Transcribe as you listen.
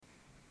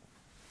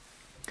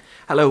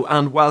Hello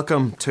and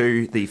welcome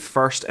to the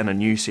first in a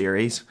new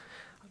series,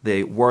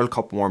 the World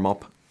Cup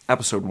warm-up,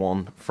 Episode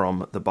 1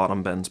 from the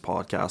Bottom Bins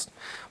podcast.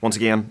 Once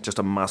again, just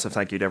a massive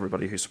thank you to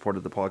everybody who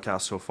supported the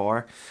podcast so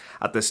far.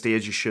 At this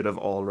stage, you should have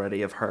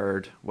already have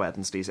heard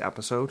Wednesday's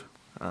episode,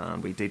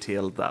 and we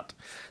detailed that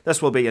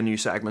this will be a new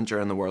segment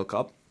during the World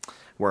Cup,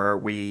 where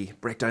we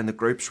break down the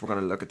groups, we're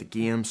going to look at the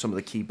games, some of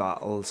the key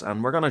battles,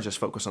 and we're going to just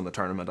focus on the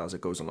tournament as it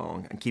goes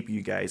along and keep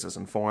you guys as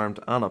informed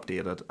and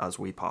updated as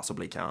we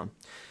possibly can.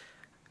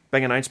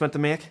 Big announcement to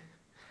make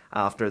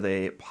after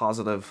the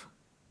positive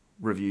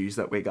reviews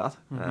that we got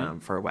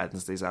for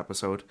Wednesday's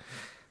episode.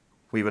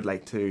 We would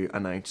like to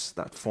announce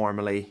that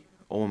formally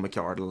Owen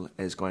McArdle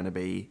is going to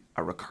be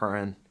a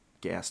recurring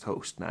guest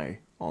host now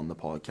on the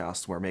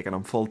podcast. We're making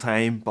him full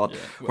time, but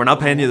we're not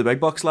paying you the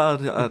big bucks,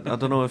 lad. I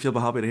don't know if you'll be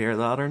happy to hear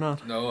that or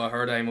not. No, I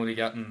heard I'm only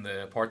getting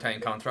the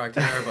part-time contract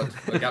here, but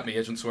we'll get my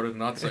agent sorted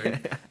and that soon.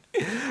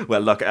 Well,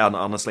 look, and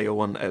honestly,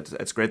 Owen,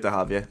 it's great to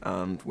have you,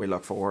 and we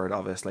look forward,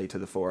 obviously, to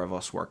the four of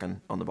us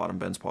working on the Bottom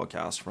Bins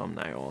podcast from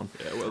now on.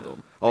 Yeah, well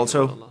done.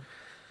 Also,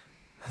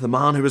 the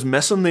man who was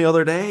missing the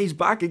other day, he's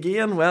back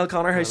again. Well,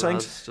 Connor, how's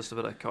things? It's just a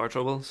bit of car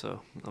trouble,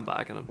 so I'm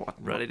back and I'm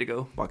ready to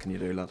go. What can you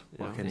do, lad?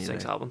 What can you do?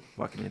 Happen.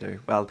 What can you do?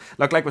 Well,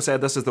 look, like we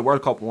said, this is the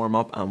World Cup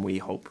warm-up, and we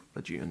hope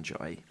that you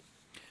enjoy.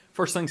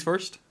 First things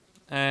first,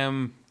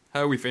 how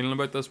are we feeling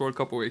about this World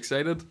Cup? Are we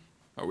excited?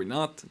 Are we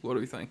not? What do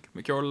we think?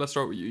 McArdle, let's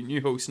start with you.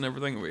 New host and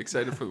everything. Are we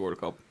excited for the World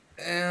Cup?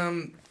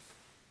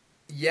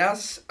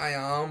 Yes, I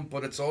am,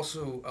 but it's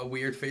also a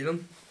weird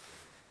feeling.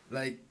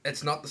 Like,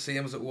 it's not the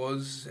same as it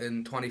was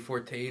in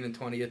 2014 and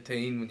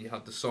 2018 when you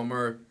had the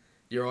summer,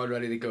 you're all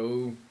ready to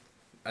go.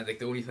 I think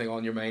the only thing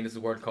on your mind is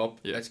the World Cup.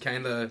 Yeah. It's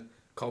kind of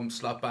come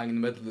slap bang in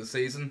the middle of the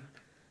season.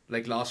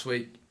 Like last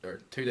week, or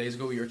 2 days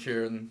ago, you were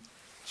cheering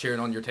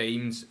on your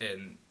teams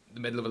in the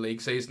middle of a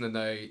league season, and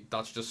now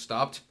that's just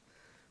stopped.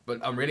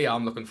 But I really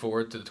am looking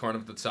forward to the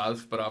tournament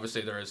itself, but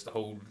obviously there is the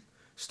whole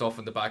stuff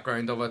in the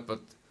background of it.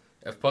 But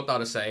if put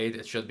that aside,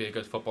 it should be a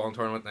good footballing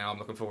tournament. Now I'm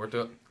looking forward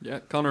to it. Yeah,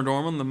 Conor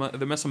Dorman,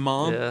 the missing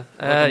man.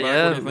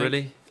 Yeah,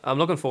 really. I'm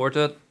looking forward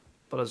to it.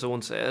 But as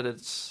Owen said,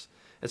 it's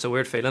a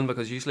weird feeling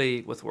because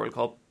usually with World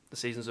Cup, the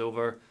season's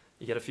over.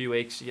 You get a few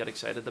weeks, you get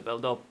excited to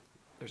build up.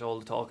 There's all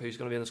the talk who's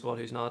going to be in the squad,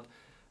 who's not.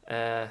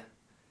 But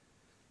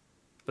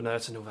now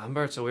it's in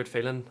November. It's a weird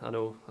feeling. I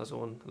know, as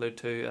Owen alluded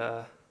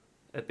to,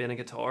 it being in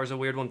Qatar is a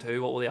weird one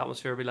too. What will the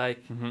atmosphere be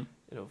like? Mm-hmm.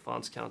 You know,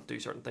 fans can't do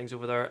certain things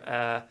over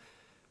there.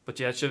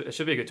 But yeah, it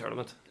should be a good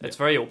tournament. It's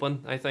very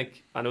open, I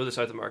think. I know the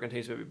South American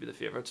teams maybe be the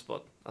favourites,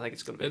 but I think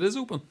it's going to be... It is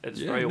open. It's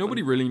very open.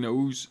 Nobody really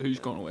knows who's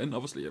going to win.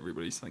 Obviously,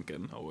 everybody's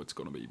thinking, it's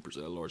going to be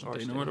Brazil or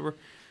Argentina or whatever.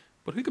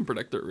 But who can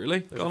predict it,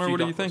 really? Connor, what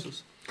do you think?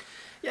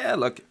 Yeah,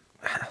 look,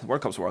 the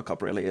World Cup's World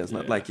Cup, really, isn't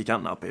it? Like, you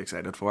can't not be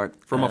excited for it.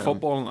 From a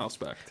footballing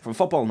aspect. From a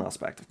footballing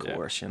aspect, of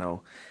course, you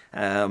know.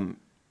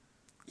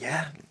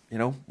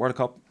 World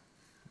Cup,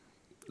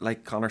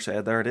 like Connor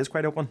said there, it is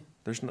quite open.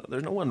 There's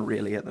no one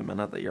really at the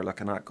minute that you're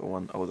looking at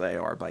going, they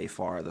are by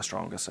far the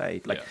strongest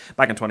side. Like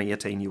back in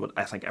 2018,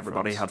 I think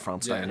everybody had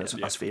France down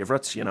as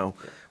favourites, you know.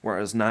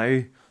 Whereas now,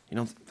 you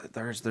know,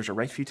 there's a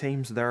right few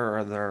teams there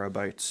or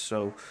thereabouts.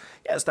 So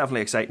yeah, it's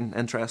definitely exciting,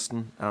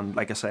 interesting, and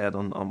like I said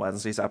on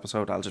Wednesday's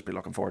episode, I'll just be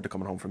looking forward to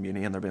coming home from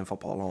uni and there being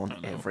football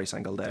on every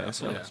single day.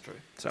 So that's true.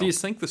 So. Do you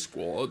think the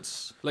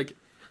squads, like,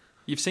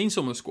 you've seen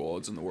some of the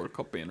squads in the World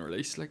Cup being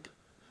released, like,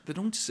 they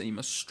don't seem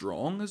as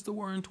strong as they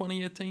were in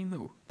 2018,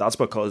 though. That's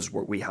because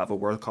we have a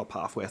World Cup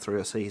halfway through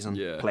a season.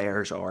 Yeah.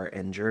 Players are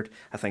injured.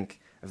 I think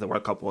if the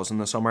World Cup was in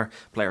the summer,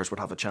 players would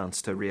have a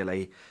chance to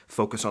really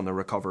focus on their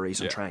recoveries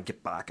and try and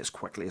get back as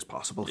quickly as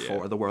possible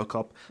for the World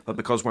Cup. But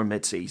because we're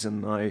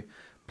mid-season now,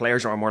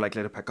 players are more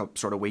likely to pick up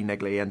sort of wee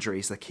niggly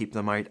injuries that keep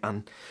them out.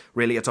 And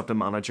really it's up to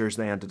managers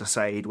then to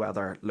decide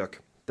whether,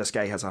 look, this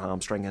guy has a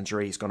hamstring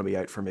injury, he's going to be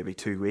out for maybe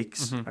 2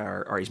 weeks,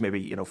 or he's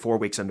maybe 4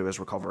 weeks into his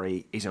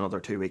recovery, he's another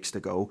 2 weeks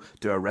to go.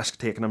 Do I risk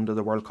taking him to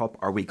the World Cup?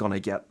 Are we going to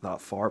get that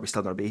far? Are we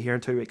still going to be here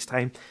in 2 weeks'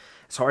 time?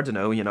 It's hard to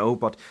know, you know,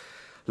 but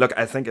look,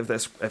 I think if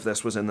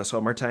this was in the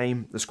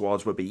summertime, the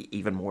squads would be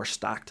even more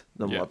stacked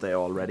than what they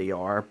already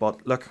are.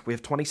 But look, we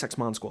have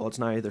 26-man squads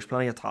now, there's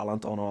plenty of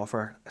talent on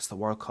offer. It's the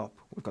World Cup,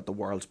 we've got the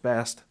world's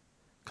best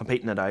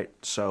competing it out,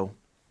 so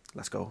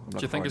let's go. Do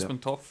you think it's been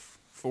tough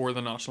for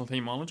the national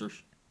team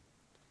managers?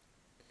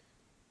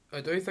 I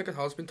do think it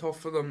has been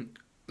tough for them,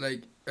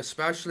 like,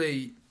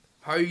 especially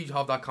how you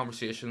have that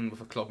conversation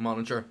with a club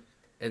manager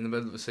in the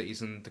middle of the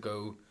season to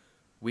go,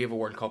 we have a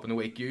World Cup in a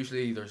week.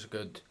 Usually there's a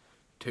good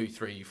 2,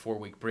 3, 4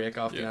 week break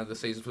after the end of the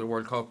season for the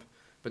World Cup,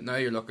 but now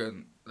you're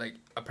looking like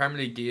a Premier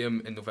League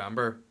game in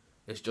November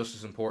is just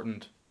as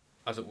important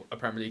as a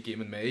Premier League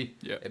game in May.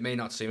 It may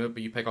not seem it,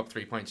 but you pick up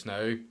 3 points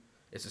now,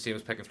 it's the same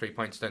as picking 3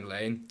 points down the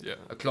lane.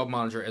 A club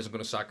manager isn't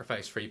going to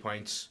sacrifice 3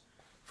 points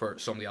for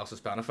somebody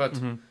else's benefit.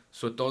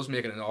 So it does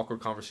make it an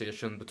awkward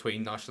conversation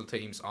between national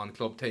teams and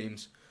club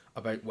teams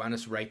about when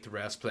it's right to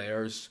rest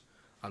players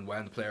and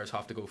when the players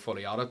have to go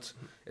fully at it.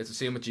 It's the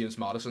same with James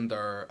Maddison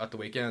there at the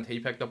weekend. He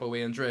picked up a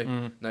wee injury.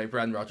 Now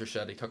Brendan Rodgers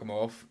said he took him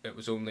off. It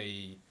was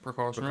only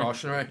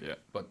precautionary.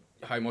 But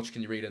how much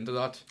can you read into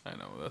that? I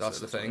know That's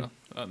the thing.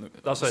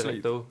 That's what I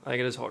think, though. I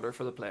think it is harder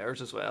for the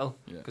players as well,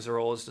 Yeah. because they're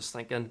always just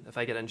thinking, if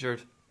I get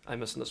injured, I'm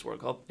missing this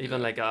World Cup. Even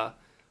Yeah. like a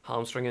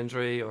hamstring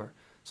injury or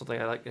something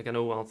like I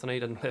know Anthony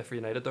didn't play for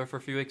United there for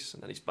a few weeks,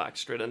 and then he's back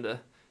straight into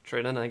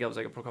training. I think that was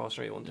like a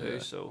precautionary one too. Yeah.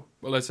 So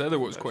Well, I'd say there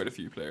was quite a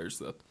few players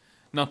that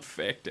not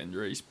faked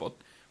injuries, but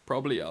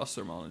probably asked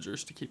their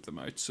managers to keep them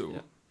out. So Yeah.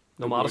 they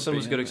No, would Madison be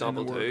was a good in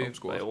example the World too Cup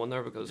squad. by Owen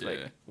there, because like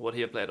Yeah. would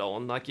he have played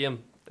on that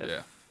game if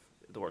Yeah.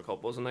 the World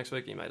Cup wasn't next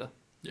week? He might have.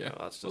 Yeah. You know,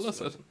 that's Well, just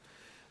that's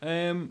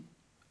it.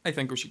 I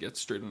think we should get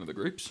straight into the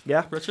groups.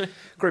 Yeah. Richie.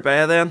 Group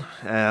A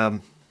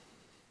then.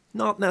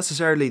 Not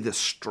necessarily the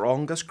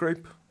strongest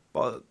group,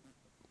 but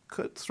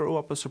could throw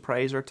up a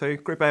surprise or two.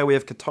 Group A, we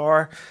have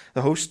Qatar,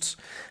 the hosts.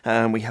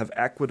 We have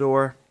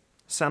Ecuador,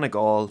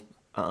 Senegal,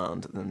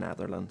 and the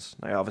Netherlands.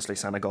 Now, obviously,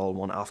 Senegal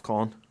won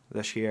AFCON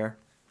this year.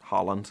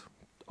 Holland,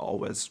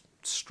 always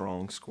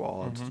strong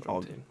squad.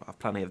 Strong team. Have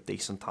plenty of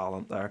decent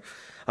talent there.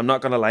 I'm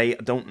not going to lie,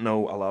 I don't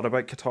know a lot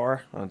about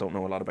Qatar. I don't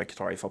know a lot about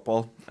Qatari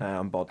football.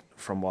 But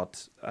from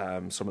what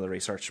some of the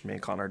research me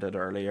and Connor did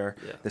earlier,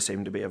 Yeah. they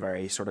seem to be a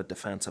very sort of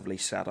defensively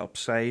set up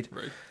side.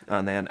 Right.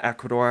 And then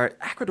Ecuador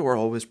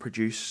always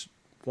produce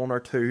one or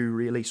two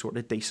really sort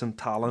of decent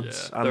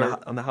talents, Yeah.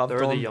 and they have They're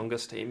done. the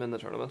youngest team in the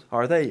tournament.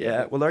 Are they? Yeah.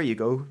 Yeah. Well, there you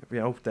go. You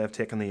know, they've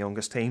taken the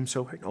youngest team,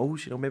 so who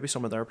knows? You know, maybe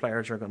some of their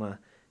players are gonna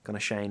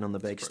shine on the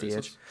big Surprise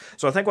stage. us.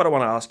 So I think what I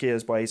want to ask you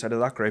is, boys, out of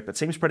that group, it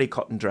seems pretty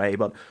cut and dry,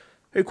 but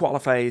who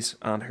qualifies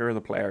and who are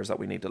the players that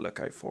we need to look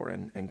out for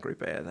in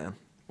Group A then?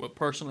 Well,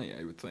 personally,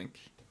 I would think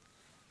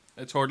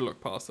it's hard to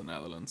look past the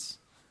Netherlands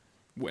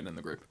winning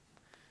the group.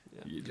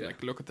 Yeah. You Yeah.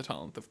 like look at the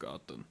talent they've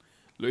got, and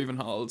Louis van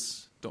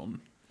Gaal's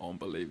done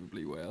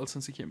unbelievably well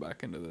since he came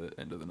back into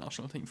the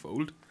national team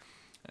fold.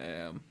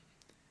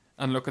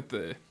 And look at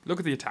the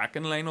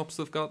attacking lineups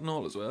they've got and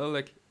all as well.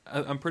 Like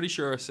I'm pretty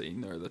sure I've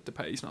seen there that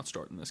Depay's not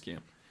starting this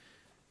game,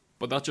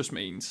 but that just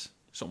means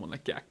someone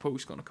like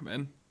Gakpo's going to come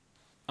in.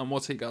 And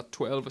what's he got?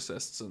 12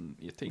 assists and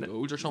 18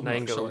 goals or something.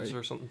 9 Sorry. goals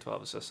or something,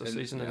 12 assists this And-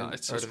 season. yeah, in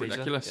it's just Eredivisie.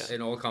 ridiculous. Yeah.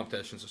 In all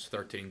competitions, it's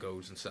 13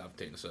 goals and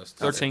 17 assists.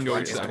 13 goals,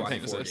 In 17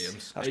 24 assists.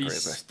 games. That's He's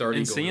crazy. 30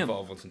 insane. goal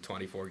involvements in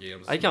 24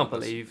 games. I can't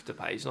Madness. believe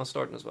Depay's not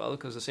starting as well,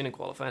 because I've seen in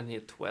qualifying he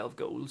had 12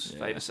 goals, Yeah.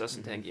 5 assists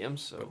in 10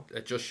 games. So But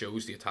it just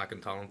shows the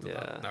attacking talent that Yeah,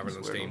 that Netherlands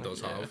it's weird, team isn't it?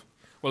 does Yeah. have.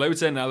 Well, I would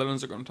say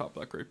Netherlands are going to top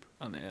that group,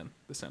 and then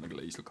the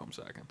Senegalese will come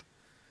second.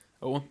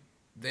 Owen?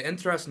 The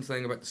interesting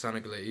thing about the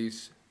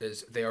Senegalese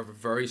is they are a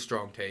very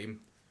strong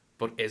team,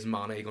 but is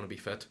Mane going to be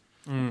fit?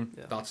 yeah.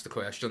 That's the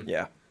question.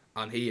 Yeah.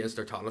 And he is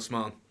their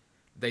talisman.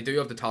 They do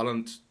have the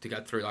talent to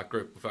get through that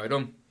group without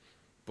him,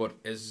 but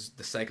is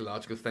the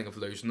psychological thing of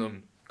losing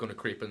them going to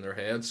creep in their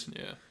heads?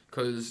 Yeah.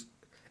 Because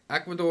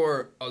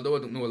Ecuador, although I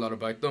don't know a lot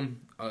about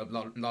them, a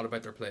lot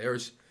about their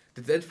players,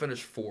 they did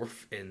finish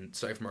 4th in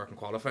South American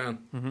qualifying.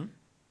 Mm-hmm.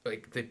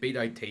 Like they beat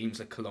out teams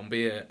like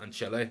Colombia and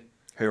Chile.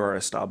 Who are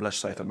established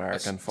South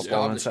American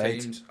footballing Established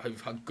sides. teams have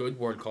had good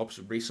World Cups.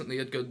 Recently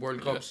had good World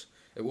Yeah. Cups.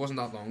 It wasn't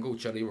that long ago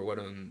Chile were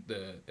winning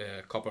the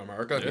Copa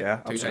America Yeah,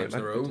 2 times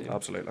in a row. absolutely.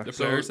 Absolutely. The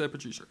So- players they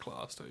produce are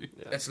class too.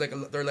 Yeah. It's like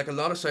they're like a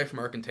lot of South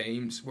American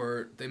teams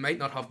where they might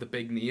not have the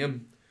big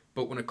name,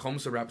 but when it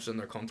comes to representing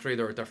their country,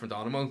 they're a different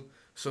animal.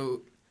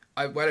 So,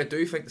 while I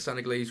do think the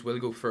Senegalese will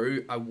go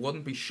through, I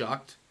wouldn't be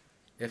shocked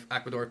if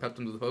Ecuador pipped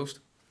them to the post.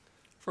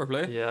 Fair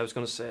play. Yeah, I was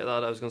going to say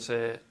that. I was going to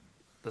say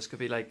this could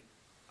be like,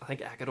 I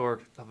think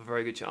Ecuador have a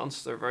very good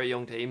chance. They're a very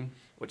young team,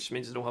 which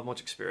means they don't have much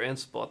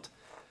experience, but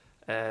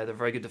they're a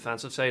very good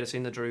defensive side. I've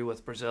seen the drew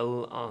with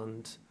Brazil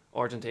and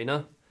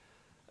Argentina.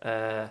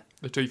 The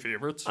two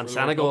favourites. And for the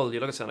World Senegal, you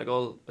look at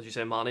Senegal, as you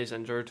say, Mane's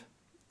injured.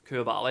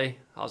 Koulibaly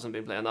hasn't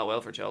been playing that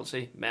well for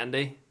Chelsea.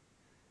 Mendy,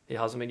 he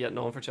hasn't been getting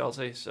on for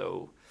Chelsea.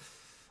 So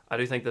I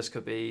do think this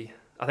could be...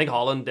 I think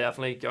Holland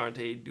definitely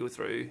guaranteed to go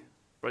through.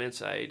 Brilliant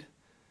side,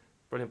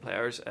 brilliant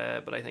players.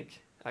 But I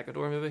think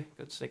Ecuador maybe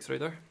could sneak through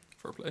there. Cup.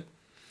 Fair play.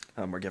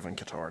 And we're giving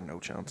Qatar no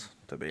chance,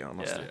 to be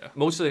honest. Yeah. Yeah.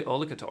 Mostly all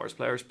the Qatar's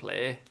players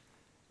play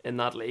in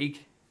that league.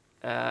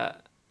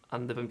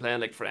 And they've been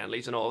playing like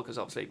friendlies and all, because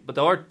obviously... But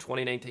they are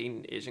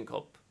 2019 Asian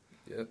Cup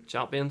Yeah.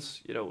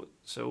 champions, you know,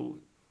 so...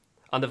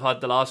 And they've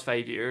had the last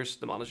 5 years,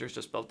 the manager's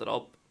just built it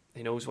up.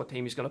 He knows what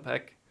team he's going to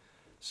pick.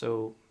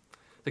 So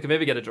they could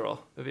maybe get a draw,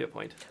 maybe a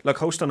point. Look,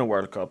 hosting a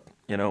World Cup,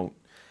 you know,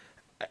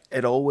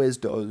 it always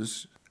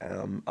does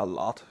a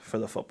lot for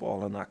the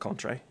football in that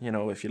country. You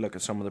know, if you look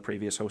at some of the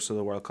previous hosts of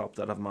the World Cup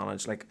that have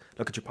managed, like,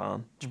 look at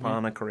Japan.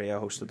 Japan and Korea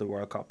hosted the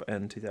World Cup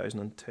in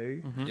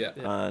 2002. Yeah.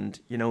 Yeah. And,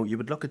 you know, you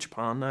would look at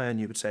Japan now and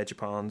you would say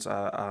Japan's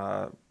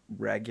a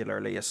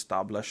regularly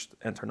established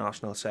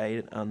international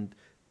side, and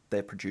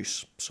they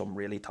produce some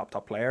really top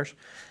players.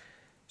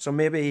 So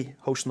maybe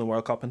hosting the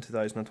World Cup in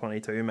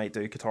 2022 might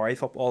do Qatari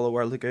football the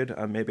world of good,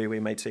 and maybe we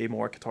might see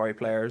more Qatari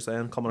players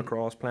then coming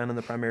across, playing in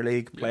the Premier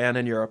League, playing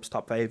in Europe's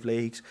top 5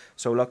 leagues.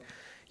 So look,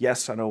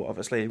 yes, I know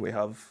obviously we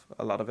have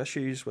a lot of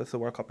issues with the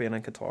World Cup being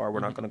in Qatar.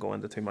 We're not going to go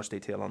into too much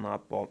detail on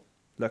that, but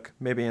look,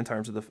 maybe in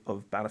terms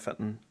of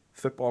benefiting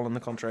football in the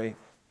country,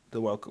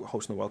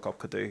 hosting the World Cup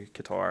could do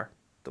Qatar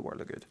the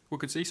world of good. We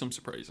could see some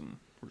surprising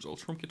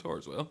results from Qatar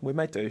as well. We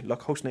might do.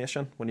 Look, host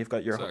nation, when you've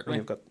got your Exactly. when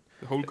you've got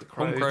The whole The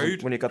home crowd.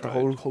 crowd. when you've got the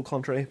Crowd. whole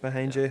country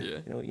behind you. Yeah.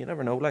 You know, you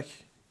never know. Like,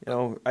 you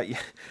know,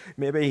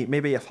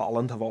 maybe if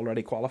Holland have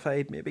already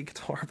qualified, maybe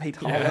Qatar beat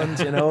Holland.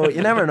 You know,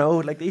 you never know.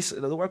 Like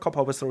the World Cup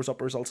always throws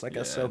up results like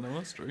this. So no,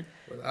 that's true.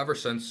 Well, ever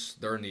since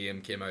their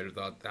name came out of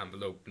that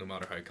envelope, no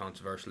matter how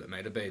controversial it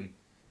might have been,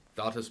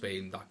 that has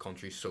been that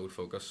country's sole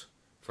focus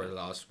for the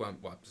last,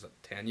 what was it,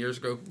 10 years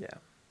ago? yeah,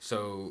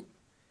 So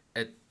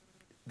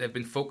they've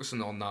been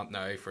focusing on that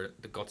now for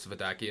the guts of a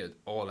decade,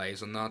 all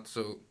eyes on that.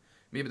 So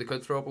maybe they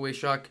could throw up a wee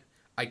shack.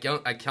 I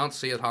can't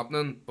see it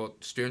happening,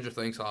 but stranger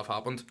things have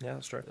happened. yeah,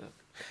 that's true. Yeah. All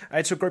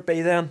right, so Group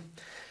B then.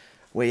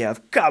 We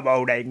have, come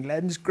on,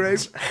 England's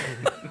group.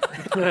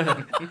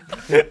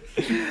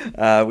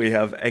 We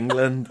have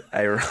England,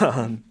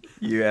 Iran,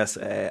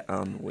 USA,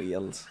 and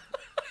Wales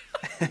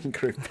in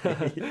Group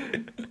B.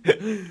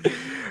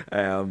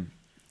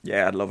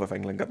 Yeah, I'd love if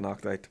England got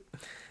knocked out.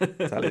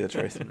 Tell you the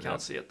truth.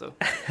 Can't see it though.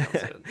 Can't see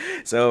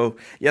it. So,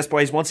 yes,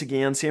 boys, once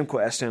again, same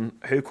question.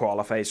 Who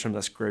qualifies from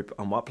this group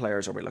and what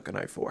players are we looking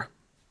out for?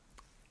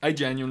 I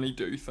genuinely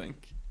do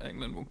think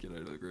England won't get out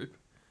of the group.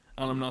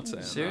 And I'm not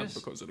saying Serious? that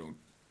because I don't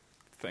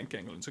think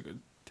England's a good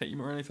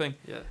team or anything.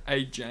 Yeah.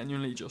 I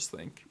genuinely just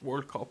think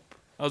World Cup,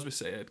 as we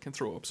said, can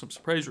throw up some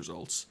surprise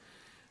results.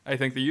 I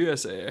think the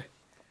USA,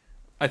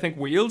 I think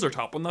Wales are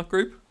top in that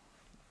group.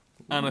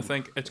 And I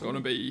think it's going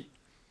to be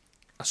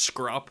a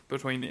scrap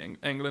between the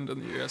England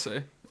and the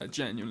USA. I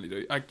genuinely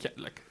do.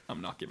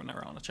 I'm not giving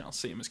Iran a chance,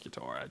 same as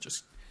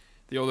Qatar.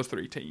 The other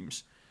three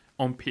teams,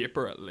 on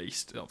paper at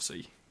least,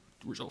 obviously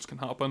results can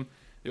happen.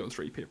 The other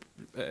three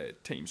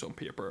teams on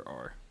paper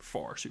are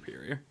far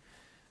superior.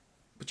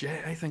 But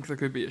yeah, I think there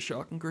could be a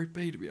shocking Group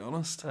B, to be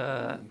honest.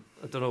 I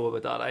don't know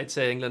about that. I'd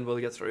say England will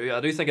get through. I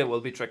do think it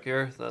will be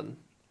trickier than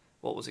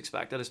what was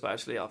expected,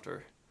 especially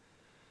after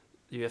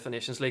UEFA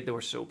Nations League. They were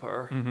so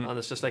poor. Mhm. And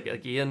it's just like,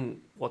 again,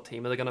 what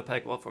team are they going to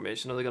pick? What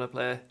formation are they going to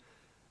play?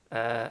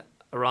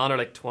 Iran are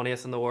like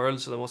 20th in the world,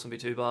 so they mustn't be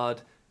too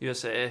bad.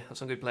 USA have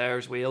some good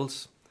players.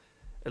 Wales,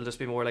 it'll just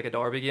be more like a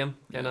derby game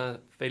kind of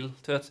feel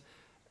to it.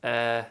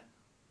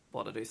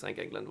 But I do think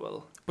England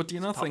will. But do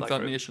you not top think that that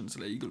group. Nations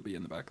League will be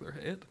in the back of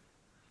their head?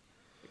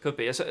 It could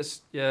be.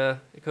 Yeah,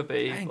 it could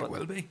be. I think but it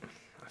will be.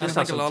 just I have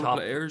think a some lot top-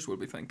 of players will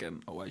be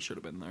thinking, "Oh, I should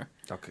have been there."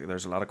 Okay,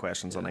 there's a lot of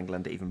questions on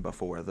England even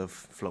before they've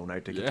flown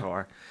out to Yeah.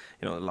 Qatar.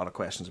 You know, a lot of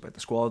questions about the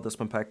squad that's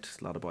been picked.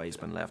 A lot of boys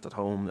been left at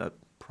home that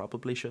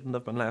probably shouldn't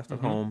have been left at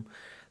home.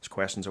 There's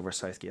questions over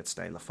Southgate's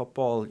style of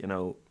football. You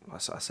know, I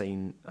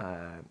seen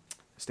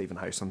Stephen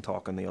Howson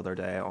talking the other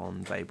day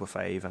on Vibe with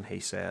Five, and he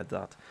said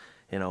that,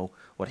 you know,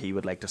 what he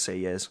would like to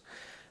see is,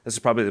 this is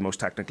probably the most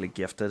technically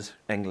gifted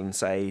England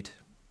side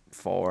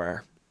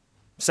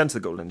since the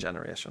golden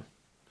generation.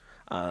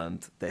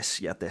 And they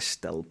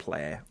still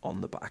play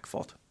on the back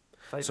foot.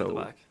 Five at the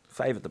back.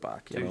 5 at the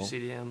back, you Two know.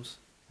 CDMs.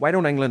 Why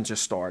don't England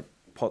just start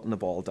putting the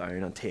ball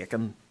down and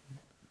taking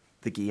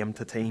the game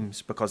to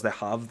teams, because they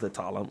have the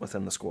talent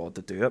within the squad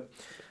to do it?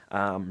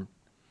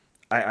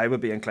 I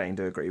would be inclined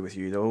to agree with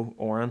you though,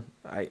 Oren.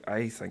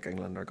 I think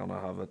England are going to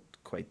have it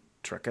quite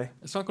tricky.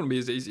 It's not going to be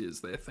as easy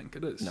as they think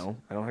it is. No,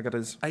 I don't think it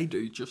is. I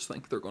do just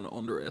think they're going to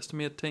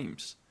underestimate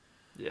teams.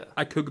 Yeah.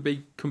 I could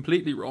be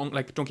completely wrong.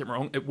 Like, don't get me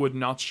wrong, it would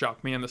not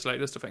shock me in the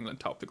slightest if England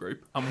topped the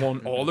group and won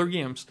all their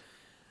games.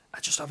 I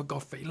just have a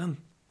gut feeling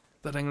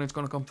that England's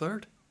going to come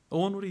third.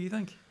 Owen, what do you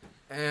think?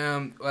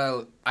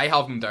 Well, I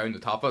have them down to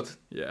top it,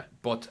 Yeah.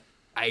 but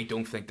I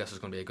don't think this is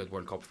going to be a good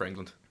World Cup for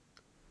England.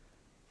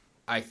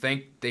 I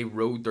think they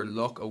rode their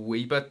luck a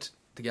wee bit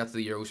to get to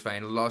the Euros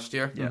final last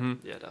year. Yeah. Mhm.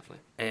 Yeah, definitely.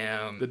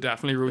 They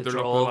definitely rode The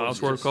their luck draw in the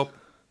last was World just- Cup.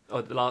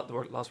 Oh, the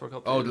last World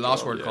Cup. Oh, the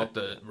last Oh, World yeah. Cup,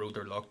 they rode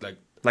their luck.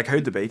 Like,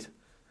 who'd they beat?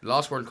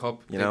 Last World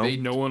Cup, You they know?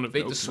 beat, No one of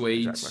beat the note.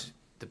 Swedes, Exactly.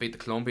 they beat the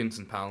Colombians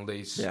in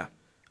penalties. Yeah.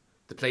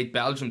 They played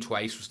Belgium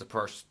twice, was the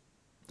first,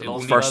 They the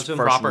lost only to First Belgium.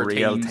 first proper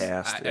real teams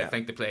test. I Yeah.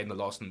 think they played and they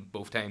lost in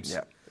both times.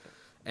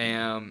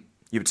 Yeah.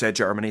 You would say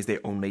Germany's the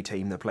only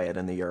team that played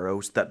in the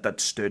Euros that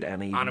stood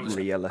any And it was,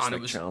 realistic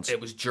and chance. it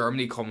was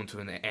Germany coming to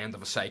an end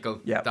of a cycle.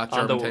 Yeah. That And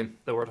German they were, team.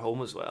 they were at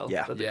home as well.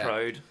 Yeah. The Yeah.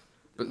 crowd.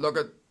 But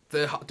look,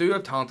 they do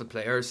have talented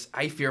players.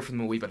 I fear for them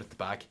a wee bit at the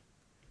back.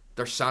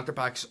 Their centre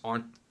backs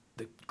aren't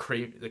the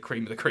cream of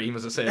the cream,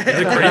 as I said.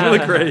 The cream of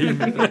the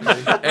cream.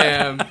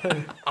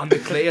 And they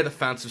play a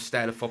defensive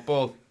style of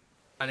football.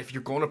 And if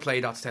you're going to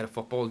play that style of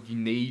football, you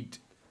need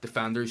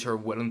defenders who are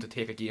willing to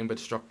take a game by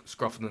the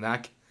scruff of the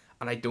neck.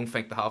 And I don't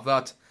think they have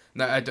that.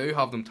 Now, I do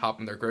have them top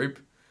in their group,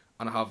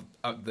 and I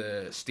have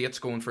the States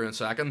going through in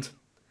second.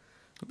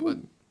 But,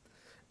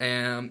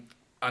 and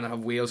I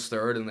have Wales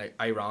third and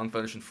Iran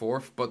finishing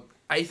fourth. But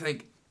I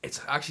think it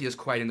actually is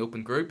quite an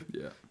open group.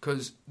 Yeah.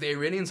 Because the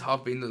Iranians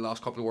have been to the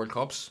last couple of World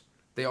Cups.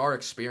 They are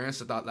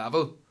experienced at that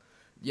level.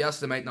 yes,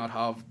 they might not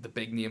have the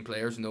big name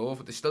players, no,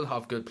 but they still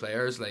have good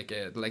players like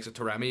the likes of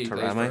Taremi, who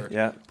plays for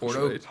yeah,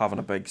 Porto, having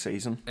a big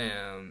season.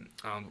 and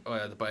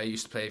the boy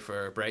used to play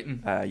for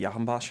Brighton.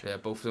 Jahanbash. Yeah,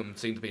 both of them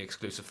seem to be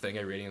exclusive thing,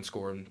 really, and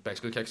scoring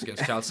bicycle kicks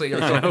against Chelsea or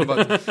something.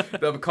 But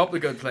they have a couple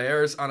of good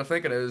players, and I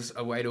think it is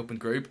a wide open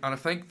group. And I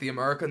think the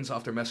Americans,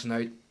 after missing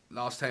out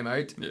last time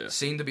out,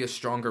 seem to be a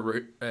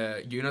stronger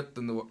unit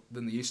than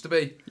they used to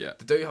be. Yeah.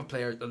 They do have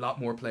a lot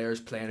more players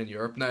playing in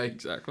Europe now.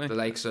 Exactly. The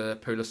likes of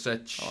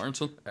Pulisic,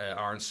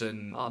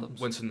 Aronson,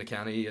 Winston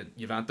McKennie at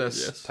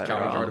Juventus, Yes.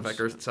 Cameron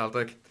Carter-Vickers at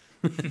Celtic.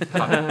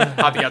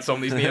 Had to get some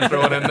of these names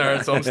thrown in there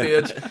at some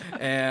stage.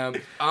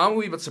 I'm a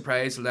wee bit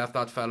surprised they left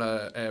that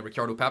fella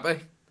Ricardo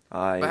Pepe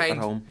behind. At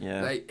home.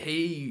 Yeah. Like,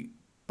 he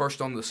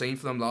burst onto the scene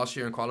for them last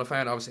year in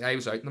qualifying. Obviously, I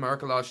was out in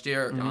America last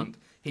year, and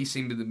he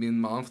seemed to be the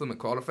man for them at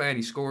qualifying.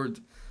 He scored,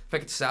 I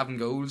think it's 7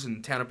 goals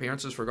and 10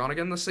 appearances for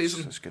Groningen this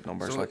season. It's good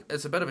numbers. So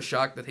it's a bit of a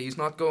shock that he's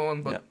not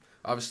going, but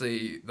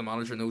obviously the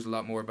manager knows a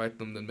lot more about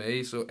them than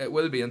me, so it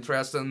will be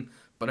interesting.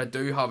 But I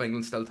do have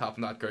England still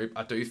topping that group.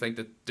 I do think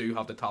they do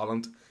have the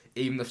talent,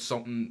 even if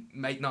something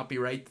might not be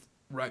right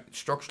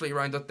structurally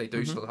around it. They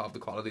do still have the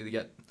quality to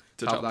get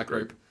to top that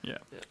group. Yeah.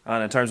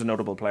 And in terms of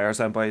notable players,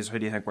 then boys, who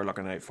do you think we're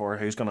looking out for?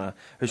 Who's gonna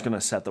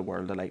set the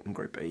world alight in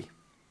Group B?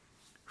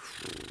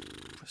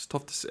 It's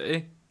tough to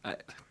say.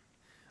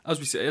 As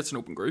we say, it's an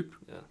open group.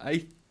 Yeah.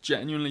 I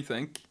genuinely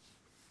think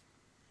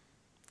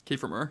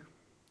Kiefer Moore.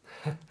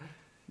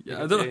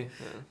 Yeah, I don't know.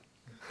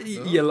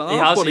 You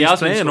laugh, but he's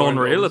playing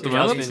unreal at the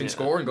moment. He's been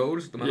scoring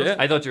goals at the minute. Yeah.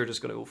 I thought you were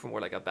just going to go for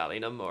more like a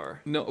Bellingham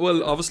or... No,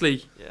 well,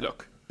 obviously, Yeah.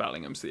 look,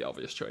 Bellingham's the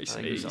obvious choice. I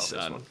think he's He's the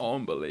an obvious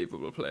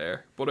unbelievable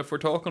player. But if we're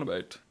talking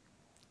about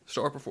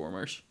star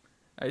performers,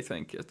 I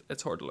think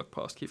it's hard to look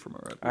past Kiefer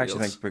Moore. I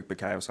actually think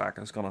Bukayo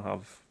Saka is going to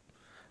have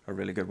a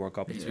really good World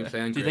Cup. He's been Yeah.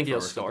 playing Do you great think he'll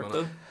for us at the start,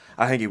 minute. though?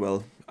 I think he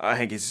will. I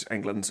think he's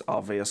England's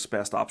obvious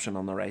best option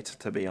on the right,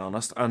 to be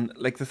honest. And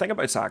like the thing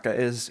about Saka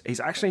is he's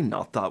actually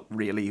not that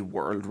really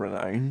world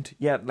renowned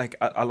yet. Like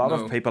a lot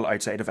No. of people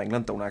outside of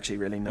England don't actually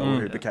really know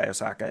who Bukayo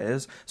Saka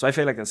is. So I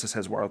feel like this is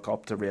his World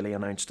Cup to really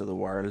announce to the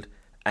world,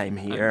 I'm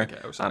here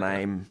Bukayo Saka. and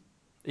I'm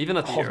Even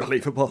at the Euro,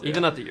 unbelievable.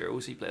 even at the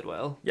Euros, he played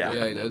well. Yeah.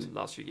 Yeah, he In did. the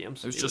last few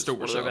games. it was He just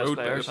one of their best overshadowed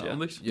by the players, yeah.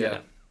 penalties. Yeah.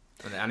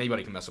 And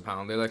anybody can miss a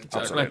penalty. Like,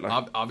 Absolutely.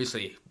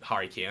 Obviously,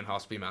 Harry Kane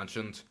has to be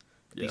mentioned.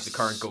 Yes. He's the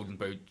current Golden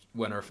Boot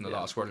winner from the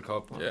last World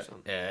Cup.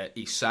 Yeah.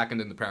 He's second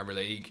in the Premier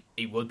League.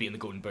 He would be in the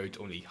Golden Boot,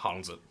 only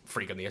Haaland's a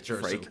freak of nature.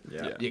 Freak, So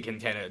yeah. you can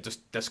kind of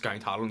just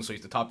discount Haaland. So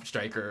he's the top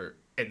striker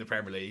in the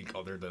Premier League,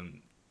 other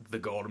than the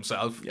god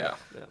himself. Yeah.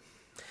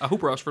 I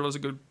hope Rashford has a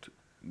good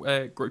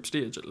group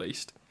stage at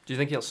least. Do you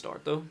think he'll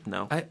start, though?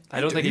 No. I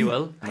don't think he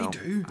will. No. I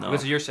do. No.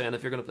 Because you're saying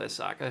if you're going to play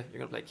Saka, you're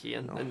going to play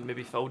Kane and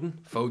maybe Foden.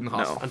 Foden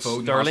has, No. Foden And has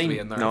to Sterling. be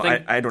in there. No, I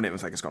think- I don't even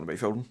think it's going to be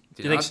Foden.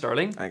 Do you think not?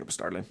 Sterling? I think it was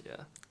Sterling. Yeah.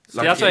 See,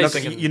 Look, that's what I was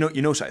look, thinking.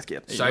 you know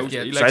Southgate.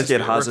 Southgate. He likes his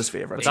Southgate has favourite. his But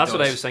favourites. that's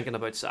what I does. was thinking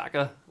about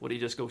Saka. Would he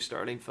just go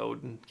Sterling,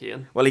 Foden,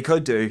 Kane? Well, he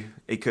could do,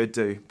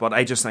 but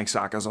I just think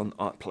Saka's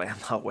playing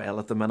that well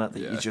at the minute that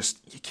Yeah.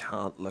 you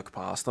can't look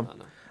past him. I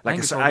know. Like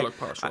think it's I hard to look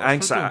past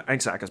Rashford,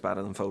 think Saka's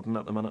better than Foden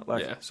at the minute.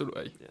 Like, Yeah, so do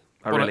I. Yeah.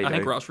 I But really I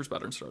think do. Rashford's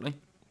better than Sterling.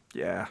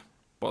 Yeah,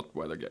 But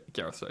whether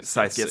Gareth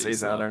Southgate sees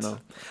that or not.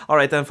 All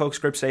right then, folks.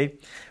 Group C,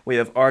 we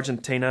have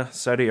Argentina,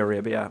 Saudi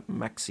Arabia,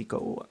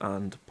 Mexico,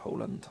 and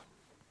Poland.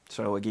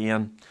 So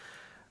again,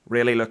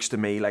 really looks to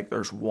me like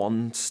there's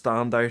one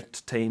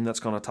standout team that's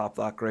going to top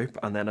that group,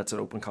 and then it's an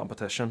open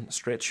competition,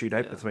 straight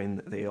shootout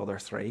between the other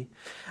three.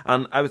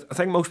 And I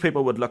think most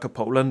people would look at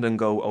Poland and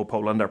go, "Oh,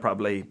 Poland are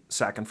probably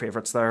second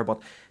favourites there," but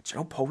do you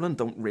know Poland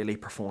don't really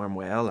perform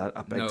well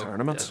at big No,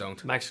 tournaments. they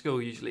don't. Mexico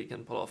usually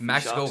can pull off a few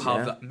Mexico shots.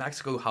 have that.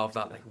 Mexico have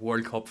that like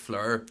World Cup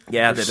flair.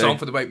 Yeah, There's they do.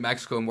 something about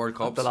Mexico and World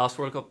Cups. The last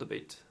World Cup, they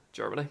beat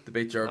Germany. They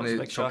beat That Germany, was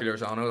a big Chucky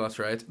shock. Lozano. That's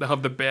right. They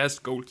have the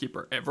best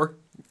goalkeeper ever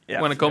Yeah.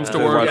 when it comes to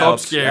Yeah. World World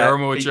Cups. Cups,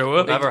 Guillermo He-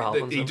 Ochoa. Never he-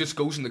 happens, He though. just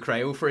goes in the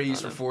cryo freeze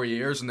I for know. 4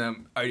 years, and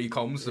then out he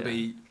comes to Yeah.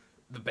 be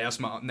the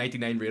best man,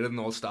 99 rated in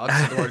all stats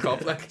at the World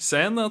Cup. Like,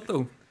 Saying that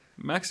though,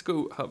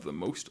 Mexico have the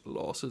most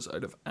losses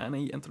out of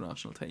any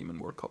international team in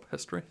World Cup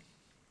history.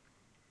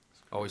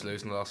 always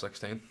losing the last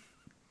 16.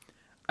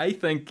 I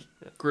think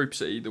Group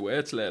C, the way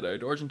it's laid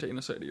out,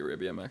 Argentina, Saudi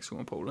Arabia, Mexico,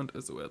 and Poland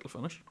is the way it'll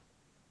finish.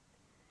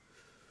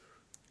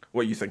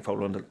 What you think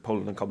Poland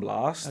will come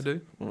last? I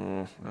do.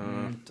 Don't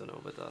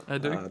know about that. I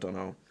do. I don't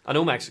know. I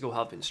know Mexico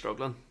have been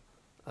struggling.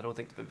 I don't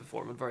think they've been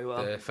performing very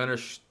well. They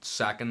finished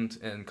second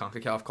in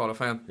CONCACAF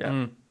qualifying.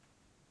 Yeah.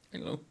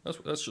 You know,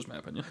 that's just my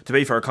opinion. To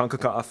be fair,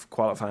 CONCACAF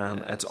qualifying,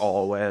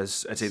 Yeah,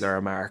 it's either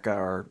America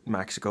or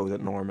Mexico that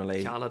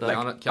normally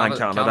Canada.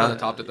 Canada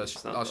topped it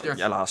this last year.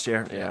 Yeah, last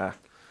year. Yeah,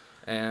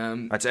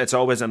 Um, it's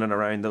always in and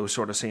around those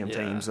sort of same Yeah.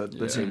 teams that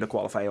Yeah. seem to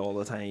qualify all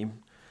the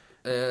time.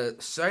 you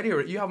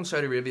having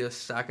Saudi Arabia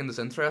second is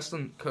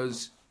interesting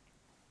because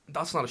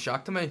that's not a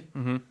shock to me.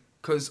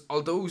 Because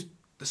although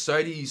the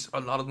Saudis, a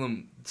lot of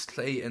them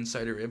play in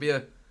Saudi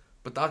Arabia,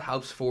 but that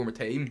helps form a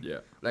team. Yeah.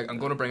 Like, I'm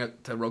going to bring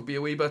it to rugby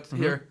a wee bit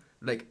here.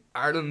 Like,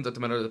 Ireland at the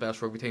minute are the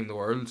best rugby team in the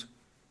world,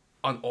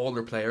 and all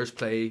their players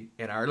play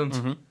in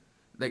Ireland.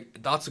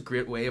 like that's a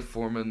great way of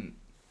forming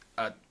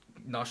a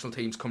national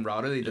team's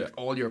camaraderie. That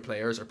all your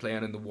players are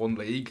playing in the one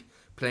league,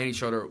 playing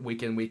each other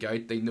week in, week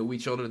out. They know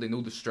each other. They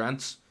know the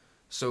strengths.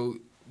 So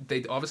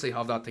they obviously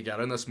have that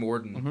togetherness more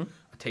than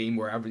a team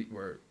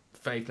where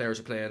 5 players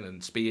are playing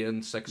in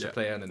Spain, 6 are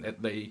playing in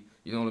Italy.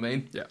 You know what I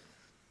mean? Yeah.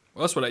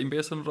 Well, that's what I'm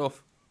basing it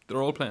off.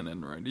 They're all playing in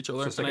and around each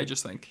other, Just and like I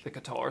just think the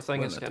Qatar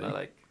thing is kind of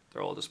like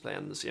they're all just playing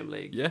in the same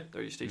league. Yeah.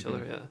 They're used to each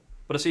other, yeah.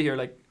 But I see here,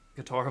 like,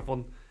 Qatar have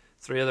won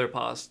 3 of their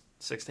past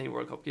 16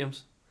 World Cup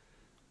games.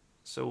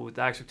 So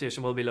the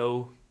expectation will be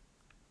low.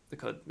 They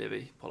could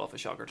maybe pull off a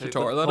shock or two.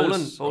 Qatar, But that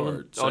Poland, is, Poland.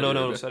 or Oh, Saudi no,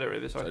 Arabia. Saudi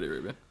Arabia, sorry. Saudi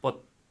Arabia. But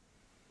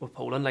with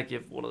Poland, like, you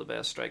have one of the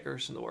best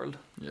strikers in the world,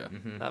 Yeah.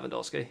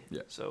 Lewandowski.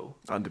 Yeah. So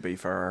And to be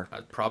fair,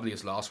 Probably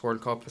his last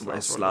World Cup. his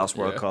last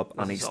World Yeah. Cup,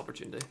 and this is he's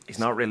opportunity.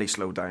 not really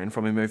slowed down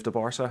from he moved to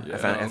Barca.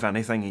 Yeah. If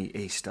anything,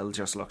 he still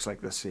just looks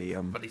like the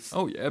same But he's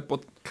Oh yeah,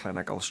 but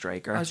clinical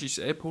striker. as you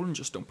say, Poland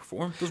just don't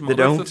perform. Doesn't They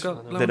matter don't. if they've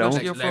got They don't.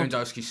 Lewandowski up front.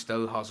 Lewandowski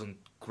still hasn't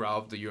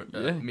grabbed the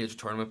Yeah. major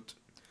tournament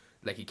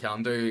like he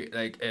can do.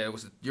 Like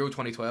was it Euro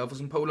 2012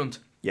 was in Poland?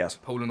 Yes,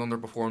 Poland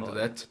underperformed at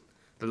it.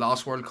 The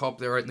last World Cup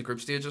they were out in the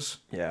group stages.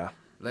 yeah,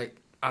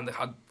 Like, and they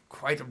had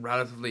quite a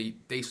relatively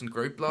decent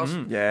group last. Yeah,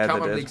 Can't they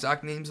remember did. the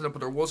exact names in it, but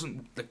there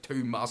wasn't like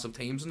 2 massive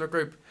teams in their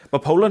group.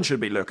 but Poland should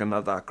be looking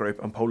at that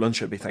group, and Poland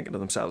should be thinking to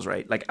themselves,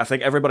 right? Like, I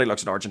think everybody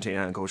looks at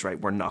Argentina and goes, right,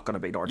 we're not going to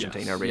beat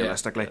Argentina Yes.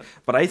 realistically. Yeah.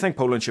 But I think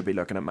Poland should be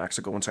looking at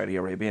Mexico and Saudi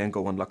Arabia and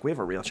going, look, we have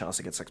a real chance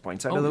to get 6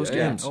 points out of those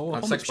yeah. games. Oh,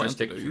 And 6 points 100%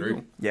 take they you do.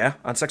 through. Yeah,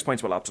 and 6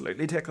 points will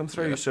absolutely take them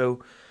through. Yeah. So,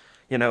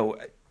 you know,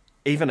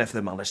 even if they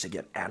managed to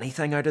get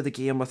anything out of the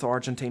game with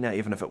Argentina,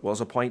 even if it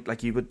was a point,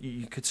 like you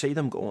could see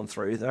them going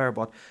through there.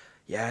 But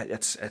yeah,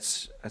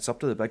 it's up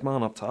to the big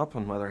man up top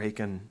and whether he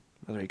can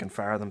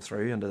fire them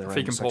through into the If round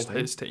he can of pull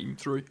 16. his team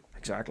through.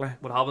 Exactly.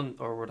 What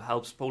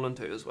helps Poland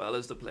too as well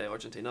is to play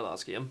Argentina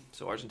last game.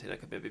 So Argentina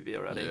could maybe be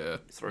already Yeah.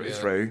 through. Yeah.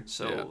 Through.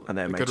 So Yeah. And then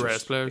They might could just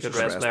rest players. they could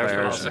Just rest rest players for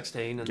the players, last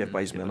 16 and give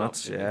boys give an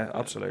minutes. opportunity. Yeah,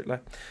 absolutely.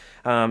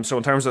 So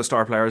in terms of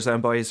star players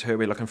then, boys, who are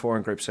we looking for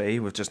in Group C?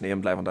 We've just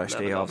named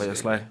Lewandowski, Lewandowski.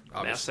 obviously.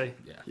 Messi.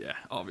 Yeah. Yeah,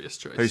 obvious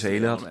choice. Who's he,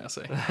 Lionel lad?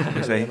 Messi.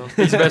 Who's he?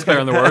 He's the best player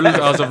in the world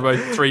as of about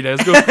 3 days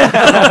ago.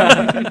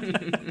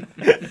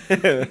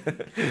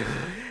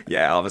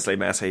 Yeah, obviously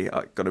Messi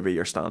going to be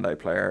your standout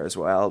player as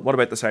well. What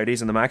about the Saudis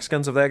and the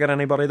Mexicans? Have they got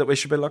anybody that we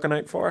should be looking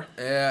out for?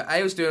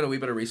 I was doing a wee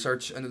bit of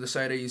research into the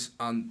Saudis,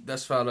 and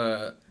this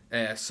fella,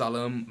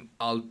 Salim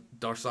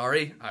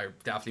Al-Darsari, I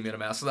definitely made a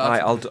mess of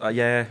that.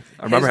 I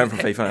remember him from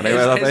FIFA anyway.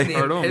 That day.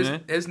 Heard of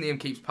him, his name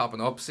keeps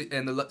popping up. See,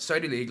 in the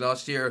Saudi League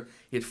last year,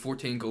 he had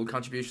 14 goal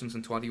contributions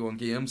in 21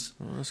 games.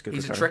 Oh, that's good.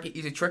 He's a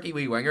return. tricky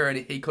wee winger, and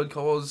he could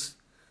cause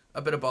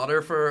a bit of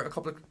bother for a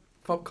couple of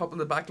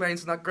the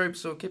backlines in that group.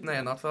 So keep an eye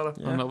on that fella.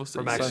 Yeah. And obviously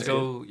For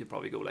Mexico, you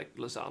probably go like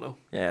Lozano.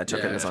 Yeah,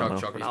 Chuck it. Chuck-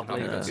 Lozano. Chuck- he's Napoli,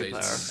 having a yeah. good season.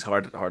 It's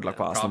hard luck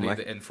past them. Probably Like.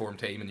 the informed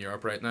team in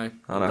Europe right now.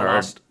 And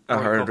Last I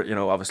World heard, Cup. you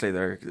know, obviously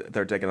they're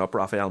digging up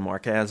Rafael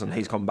Marquez, and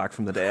he's come back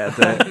from the dead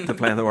to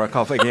play in the World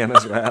Cup again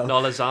as well. No,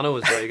 Lozano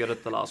was very good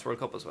at the last World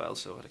Cup as well,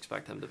 so I'd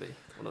expect him to be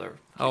one of their.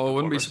 Oh, I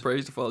wouldn't be performers.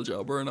 surprised if Al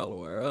Jabber and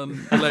Alawara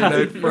and line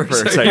out for, For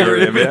Saudi Saudi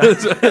Arabia.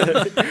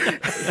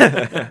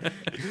 Arabia.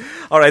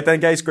 All right then,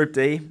 guys. Group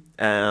D.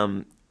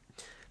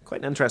 Quite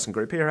an interesting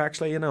group here,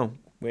 actually. You know,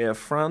 we have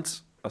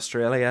France,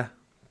 Australia,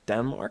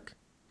 Denmark,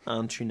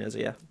 and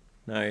Tunisia.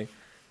 Now,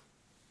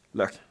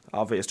 look,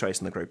 obvious choice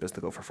in the group is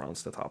to go for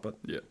France to top it.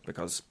 Yeah.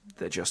 Because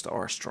they just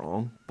are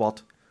strong.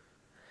 But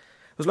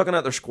I was looking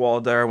at their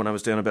squad there when I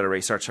was doing a bit of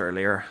research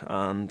earlier,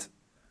 and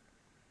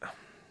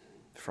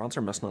France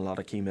are missing a lot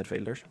of key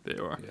midfielders. They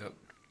are. Yeah.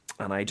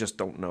 And I just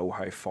don't know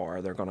how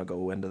far they're going to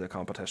go into the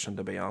competition,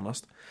 to be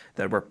honest.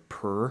 They were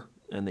poor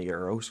in the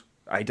Euros.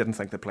 I didn't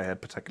think they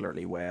played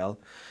particularly well.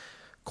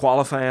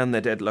 Qualifying,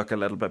 they did look a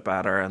little bit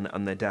better,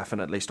 and they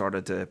definitely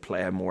started to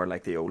play more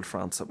like the old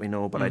France that we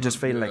know. But I just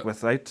feel like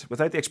without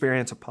the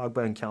experience of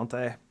Pogba and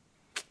Kante,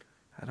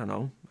 I don't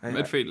know.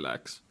 Midfield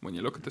lacks. When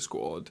you look at the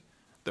squad,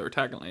 their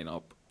attacking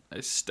lineup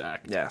is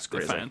stacked. Yeah, it's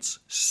crazy. Defense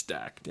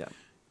stacked. Yeah.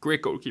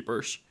 Great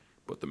goalkeepers,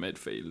 but the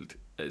midfield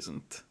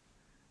isn't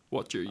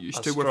what you're used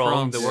As to with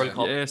strong, France. the World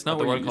Cup, Yeah, it's not at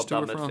the what World you're used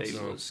Cup, to that with France.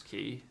 midfield was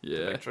key to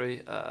Yeah.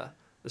 victory.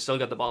 They still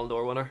got the Ballon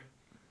d'Or winner,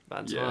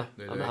 Benzema, Yeah,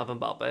 they and do. they have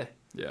Mbappe.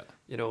 Yeah,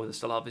 You know, they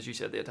still have, as you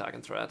said, the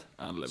attacking threat.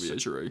 and Olivier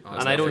Giroud. And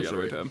Let's I not don't- forget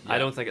about him. I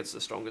don't think it's the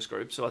strongest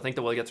group, so I think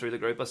they will get through the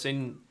group. I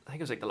think it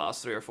was like the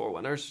last 3 or 4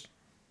 winners.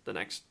 The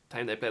next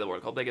time they play the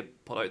World Cup, they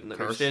get put out in the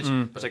group Curse. stage.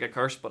 It's like a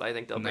curse, but I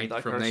think they'll break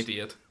that From curse.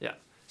 98. Yeah,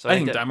 so I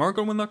think that- Denmark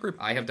will win that group.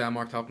 I have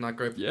Denmark top in that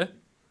group. Yeah,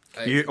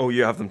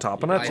 You have them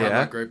topping I it, have yeah.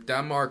 that group.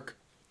 Denmark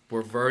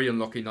were very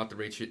unlucky not to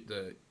reach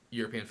the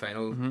European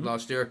final Mm-hmm.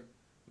 last year.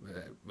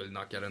 We'll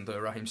not get into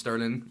Raheem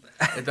Sterling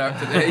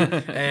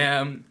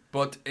today.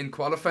 But in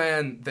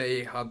qualifying,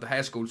 they had the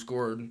highest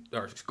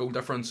goal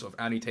difference of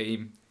any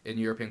team in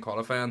European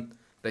qualifying.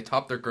 They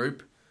topped their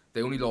group.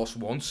 They only lost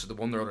once. They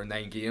won their other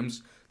 9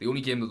 games. The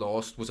only game they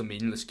lost was a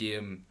meaningless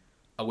game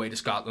away to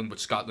Scotland, which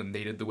Scotland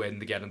needed to win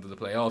to get into the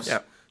playoffs.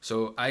 Yep.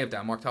 So I have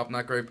Denmark top in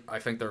that group. I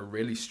think they're a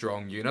really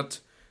strong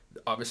unit.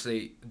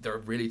 Obviously, they're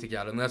really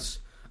together in this.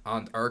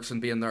 and Ericsson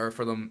being there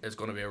for them is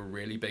going to be a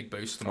really big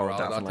boost to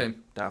morale of that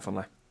team.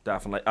 Definitely.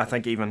 I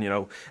think even,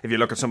 if you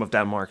look at some of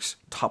Denmark's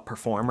top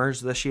performers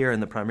this year in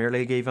the Premier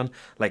League even,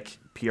 like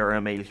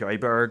Pierre-Emil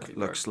Højbjerg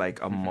looks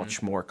like a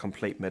much more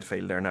complete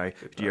midfielder now.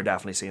 You're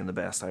definitely seeing the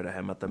best out of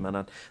him at the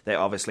minute. They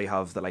obviously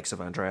have the likes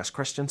of Andreas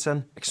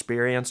Christensen,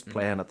 experienced,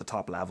 playing at the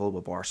top level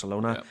with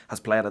Barcelona, has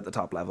played at the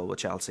top level with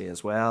Chelsea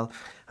as well.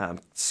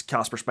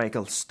 Kasper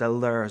Schmeichel's still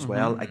there as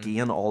well.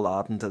 Again, all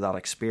adding to that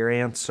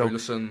experience. So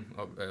Poulsen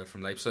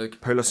from Leipzig.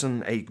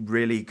 Poulsen, a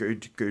really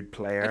good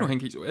player. I don't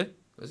think he's away.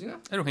 Is he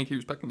not? I don't think he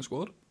was picked in the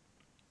squad.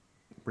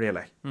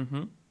 Really?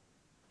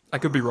 I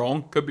could be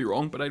wrong,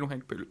 but I don't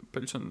think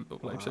Poulsen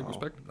of Leipzig was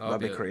picked.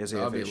 That'd be crazy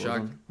That'd if be he a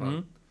shock. wasn't.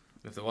 Well,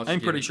 if there was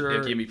I'm pretty sure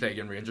they gave me play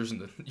against Rangers in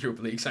the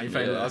Europa League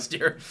semi-final last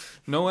year.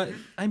 No,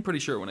 I'm pretty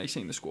sure when I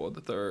seen the squad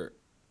that their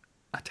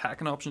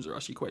attacking options are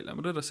actually quite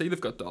limited. I see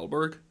they've got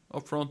Dahlberg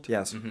up front.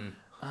 Yes.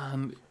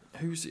 And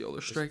who's the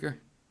other striker?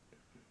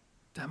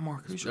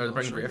 Denmark. Who's Are they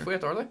bringing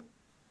Braithwaite, are they?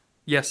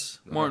 Yes,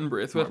 Martin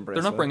Braithwaite. Martin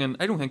They're not Braithwaite. bringing.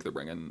 I don't think they're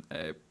bringing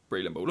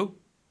Braylon Bolo.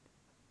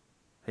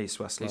 He's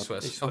Swiss. He's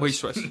lad. Swiss. Oh, he's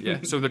Swiss. Yeah,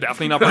 so they're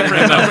definitely not bringing.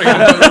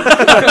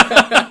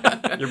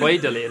 Your boy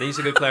Delaney's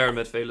a good player in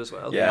midfield as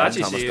well. Yeah, I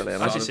actually Thomas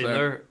Delaney. actually Solid seen player.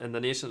 there in the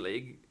Nation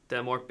League,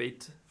 Denmark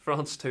beat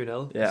France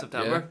 2-0 Yeah. in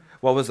September. Yeah.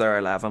 What was their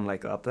 11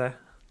 like that day?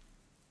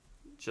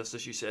 Just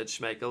as you said,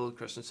 Schmeichel,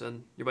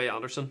 Christensen, your boy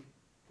Anderson,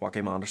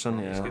 Joachim Andersen,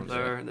 he's a yeah. good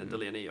player, and then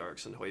Delaney,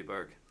 Eriksson,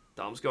 Højbjerg,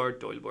 Damsgaard,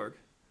 Doilberg,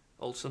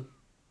 Olsen.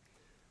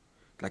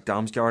 Like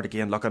Damsgaard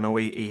again. Look, I know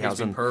he He's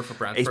hasn't. been per for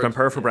Brentford. He's been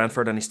per for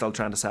Brentford, and he's still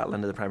trying to settle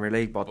into the Premier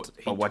League. But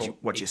he what tore-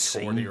 you he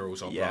seen, tore the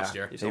Euros up last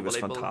year. He's he was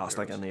unbelievable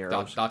fantastic in the That,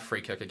 Euros. that free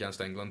kick against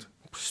England.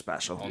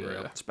 Special,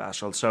 Unreal.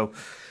 special. So,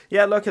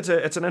 yeah, look, it's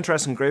an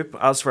interesting group.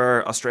 As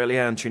for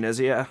Australia and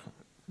Tunisia,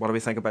 what do we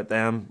think about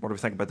them? What do we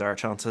think about their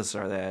chances?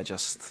 Are they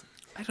just?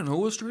 I don't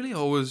know. Australia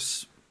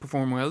always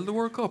perform well at the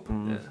World Cup,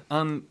 Yeah.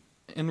 and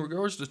in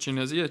regards to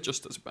Tunisia,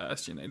 just as a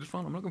best United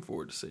fan, I'm looking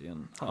forward to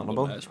seeing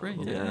Hannibal. Hannibal Ashbury.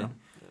 Yeah.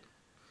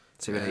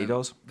 See what he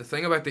does. The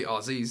thing about the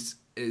Aussies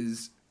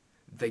is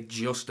they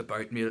just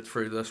about made it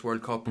through this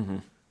World Cup.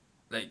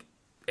 Like,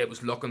 it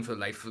was looking for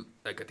life,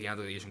 like at the end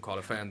of the Asian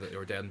qualifying, that they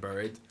were dead and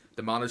buried.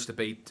 They managed to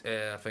beat,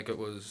 I think it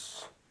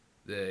was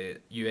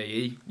the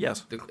UAE,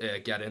 Yes. to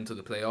get into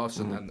the playoffs,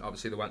 and then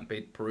obviously they went and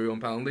beat Peru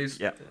on penalties.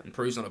 Yeah. And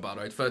Peru's not a bad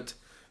outfit.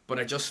 But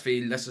I just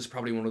feel this is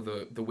probably one of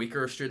the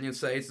weaker Australian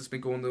sides that's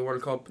been going to the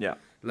World Cup. Yeah.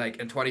 Like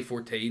in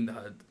 2014, they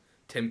had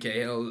Tim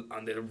Cahill,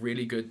 and they had a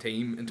really good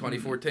team in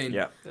 2014.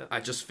 Yeah. I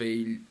just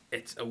feel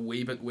it's a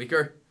wee bit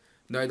weaker.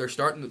 Now they're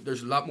starting.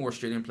 There's a lot more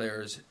Australian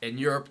players in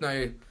Europe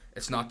now.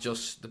 It's not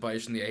just the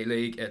boys from the A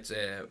League. It's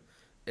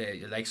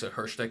like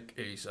Hirschtick,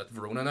 who's at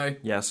Verona now.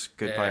 Yes,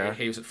 good player.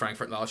 He was at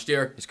Frankfurt last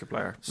year. He's a good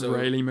player. So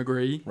Riley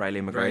McGree.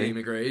 Riley McGree. Riley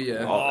McGree,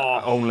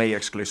 yeah. Only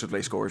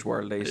exclusively scores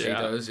worldies. He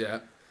does, yeah.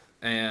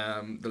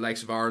 The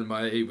likes of Aaron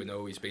May, we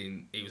know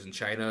he was in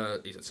China.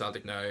 He's at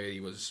Celtic now.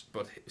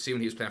 But see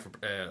when he was playing for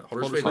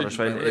Huddersfield,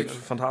 Huddersfield, like,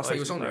 fantastic. he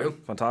was unreal.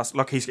 Fantastic.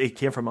 Look, he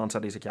came from Man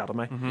City's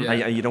academy. Yeah.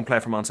 And you don't play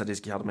from Man City's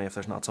academy if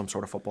there's not some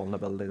sort of footballing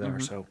ability there.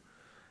 So,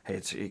 hey,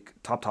 it's a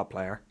top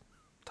player.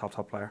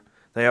 Top player.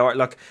 They are.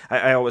 Look,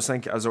 I always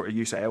think, as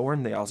you say,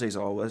 Owen, the Aussies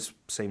always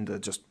seem to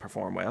just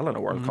perform well in a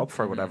World Cup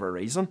for whatever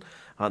reason,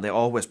 and they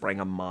always bring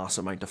a mass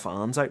amount of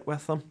fans out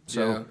with them.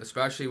 So, Yeah,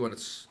 especially when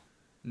it's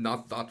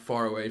not that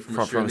far away from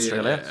From Australia.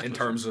 Australia. In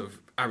terms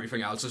of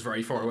everything else is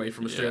very far away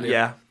from Australia.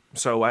 yeah.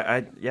 So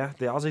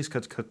the Aussies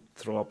could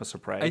throw up a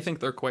surprise. I think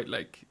they're quite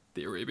like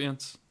the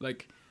Arabians.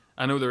 Like,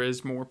 I know there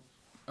is more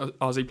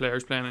Aussie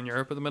players playing in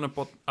Europe at the minute,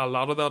 but a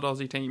lot of that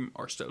Aussie team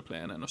are still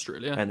playing in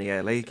Australia. in the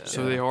A League.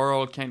 So they are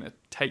all kind of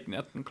tight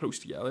knit and close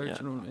together. Yeah.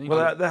 Do you know what I mean?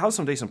 Well, they have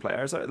some decent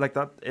players. Like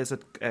that, is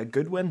it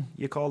Goodwin?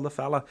 You call the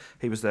fella?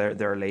 He was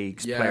their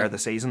league's player of the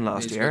season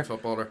last He's a year. good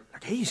footballer.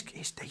 Like he's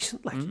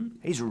decent. Like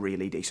he's a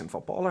really decent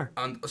footballer.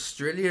 And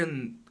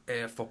Australian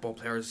football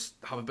players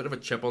have a bit of a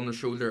chip on their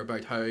shoulder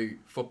about how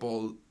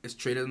football is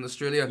treated in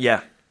Australia.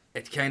 Yeah,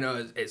 It kind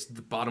of it's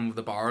the bottom of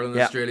the barrel in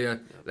Yeah. Australia.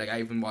 Like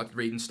I've been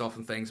reading stuff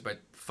and things about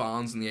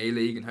fans in the A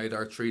League and how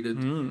they're treated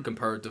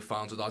compared to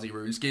fans with Aussie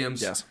rules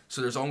games. Yes.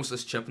 So there's almost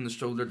this chip on the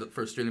shoulder that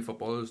for Australian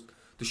footballers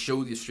to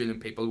show the Australian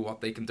people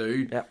what they can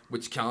do, Yeah.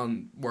 which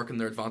can work in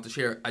their advantage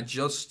here. I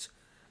just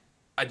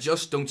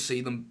don't see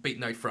them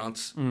beating out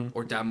France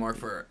or Denmark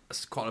for a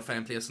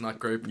qualifying place in that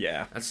group.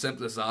 Yeah. As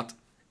simple as that.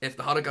 If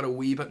they had got a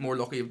wee bit more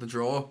lucky with the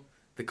draw,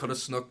 they could have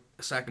snuck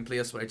a second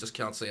place, but I just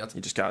can't see it.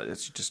 you just got.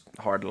 It's just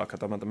hard to look at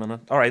them at the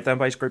minute. All right, then,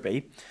 boys. Group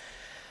E: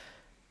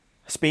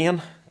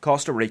 Spain,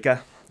 Costa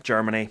Rica,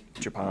 Germany,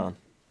 Japan.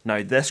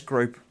 Now this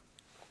group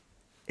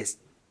is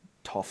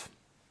tough.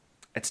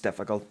 It's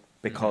difficult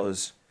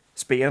because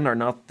Spain are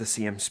not the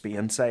same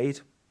Spain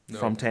side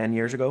from 10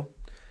 years ago.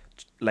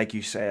 Like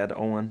you said,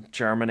 Owen,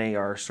 Germany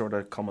are sort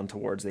of coming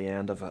towards the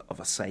end of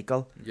a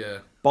cycle. Yeah.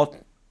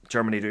 But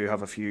Germany do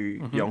have a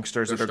few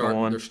youngsters that are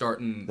going. They're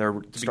starting. They're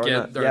to starting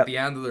begin, to- they're yeah. at the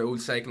end of their old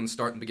cycle and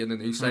starting to begin the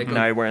new cycle.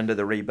 Now we're into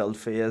the rebuild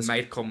phase.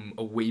 Might come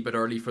a wee bit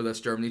early for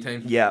this Germany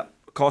team. Yeah,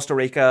 Costa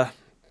Rica,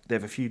 they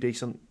have a few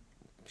decent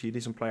few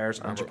decent players,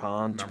 and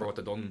Japan. Remember what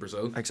they done in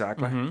Brazil?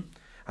 Exactly. And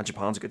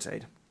Japan's a good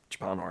side.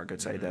 Japan are a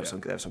good side. They have some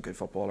good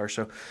footballers.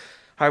 So,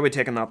 how are we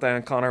taking that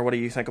then, Connor? What do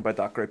you think about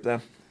that group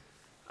then?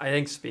 I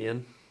think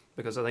Spain,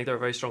 because I think they're a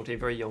very strong team,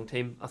 very young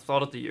team. I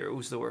thought at the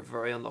Euros they were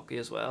very unlucky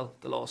as well.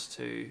 They lost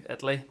to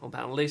Italy on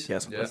penalties.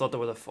 Yes. I thought they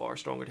were the far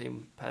stronger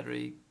team.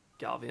 Pedri,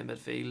 Gavi in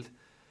midfield.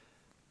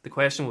 The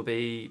question will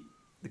be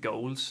the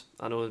goals.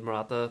 I know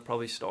Morata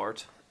probably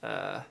start.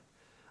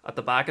 At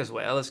the back as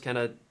well is kind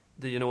of,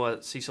 I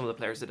see some of the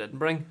players they didn't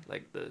bring,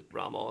 like the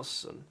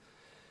Ramos, and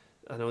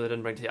I know they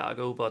didn't bring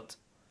Thiago,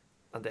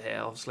 and De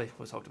Gea, obviously,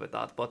 we talked about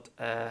that. But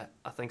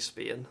I think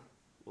Spain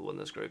will win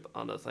this group,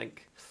 and I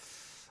think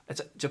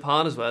it's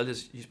Japan as well.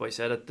 As you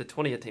said, at the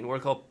 2018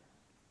 World Cup,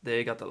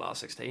 they got the last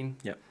 16.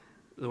 Yeah.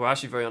 They were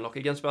actually very unlucky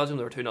against Belgium.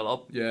 They were 2-0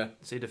 up. Yeah.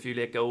 See the few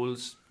late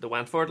goals. They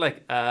went for it.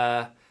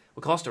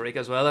 With Costa Rica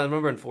as well. I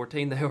remember in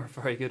 14 they were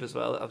very good as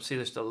well. Obviously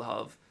they still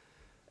have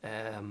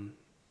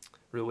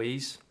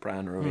Ruiz,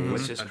 Brian Ruiz,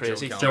 which is And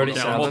crazy. Joe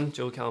 37.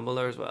 Joe Campbell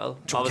there as well.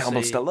 Joe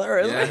Campbell's still there,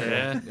 isn't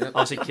he? Yeah.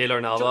 Obviously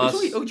Keylor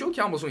Navas. Joe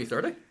Campbell's only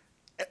 30.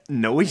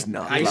 No, he's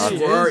not. I lad.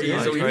 swear Yeah,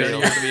 he's he's only very 30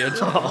 young.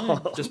 years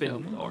of age. Just been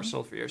in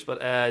Arsenal for years, but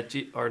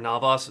or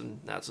Navas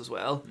and Nets as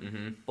well.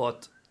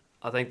 But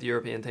I think the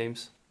European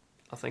teams,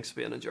 I think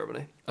Spain and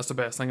Germany. That's the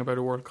best thing about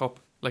a World Cup.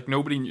 Like,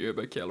 nobody knew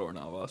about Keylor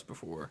Navas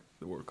before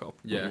the World Cup.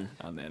 Yeah.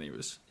 And then he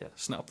was Yeah.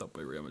 snapped up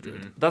by Real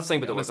Madrid. That's the thing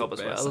about the That's World Cup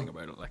the as best well. thing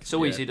about it. Like,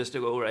 So yeah. easy just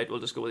to go, right, we'll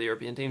just go with the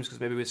European teams because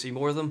maybe we'll see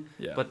more of them.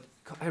 Yeah. But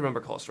I remember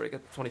Costa Rica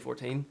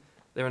 2014.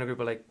 They were in a group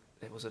of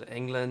was it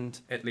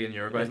England, Italy and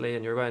Uruguay. Italy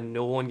and Uruguay, and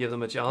no one gave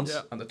them a chance.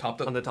 Yeah. And they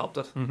topped it. And they topped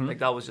it. Mhm. Like,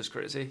 that was just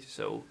crazy.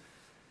 So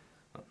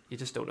you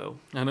just don't know.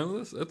 I know,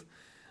 that's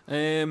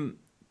it.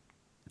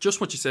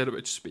 Just what you said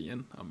about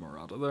Spain and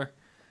Morata there,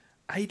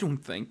 I don't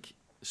think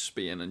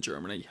Spain and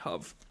Germany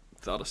have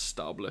that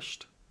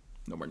established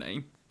number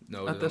 9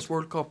 No, at this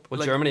World Cup. Well,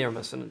 Like, Germany are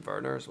missing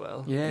Werner as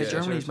well. Yeah, Yeah,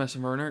 Germany's sure.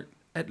 missing Werner.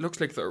 It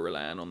looks like they're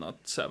relying on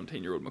that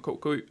 17-year-old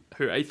Moukoko,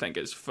 who I think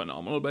is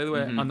phenomenal, by the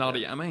way, and not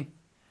Yemi.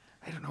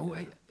 I don't know.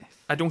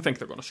 I don't think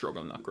they're going to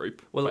struggle in that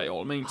group, Well, by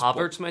all means.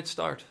 Havertz might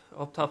start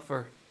up top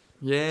for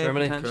yeah,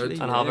 Germany. potentially,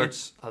 And yeah.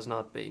 Havertz has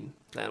not been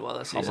playing well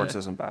this season. Havertz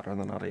isn't better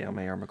than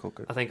Adeyemi or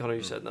Moukoko. I think Connor,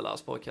 you said in the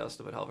last podcast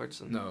about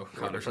Havertz. And No, you weren't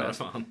Connor's not a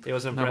impressed. fan. He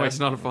wasn't No, impressed. he's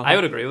not a fan. I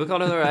would agree with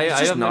Connor there. I He's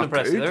just haven't been not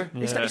impressed good. either.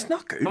 He's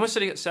not good. How much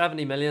did he get?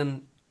 70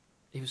 million.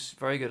 He was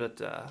very good at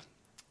Leverkusen.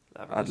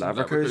 At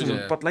Leverkusen, Leverkusen,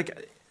 yeah.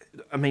 but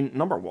I mean,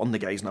 number one, the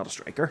guy's not a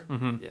striker,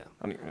 Yeah.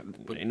 and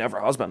he never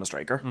has been a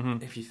striker.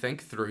 If you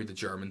think through the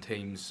German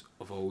teams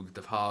of old,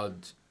 they've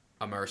had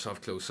a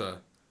Miroslav Klose,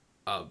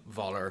 a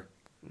Voller.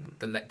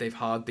 They've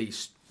had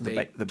these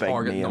big the big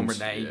target names. number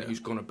 9 Yeah. who's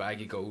going to bag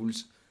you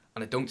goals,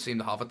 and they don't seem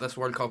to have it this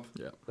World Cup.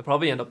 Yeah, They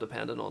probably end up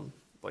depending on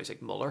boys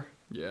like Muller.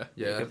 yeah.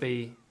 He Yeah, could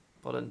be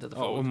put into the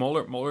Oh, fold.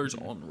 Muller's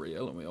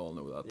unreal, and we all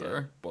know that Yeah.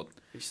 there. But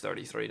He's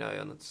 33 now,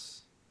 and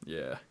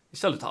yeah, he's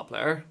still a top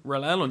player.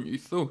 relying on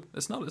youth though,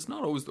 it's not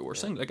always the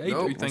worst thing. Like, I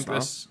No, do it's think not.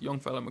 this young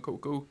fella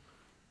Moukoko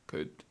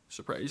could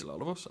surprise a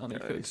lot of us, and he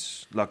could.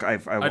 Look,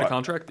 I've Out of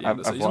contract at the end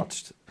of the I've season.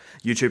 watched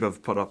YouTube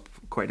have put up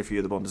quite a few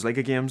of the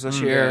Bundesliga games this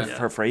Mm, year yeah.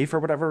 for free for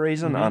whatever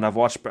reason, and I've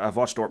watched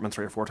Dortmund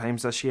 3 or 4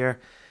 times this year,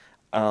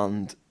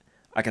 and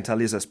I can tell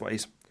you this,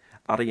 boys.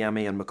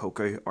 Adeyemi and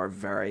Moukoko are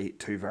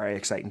two very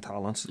exciting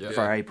talents, Yeah.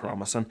 very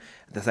promising.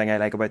 The thing I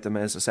like about them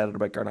is, I said it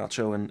about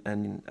Garnacho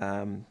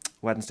in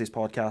Wednesday's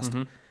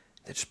podcast,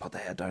 they just put the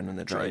head down and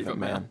they drive it,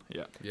 man.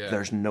 Yeah, yeah.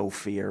 There's no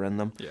fear in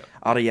them. yeah.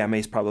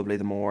 Adeyemi's probably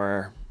the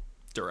more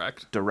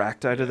Direct.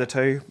 out of the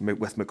two,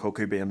 with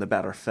Moukoko being the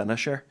better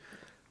finisher.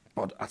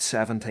 But at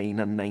 17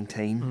 and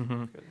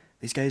 19,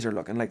 these guys are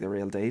looking like the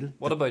real deal.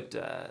 What about, do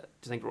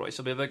you think Royce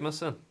will be a big miss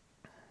then?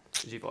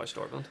 Did you watch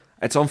Dortmund?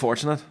 It's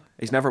unfortunate.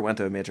 He's never went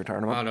to a major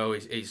tournament. I know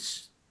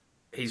he's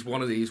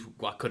one of these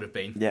what could have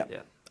been. Yeah.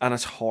 Yeah. And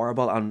it's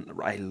horrible, and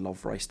I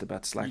love Rice to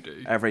bits. Like, You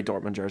do. every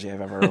Dortmund jersey I've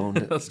ever owned,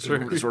 That's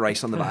true. It's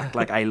Rice on the back.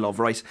 Like, I love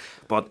Rice.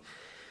 But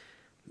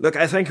look,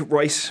 I think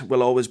Rice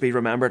will always be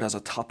remembered as a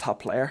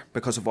top player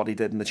because of what he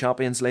did in the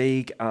Champions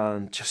League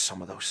and just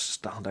some of those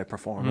standout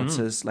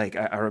performances. Like,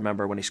 I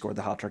remember when he scored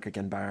the hat-trick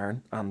against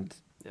Bayern, and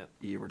Yeah.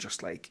 you were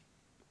just like,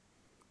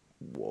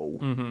 whoa,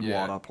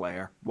 Yeah. what a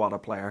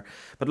player.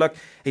 But look,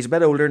 he's a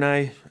bit older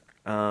now,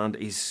 and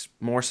he's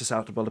more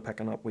susceptible to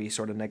picking up wee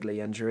sort of niggly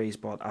injuries.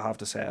 But I have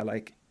to say, I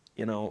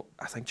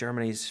think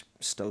Germany's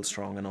still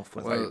strong enough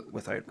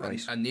without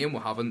Rice. A name we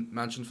haven't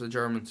mentioned for the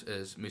Germans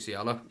is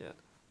Musiala. Yeah.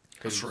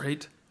 That's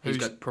right. He's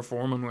Who's got-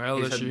 performing well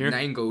He's this had year?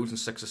 9 goals and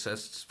 6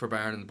 assists for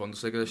Bayern in the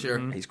Bundesliga this year.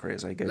 He's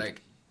crazy good.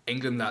 Like,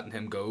 England letting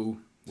him go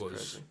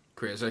was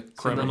crazy.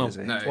 Criminal.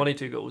 Crazy. Now,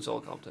 22 goals all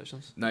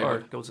competitions. No, or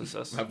but- goals and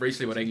assists.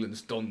 recently what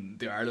England's done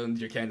to Ireland,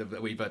 you're kind of a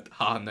wee bit,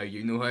 now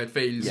you know how it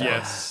feels.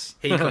 Yes.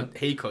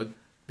 He could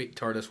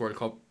tear this World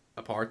Cup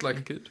apart. Like,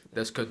 He could.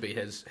 this could be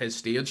his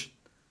stage.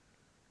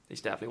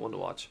 He's definitely one to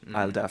watch.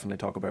 I'll definitely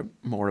talk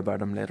more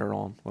about him later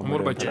on. When And we're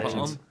what about doing Japan?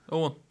 predictions.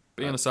 Owen,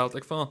 being a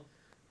Celtic fan.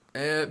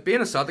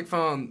 Being a Celtic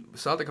fan,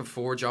 Celtic have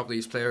 4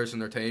 Japanese players in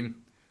their team,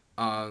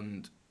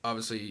 and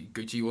obviously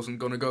Gucci wasn't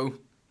going to go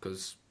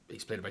because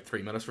he's played about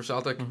 3 minutes for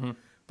Celtic. Mm-hmm.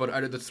 But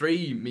out of the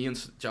 3 main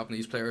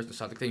Japanese players in the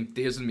Celtic team,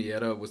 Daisen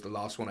Maeda was the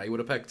last one I would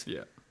have picked.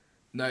 Yeah.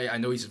 Now, I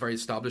know he's very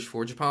established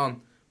for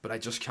Japan, but I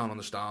just can't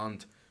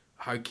understand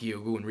how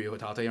Kyogo and Ryo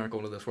Hatate aren't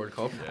going to this World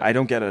Cup. I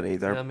don't get it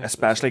either, Yeah, makes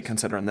especially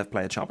considering they've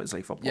played Champions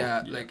League football.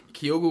 Yeah, like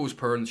Kyogo was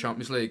poor in the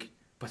Champions League,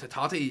 but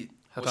Hatate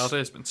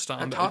Hatata's been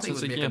standing Hatate since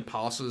was he making came.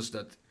 passes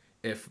that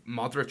if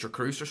Modric or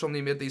Kroos or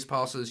somebody made these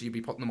passes, you'd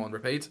be putting them on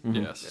repeat.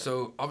 Yes.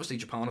 So obviously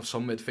Japan have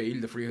some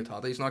midfield if Ryo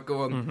Hatate's not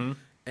going. Mm-hmm.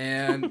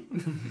 And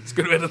It's a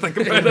good way to think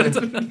about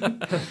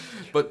it.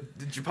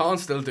 but Japan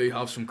still do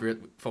have some great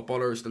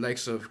footballers, the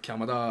likes of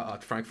Kamada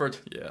at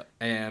Frankfurt. Yeah.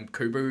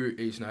 Kubu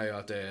is now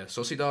at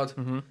Sociedad.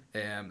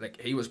 Mm-hmm. Like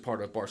he was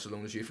part of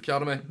Barcelona's youth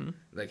academy.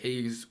 Like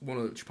he's one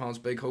of Japan's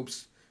big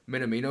hopes.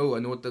 Minamino, I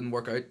know it didn't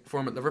work out for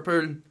him at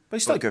Liverpool. But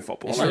he's still a good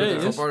footballer. He's still a he good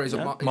is. footballer. He's,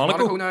 Yeah. at he's Monaco.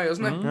 Monaco now,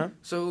 isn't he? Yeah.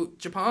 So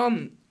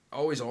Japan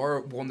always are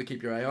one to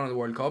keep your eye on in the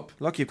World Cup.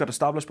 Look, you've got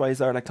established boys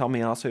there like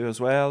Tomiyasu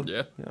as well.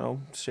 Yeah. You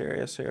know,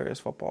 serious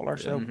footballer.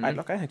 So, I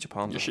think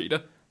Japan's... Yoshida.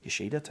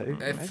 too.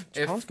 If, right?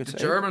 Japan's if good the side.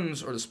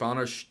 Germans or the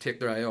Spanish take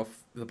their eye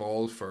off the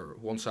ball for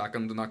 1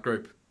 second in that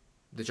group,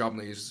 the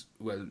Japanese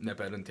will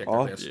nip in and take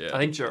Oh, their place. Yeah. I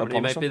think Germany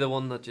punish might be them. the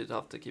one that you'd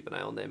have to keep an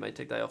eye on. They might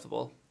take the eye off the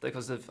ball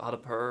because they've had a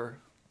poor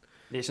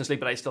Nations League,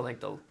 but I still think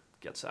they'll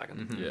get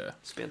 2nd. Yeah.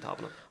 Spain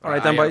topping it. All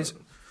right, then, boys.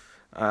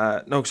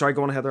 No, sorry,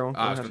 go on ahead there. Owen. Go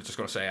I ahead. was just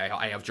going to say,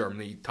 I have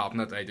Germany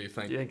topping it. I do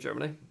think Do you think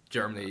Germany?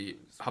 Germany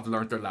have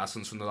learnt their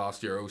lessons from the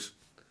last Euros,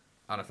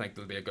 and I think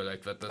they'll be a good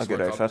outfit this A good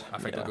World Cup. outfit, I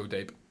think yeah. they'll go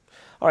deep.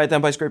 All right,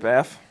 then, boys, Group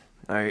F.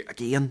 Now,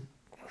 again,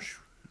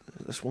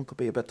 this one could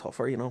be a bit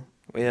tougher, you know.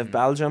 We have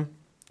Belgium,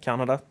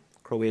 Canada,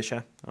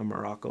 Croatia, and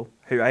Morocco,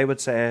 who I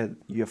would say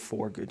you have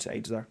 4 good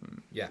sides there.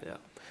 Yeah. Yeah.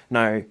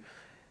 Now,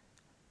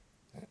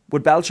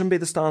 would Belgium be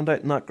the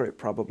standout in that group?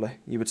 Probably.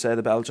 You would say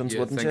the Belgians, Yeah,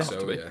 I wouldn't think you? so.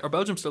 To be. yeah. Are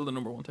Belgium still the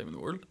number 1 team in the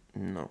world?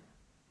 No,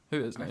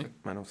 Who is I now? think-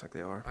 I don't think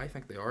they are. I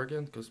think they are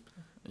again because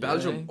Yeah,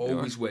 Belgium they are.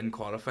 always win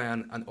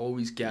qualifying and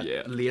always get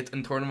Yeah. late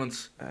in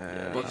tournaments.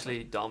 They But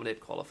usually dominate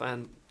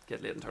qualifying,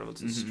 get late in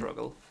tournaments and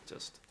struggle.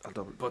 Just I'll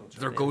double. But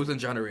their golden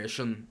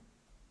generation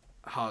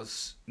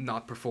has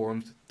not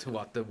performed to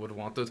what they would have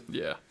wanted.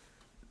 Yeah.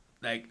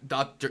 Like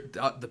that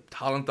the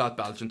talent that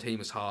Belgian team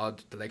has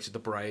had, the likes of De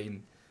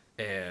Bruyne,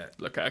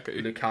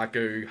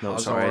 Lukaku, No,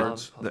 Hazard.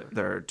 sorry.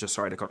 They're just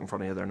sorry to cut in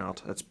front of you. They're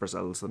not. It's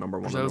Brazil's the number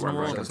 1 Brazil's in the number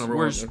world one. Brazil's rankings. number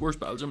Where's, one, yeah. where's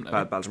Belgium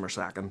now? Belgium are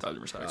second.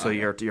 Belgium are second. So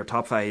your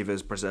top 5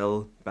 is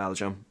Brazil,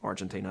 Belgium,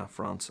 Argentina,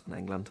 France, and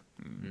England.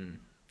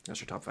 That's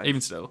your top 5. Even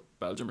still,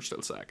 Belgium are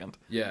still second.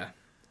 Yeah.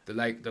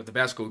 The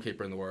best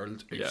goalkeeper in the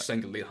world who Yeah.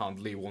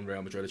 single-handedly won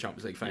Real Madrid the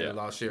Champions League final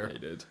last year. He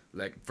did.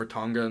 Like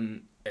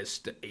Vertonghen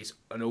he's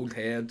an old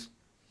head,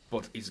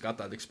 but he's got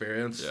that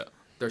experience. Yeah.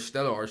 They're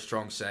still our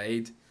strong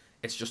side.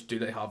 It's just, do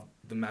they have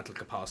the mental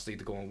capacity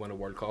to go and win a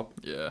World Cup?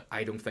 Yeah.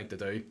 I don't think they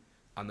do,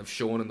 and they've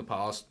shown in the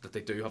past that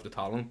they do have the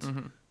talent,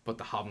 but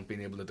they haven't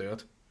been able to do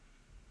it.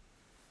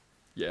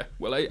 Yeah.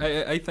 Well,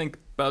 I think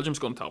Belgium's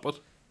going to top it.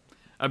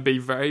 I'd be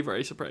very,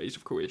 very surprised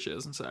if Croatia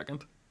is in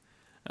second.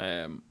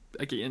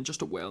 Again,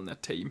 just a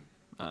well-knit team.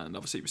 And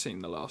obviously we've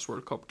seen the last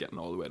World Cup getting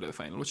all the way to the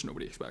final, which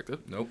nobody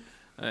expected. Nope.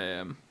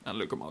 And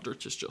Luka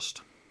Modric is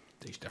just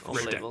He's different.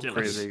 Unbelievable.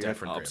 ridiculous. Crazy, yeah.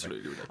 Different,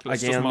 Absolutely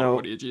ridiculous. Again, Doesn't matter though,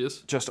 what age he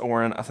is. just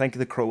Oren. I think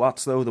the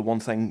Croats, though, the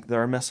one thing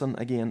they're missing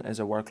again is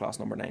a world class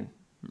number 9.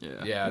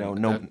 Yeah. Yeah, No,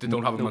 they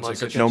don't have a no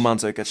Mandzukic. No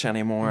Mandzukic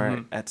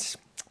anymore. It's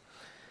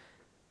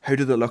who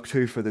do they look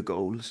to for the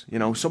goals? You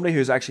know, somebody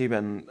who's actually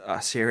been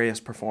a serious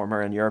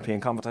performer in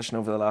European competition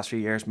over the last few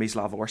years,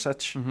 Mislav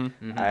Orsic.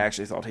 I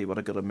actually thought he would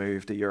have got a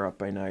move to Europe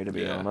by now, to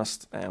be Yeah.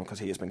 honest, because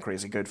he has been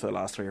crazy good for the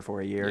last 3 or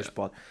 4 years. Yeah.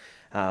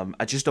 But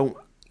I just don't.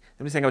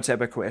 The only thing I would say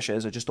about Croatia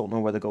is I just don't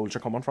know where the goals are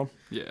coming from.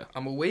 Yeah.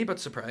 I'm a wee bit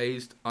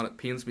surprised, and it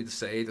pains me to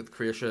say that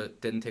Croatia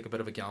didn't take a bit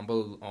of a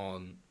gamble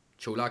on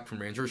Cholak from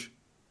Rangers.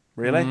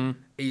 Really?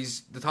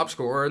 He's the top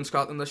scorer in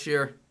Scotland this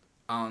year,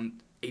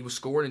 and he was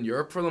scoring in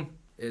Europe for them.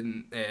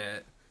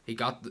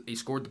 He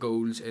scored the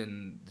goals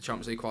in the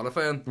Champions League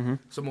qualifying.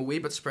 So I'm a wee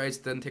bit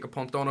surprised they didn't take a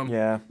punt on him.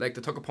 Yeah. Like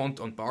they took a punt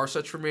on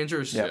Barisic from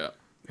Rangers, Yeah.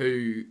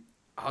 who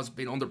has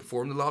been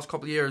underperformed the last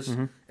couple of years.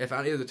 If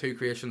any of the 2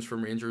 creations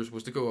from Rangers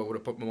was to go, I would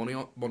have put my money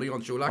on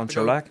Cholak. On to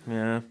go. Cholak?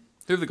 Yeah.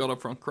 Who have they got up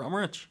front?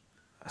 Kramaric?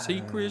 Is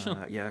he Croatian?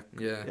 Yeah,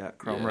 Yeah.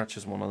 Kramaric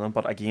is one of them.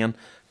 But again,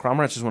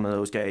 Kramaric is one of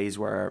those guys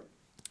where,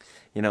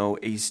 you know,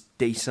 he's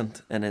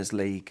decent in his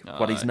league,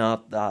 but he's Aye.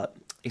 not that.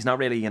 He's not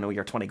really, you know,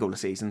 your 20 goal a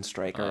season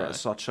striker Aye.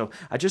 as such. So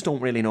I just don't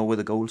really know where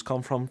the goals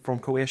come from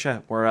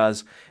Croatia.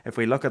 Whereas if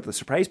we look at the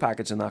surprise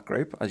package in that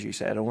group, as you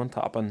said, Owen,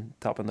 topping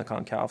the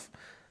CONCACAF,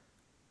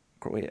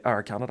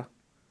 Canada,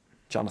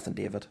 Jonathan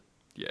David,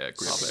 Yeah, great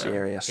player.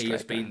 serious He striker,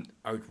 has been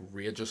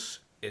outrageous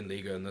in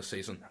Liga in this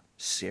season.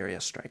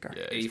 serious striker.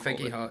 Yeah, I he's think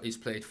quality. he's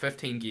played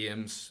 15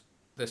 games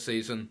this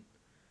season,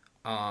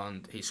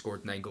 and he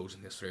scored 9 goals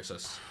and 3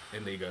 assists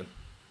in Liga.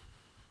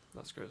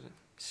 that's crazy.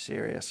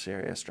 Serious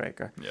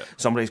striker. Yeah.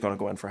 Somebody's going to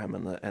go in for him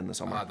in the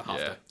summer. They have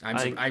Yeah. to. I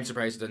think- I'm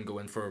surprised he didn't go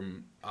in for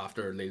him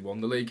after Lille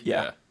won the league.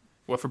 Yeah.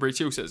 Well,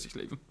 Fabrizio says he's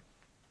leaving.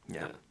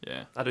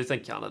 Yeah. I do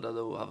think Canada,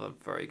 though, have a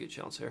very good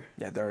chance here.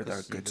 Yeah, they're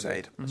a good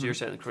side. As you're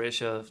saying,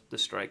 Croatia, the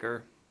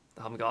striker,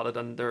 they haven't got it,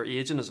 and they're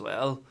aging as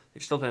well.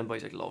 They're still playing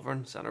boys like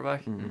Lovren, centre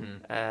back.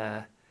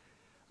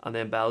 And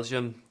then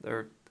Belgium,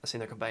 I seen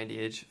their combined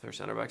age for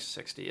centre backs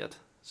 68.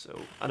 So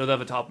I know they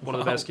have one of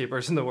the best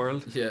keepers in the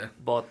world. Yeah.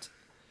 But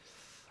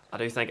I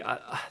do think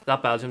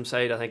that Belgium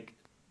side, I think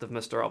they've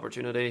missed their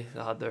opportunity.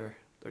 They had their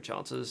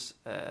chances.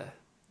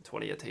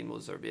 2018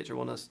 was their major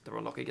one. They were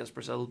unlucky against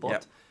Brazil,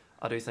 but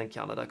I do think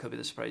Canada could be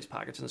the surprise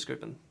package in this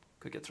group and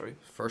could get through.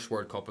 First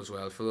World Cup as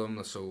well for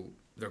them, so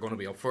they're going to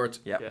be up for it.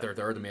 Yeah. They're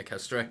there to make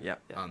history. Yeah.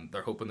 And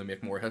they're hoping to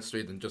make more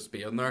history than just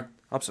being there.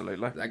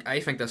 Absolutely. Like, I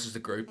think this is the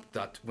group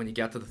that when you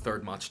get to the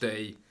third match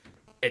day,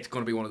 it's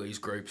going to be one of these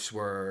groups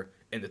where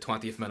in the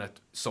 20th minute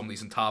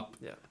somebody's in top,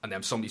 and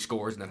then somebody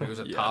scores, and then who's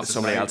at top,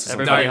 somebody else is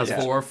everybody down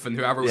has fourth, and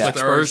whoever was Yeah. third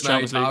Spurs is now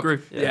Champions League top.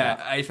 group.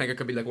 Yeah, I think it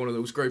could be like one of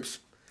those groups.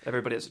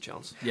 Everybody has a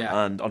chance.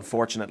 Yeah. And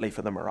unfortunately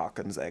for the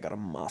Moroccans, they got a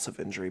massive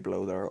injury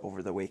blow there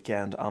over the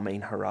weekend.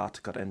 Amin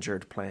Harat got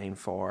injured playing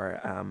for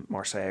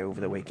Marseille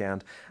over the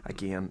weekend.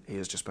 Again, he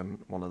has just been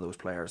one of those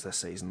players this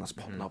season that's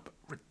putting up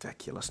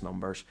ridiculous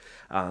numbers,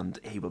 and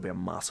he will be a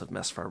massive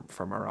miss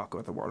for Morocco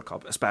at the World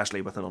Cup, especially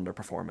with an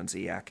underperforming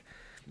Ziyech.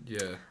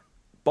 Yeah.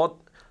 But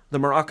the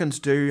Moroccans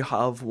do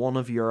have one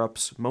of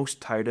Europe's most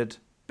touted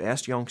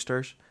best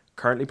youngsters,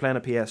 currently playing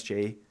at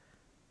PSG,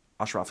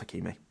 Achraf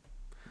Hakimi.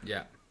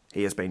 Yeah.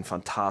 He has been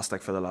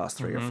fantastic for the last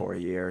 3 or 4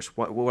 years.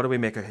 What do we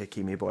make of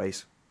Hakimi,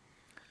 boys?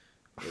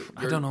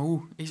 I don't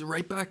know. He's a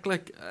right back.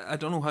 Like, I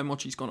don't know how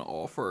much he's going to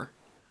offer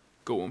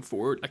going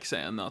forward. Like,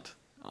 saying that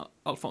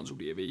Alphonso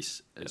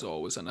Davies is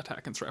always an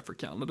attacking threat for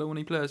Canada when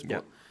he plays.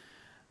 But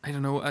I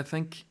don't know. I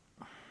think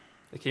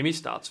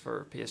Hakimi's stats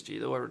for PSG,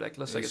 though, are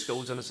ridiculous. Like his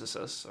goals and his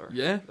assists,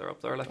 they're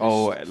up there. Like,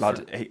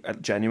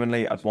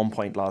 Genuinely, at one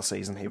point last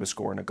season, he was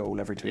scoring a goal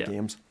every 2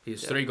 games. He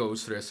has 3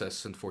 goals, 3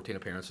 assists, and 14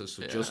 appearances,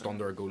 so just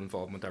under a goal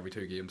involvement every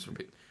 2 games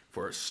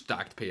for a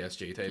stacked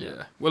PSG team.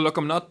 Yeah. Well, look,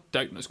 I'm not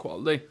doubting his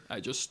quality.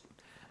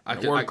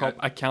 World Cup,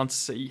 I can't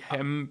see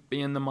him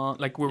being the man.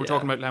 Like we were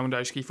talking about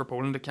Lewandowski for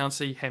Poland, I can't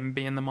see him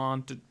being the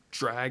man to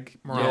drag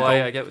Morocco.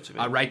 I get what you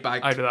mean. A right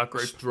back out of that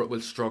group will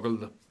struggle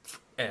to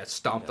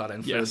stomp that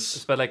in. Yes.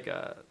 It's a bit like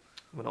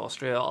when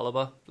Austria,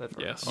 Alaba played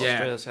for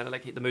Austria, it's kind of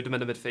like they moved him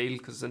into midfield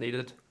because they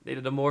needed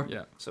him more.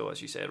 Yeah. So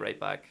as you said, right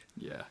back.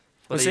 Yeah.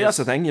 But see, that's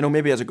the thing.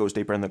 Maybe as it goes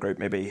deeper in the group,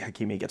 maybe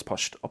Hakimi gets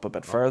pushed up a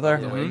bit further.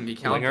 He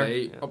can't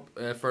play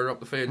further up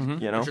the field.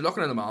 But you're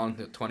looking at a man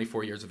at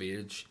 24 years of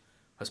age,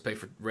 has played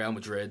for Real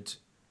Madrid,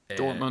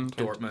 Dortmund,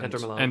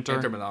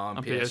 Inter Milan,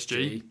 and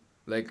PSG.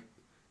 Like,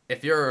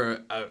 if you're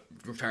a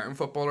returning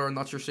footballer and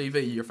that's your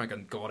CV, you're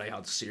thinking, God, I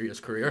had a serious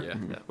career. Yeah.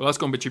 Well, that's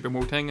going to be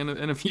Choupo-Moting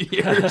in a few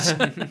years.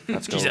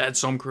 He's had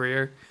some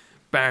career.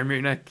 Bayern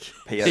Munich,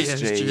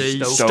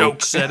 PSG,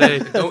 Stoke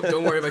City.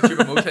 Don't worry about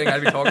Choupo-Moting.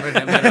 I'll be talking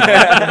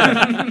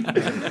about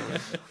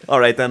him. All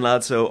right then,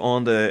 lads. So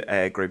on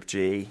to Group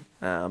G.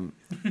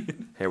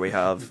 Here we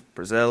have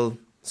Brazil,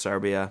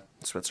 Serbia,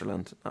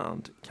 Switzerland,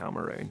 and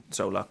Cameroon.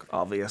 So look,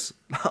 obviously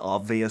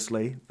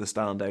the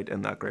standout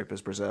in that group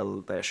is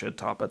Brazil. They should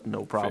top it,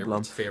 no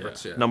problem.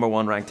 Favourites, yeah. Number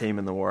 1 ranked team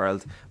in the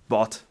world,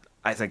 but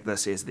I think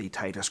this is the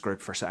tightest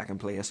group for second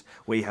place.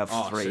 We have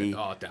 3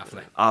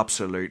 definitely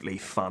absolutely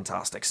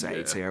fantastic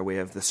sides here. We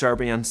have the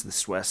Serbians, the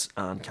Swiss,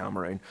 and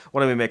Cameroon.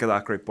 What do we make of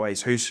that group,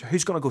 boys? Who's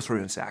going to go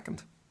through in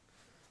second?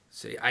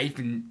 See, I've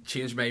been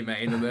changed my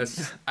mind on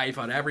this. I've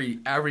had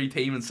every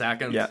team in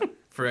second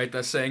throughout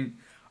this thing.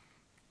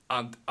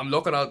 And I'm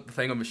looking at the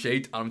thing on my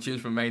sheet, and I'm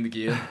changing my mind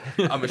again.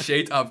 On my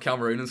sheet, I have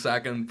Cameroon in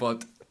second,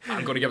 but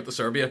I'm going to give it to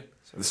Serbia.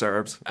 The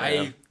Serbs.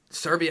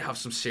 Serbia have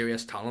some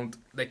serious talent.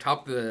 They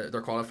topped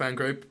their qualifying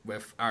group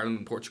with Ireland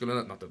and Portugal in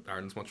it. Not that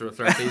Ireland's much of a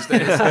threat these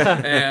days.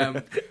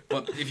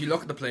 But if you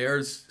look at the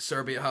players,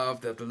 Serbia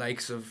have the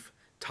likes of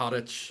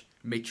Tadic,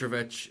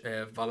 Mitrovic,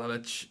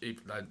 Vlahovic.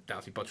 I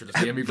definitely butchered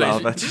his name. He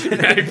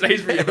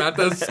plays for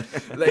Juventus.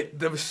 Like,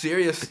 they have a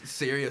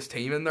serious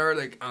team in there.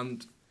 Like,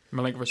 and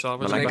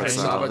Milinkovic-Savic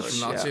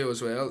from Lazio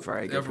as well.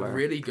 Very good they have player. a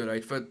really good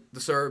outfit. The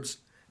Serbs,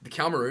 the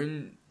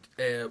Cameroon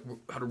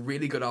had a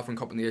really good African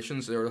Cup of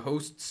Nations. They were the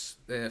hosts,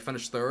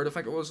 finished third, I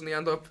think it was, in the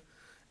end up.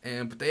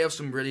 But they have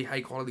some really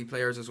high quality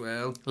players as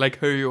well. Like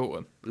who,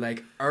 Owen?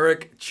 Like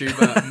Eric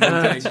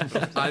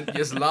Choupo-Moting. And you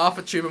just laugh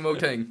at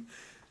Choupo-Moting.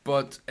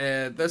 But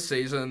this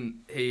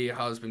season, he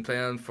has been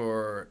playing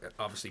for,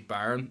 obviously,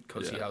 Bayern,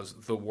 because he has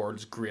the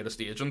world's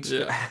greatest agent.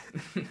 Yeah.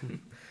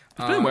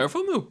 He's playing well for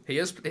them, though. He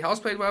has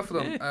played well for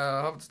them.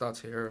 I have the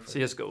stats here. See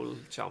his goal,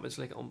 Champions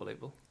League,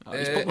 unbelievable.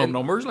 He's putting up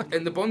numbers. Like.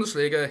 In the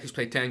Bundesliga, he's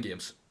played 10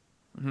 games.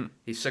 Mm-hmm.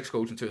 He's 6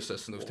 goals and 2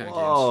 assists in those 10 games.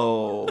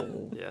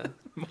 Oh, Yeah.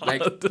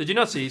 Like, Did you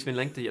not see he's been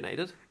linked to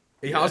United?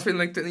 he has been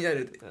linked to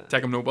United.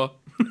 Take him no ball.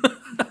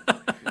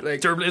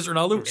 Like, Turbilis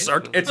Ronaldo,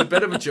 cert. it's a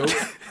bit of a joke.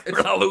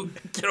 Ronaldo,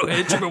 get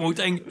ahead,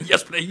 Choupo-Moting.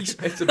 Yes, please.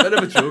 It's a bit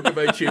of a joke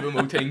about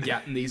Choupo-Moting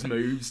getting these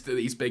moves to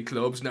these big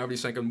clubs, and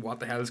everybody's thinking, what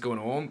the hell is going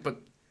on?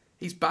 But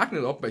he's backing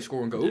it up by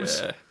scoring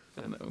goals. Yeah,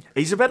 I know.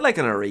 he's a bit like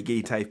an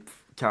Origi type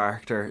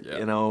character. Yeah.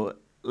 You know,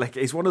 like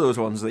he's one of those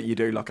ones that you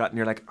do look at and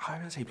you're like, how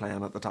is he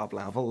playing at the top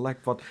level?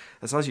 Like, but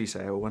it's as you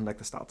say, Owen, like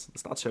the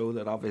stats show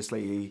that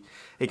obviously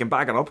he can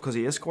back it up because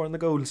he is scoring the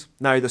goals.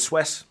 Now the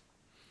Swiss,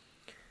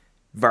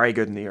 very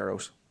good in the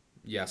Euros.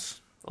 Yes.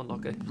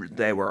 Unlucky.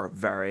 They were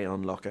very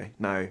unlucky.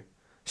 Now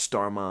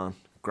Starman,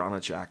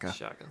 Granit Xhaka,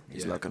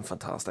 he's Yeah. looking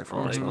fantastic for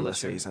Unbelievable Arsenal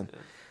this year. season. Yeah.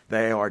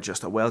 They are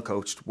just a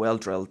well-coached,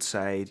 well-drilled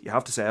side. You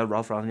have to say,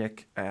 Ralph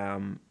Rangnick,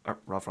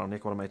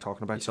 what am I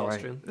talking about? He's Sorry.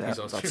 Austrian. Yeah, He's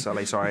that's Austrian.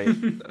 silly, sorry.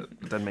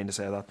 Didn't mean to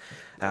say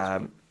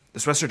that. The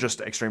Swiss are just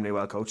extremely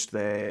well-coached.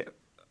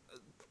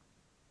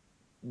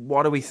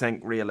 What do we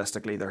think,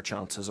 realistically, their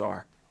chances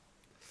are?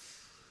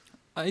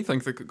 I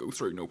think they could go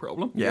through no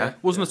problem. Yeah.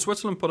 Wasn't it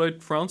Switzerland put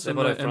out France? They in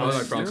put the- out in France.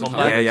 the- France. Come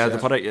Yeah. back.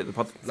 They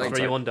put Like,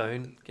 3-1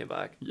 down, came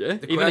back. Yeah.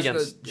 The Even question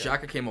against- is,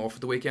 Xhaka came off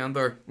at the weekend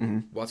there.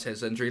 What's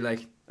his injury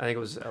like? I think it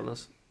was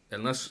illness.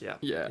 Illness? Yeah.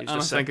 Yeah, He and was I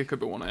just think sick. it could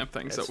be one of them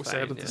things It's that was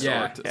fine, said at the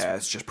yeah. start. Yeah,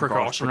 it's just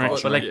precautionary.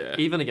 But like Yeah.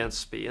 even against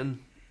Spain,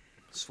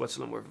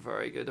 Switzerland were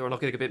very good. They were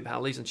lucky to get beaten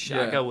penalties, and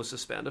Xhaka Yeah. was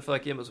suspended for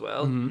that game as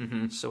well.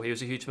 Mm-hmm. So he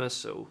was a huge miss.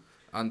 So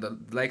And the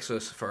likes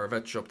of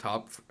Seferovic up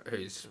top,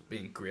 who's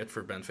been great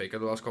for Benfica the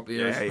last couple of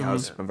years. Yeah, he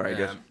has been very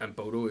good. And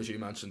Bodo, as you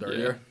mentioned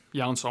earlier.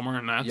 Jan Sommer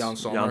and that. Jan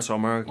Sommer. Jan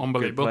Sommer, good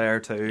Unbelievable.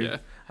 player too. Yeah.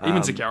 Even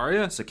Um,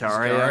 Zakaria.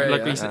 Zakaria, Zakaria,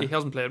 Like yeah. he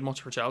hasn't played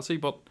much for Chelsea,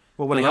 but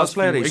Well, when the he has last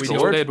few played, he weeks he's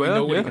scored. played We know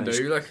well. what he Yeah. can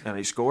do. Like, And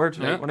he scored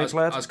Yeah. when he as,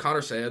 played. as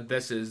Connor said,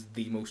 this is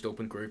the most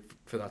open group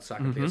for that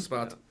second place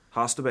spot.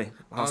 Has to be.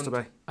 Has to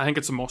And- be. I think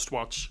it's a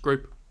must-watch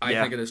group. I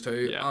Yeah. think it is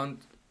too. Yeah. And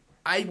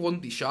I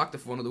wouldn't be shocked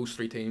if one of those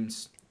three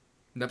teams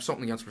nips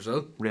something against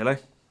Brazil. Really?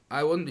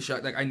 I wouldn't be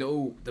shocked. Like, I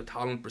know the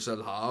talent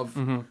Brazil have,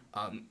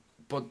 Mm-hmm.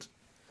 but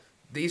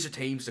these are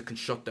teams that can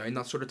shut down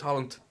that sort of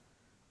talent,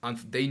 and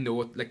they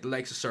know it. Like the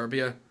likes of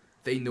Serbia,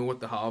 they know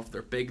what they have.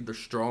 They're big, they're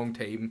strong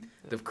team.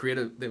 They have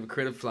a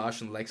creative flash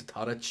in the likes of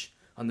Tadic,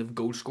 and they've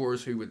goal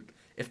scorers who would,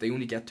 if they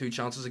only get 2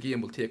 chances a game,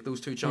 will take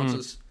those 2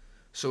 chances.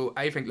 So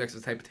I think like it's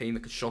the type of team that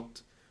could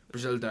shut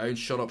Brazil down,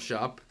 shut up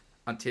shop,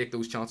 and take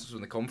those chances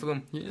when they come for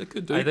them. Yeah, they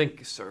could do. I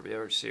think Serbia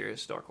are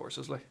serious dark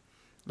horses. Like,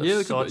 Yeah, there's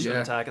they could such be, an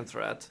yeah. attacking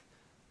threat.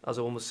 As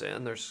Owen was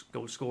saying, there's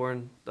goal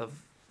scoring. They have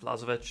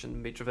Lazovic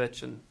and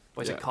Mitrovic and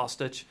Yeah.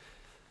 Kostic.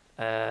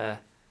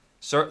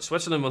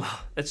 Switzerland will.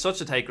 It's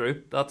such a tight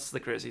group. That's the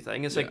crazy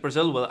thing. It's Yeah. like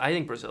Brazil will. I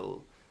think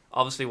Brazil,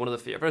 obviously one of the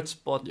favourites,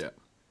 but Yeah.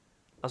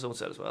 as Owen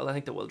said as well, I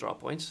think they will drop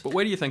points. But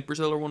why do you think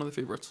Brazil are one of the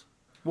favourites?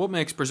 What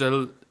makes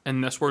Brazil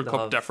in this World They'll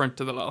Cup have- different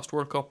to the last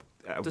World Cup?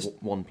 Just-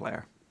 One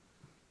player.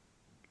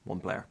 One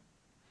player.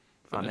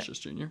 And Vinicius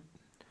Junior.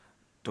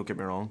 Don't get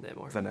me wrong.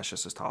 Neymar.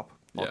 Vinicius is top.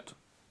 But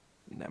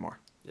Neymar.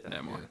 Yeah.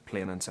 Neymar.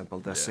 Plain and simple.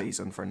 This Yeah.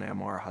 season for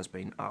Neymar has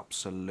been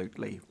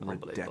absolutely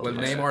Unbelievable. ridiculous.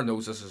 Well, Yeah. Neymar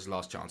knows this is his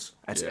last chance.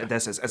 It's Yeah.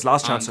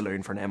 last chance And-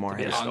 saloon for Neymar. To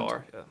be a here.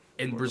 star. Yeah.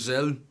 In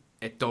Brazil,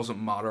 it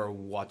doesn't matter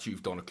what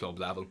you've done at club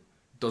level.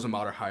 Doesn't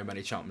matter how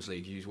many Champions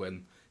League you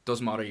win.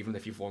 Doesn't matter even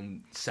if you've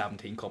won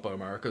 17 Copa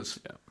Americas.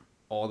 Yeah.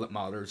 All that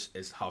matters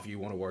is have you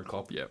won a World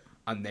Cup. Yeah.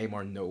 And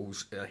Neymar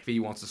knows if he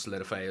wants to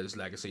solidify his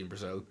legacy in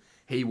Brazil,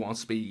 he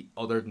wants to be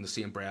other than the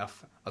same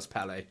breath as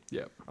Pele.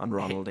 Yeah. And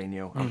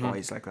Ronaldinho and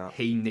boys like that.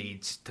 He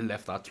needs to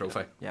lift that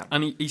trophy. Yeah.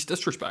 And he's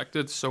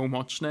disrespected so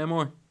much,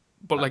 Neymar.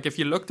 But like, if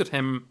you looked at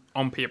him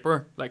on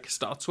paper, like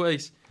stats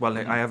wise, Well,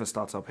 I have his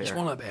stats up here. he's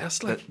one of the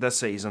best. Like, This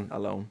season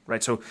alone.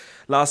 Right, so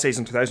last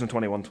season,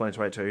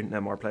 2021-2022,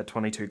 Neymar played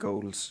 22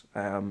 goals. He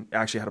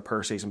actually had a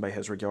poor season by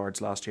his regards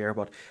last year,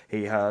 but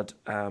he had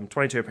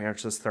 22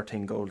 appearances,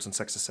 13 goals and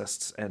 6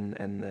 assists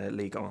in the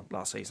league on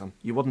last season.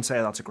 You wouldn't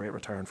say that's a great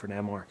return for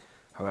Neymar.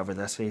 However,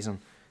 this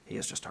season, he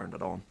has just turned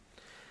it on.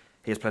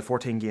 He has played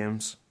 14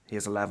 games. He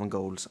has 11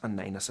 goals and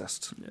 9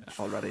 assists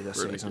already this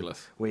season.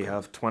 ridiculous. We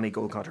have 20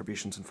 goal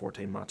contributions in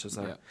 14 matches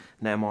there.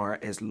 Yeah.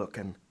 Neymar is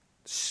looking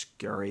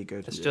scary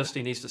good. It's just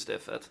he needs to stay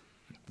fit.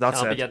 That's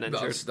Can't be it. getting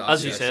injured. That's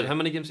As you it. said, how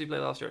many games did he play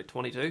last year? Like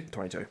 22?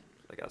 22.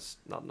 Like that's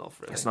not enough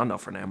really. It's not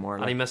enough for Neymar.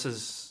 And he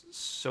misses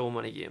so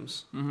many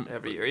games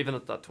every year. Even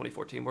at that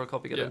 2014 World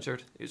Cup, he got Yeah.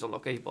 injured. He was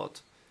unlucky,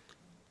 but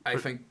I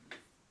think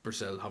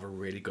Brazil have a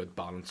really good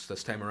balance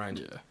this time around.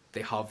 Yeah.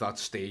 They have that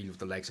style with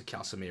the likes of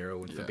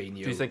Casemiro and Yeah.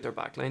 Fabinho. do you think their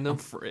backline though? I'm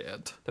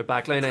afraid. Their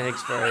backline, I think,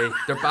 is very.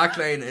 their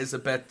backline is a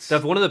bit... They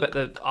have one of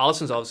the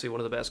Alisson's obviously one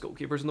of the best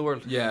goalkeepers in the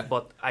world. Yeah.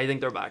 But I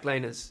think their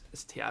backline is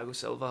Thiago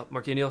Silva,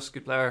 Marquinhos,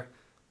 good player.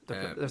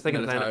 They're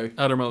thinking of playing Militao.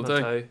 Adder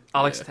Militao.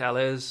 Alex Yeah.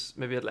 Telles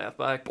maybe at left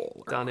back.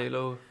 Baller.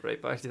 Danilo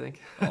right back. Do you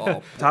think?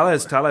 Oh,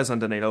 Telles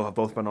and Danilo have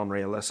both been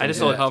unreal this I just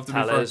season. Yeah. thought Have to be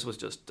Telles was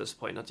just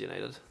disappointing at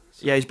United.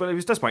 So Yeah, he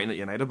was disappointing at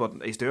United,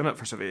 but he's doing it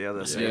for Sevilla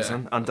this Yeah.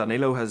 season. And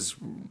Danilo has,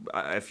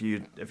 if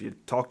you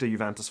talk to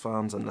Juventus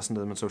fans and listen to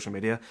them on social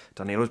media,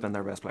 Danilo's been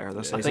their best player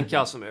this Yeah. I season. think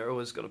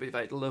Casemiro is going to be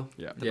vital though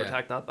yeah. to Yeah.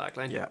 protect that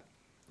backline. Yeah.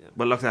 Yeah.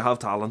 But look, they have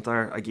talent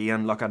there.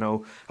 Again, look, I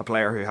know a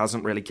player who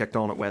hasn't really kicked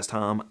on at West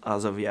Ham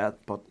as of yet,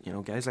 but, you know,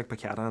 guys like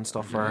Paqueta and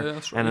stuff are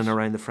that's in and right.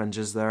 around the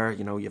fringes there.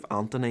 You know, you have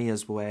Anthony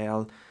as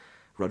well,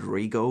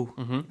 Rodrigo,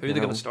 Who are they You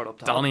going know, to start up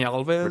top? Danny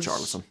Alves.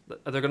 Richarlison.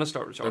 They're going to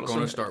start They're going to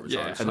Richarlison. start with Yeah,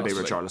 Richarlison. It'll be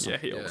obviously. Richarlison. Yeah,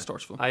 he Yeah. always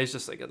starts for them. I was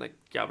just thinking like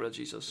Gabriel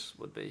Jesus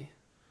would be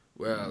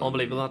Well,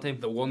 unbelievable that team.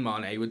 the one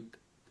man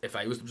if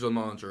I was the Brazil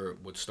manager,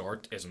 would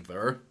start isn't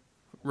there.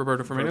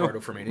 Roberto Firmino. Roberto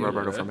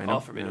yeah. Firmino. Oh,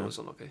 Firmino was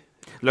unlucky.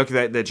 Look,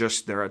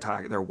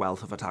 their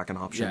wealth of attacking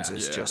options Yeah,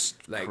 is yeah.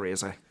 just Like,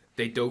 crazy.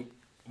 They don't.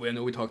 I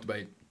know we talked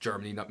about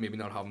Germany maybe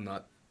not having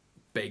that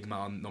big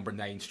man number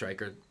 9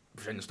 striker.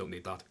 Brazilians don't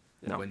need that.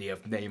 No. When you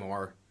have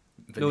Neymar,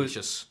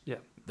 Vinicius, yeah.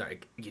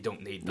 like you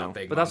don't need No. that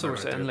big. But man. that's what we're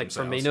They're gonna saying. do it Like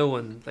themselves. Firmino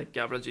and like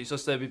Gabriel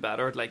Jesus, they'd be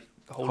better at like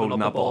holding up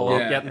that the ball, ball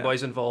up. getting Yeah.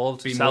 boys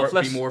involved, Be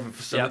selfless. more of a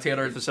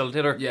facilitator.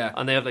 Facilitator. Yeah.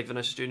 And they have like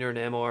Vinicius Junior,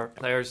 Neymar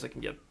players that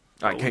can get.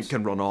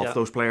 Can run off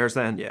those players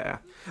then, yeah.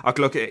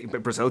 Look,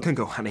 Brazil can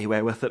go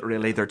anyway with it,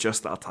 really. They're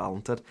just that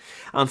talented.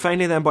 And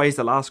finally then, boys,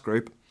 the last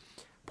group.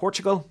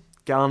 Portugal,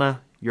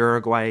 Ghana,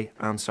 Uruguay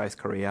and South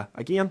Korea.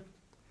 Again,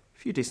 a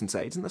few decent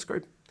sides in this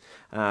group.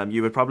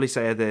 You would probably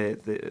say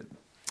the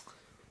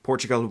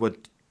Portugal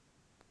would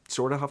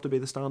sort of have to be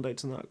the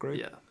standouts in that group.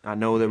 Yeah. I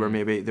know they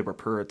were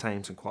poor at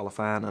times in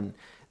qualifying, and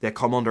they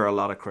come under a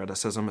lot of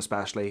criticism,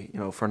 especially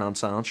Fernand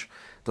Sanch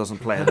doesn't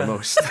play the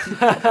most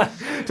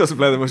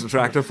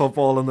attractive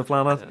football on the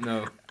planet.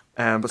 No.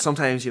 But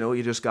sometimes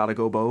you just gotta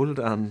go bold,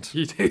 and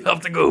You do have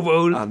to go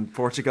bold. and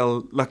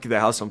Portugal, look, they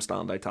have some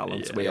standout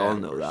talents. Yeah, we yeah, all of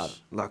know course.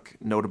 that. Look,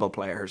 notable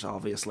players,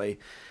 obviously,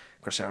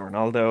 Cristiano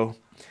Ronaldo.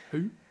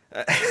 Who?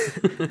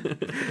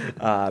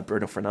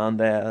 Bruno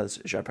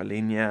Fernandes,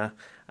 Japalinha,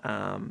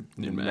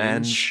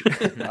 Mensch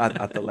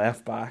at the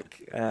left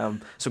back.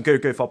 Some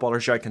good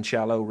footballers, João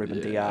Cancelo,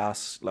 Ruben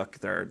Dias. Look,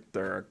 they're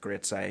a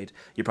great side.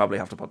 You probably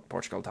have to put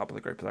Portugal top of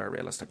the group there,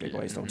 realistically,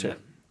 boys, don't you? Yeah.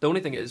 The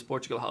only thing is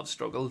Portugal have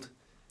struggled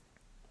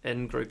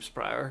in groups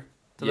prior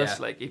to this.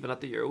 Like even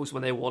at the Euros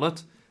when they won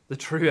it, they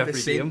drew every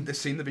game. They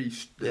seem to be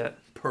Yeah.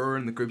 poor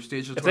in the group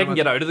stages. If they can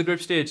get out of the group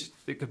stage,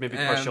 they could maybe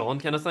push on,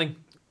 kind of thing.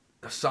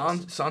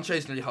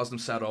 Sanchez nearly has them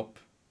set up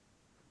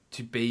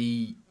to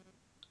be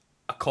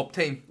a cup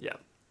team, Yeah.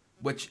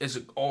 which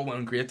is all well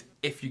and great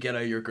if you get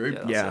out of your group.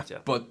 Yeah. That's it, yeah.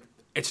 But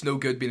it's no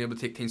good being able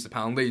to take teams to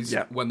penalties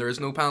Yeah. when there is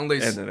no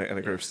penalties. In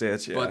a group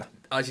stage, yeah. But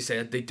as you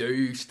said, they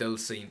do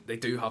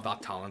have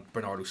that talent.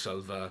 Bernardo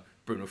Silva,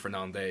 Bruno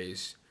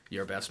Fernandes,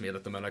 your best mate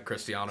at the minute,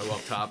 Cristiano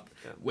up top,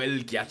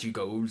 will get you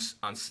goals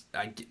and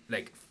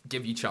like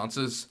give you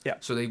chances. Yeah.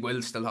 So they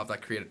will still have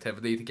that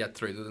creativity to get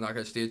through to the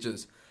knockout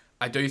stages.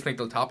 I do think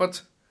they'll top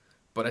it,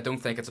 but I don't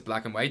think it's a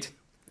black and white.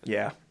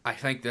 Yeah. I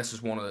think this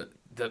is one of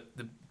the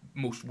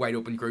most wide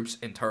open groups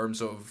in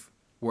terms of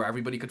where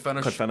everybody could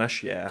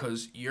finish. Yeah.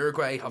 Because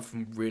Uruguay have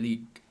some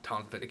really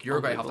talented. Like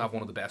Uruguay have to have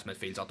one of the best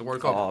midfields at the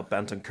World Cup. Oh,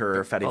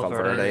 Bentancur, Fede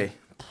Valverde. Valverde.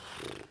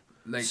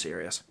 Like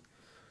Serious.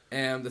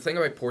 the thing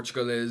about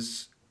Portugal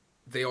is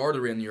they are the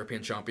reigning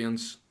European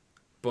champions,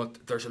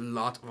 but there's a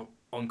lot of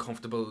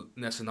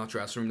uncomfortableness in that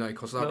dressing room now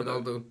because of that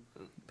Ronaldo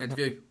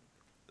interview.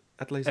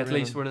 At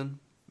least we're in.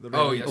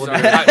 Oh yeah,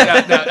 sorry.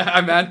 I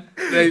meant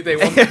they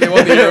won the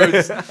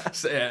Euros.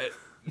 So,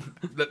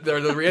 they're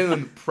the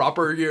reigning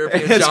proper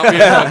European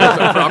champions and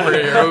they're proper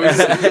Euros.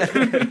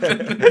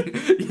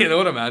 You know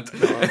what I meant.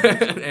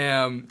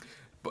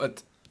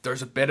 But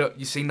there's a bit of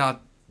you seen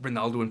that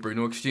Ronaldo and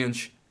Bruno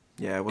exchange.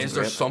 Yeah, it wasn't Is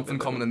there great. something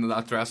coming into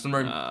that dressing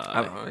room?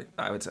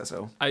 I would say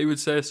so. I would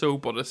say so,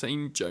 but I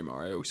seen João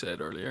Mario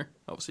said earlier,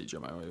 obviously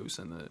João Mario's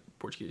in the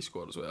Portuguese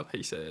squad as well,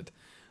 he said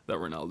that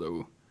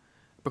Ronaldo,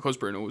 because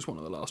Bruno was one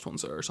of the last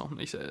ones there or something,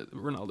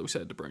 Ronaldo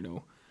said to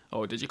Bruno,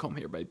 oh, did you come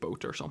here by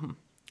boat or something?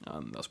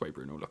 And that's why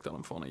Bruno looked at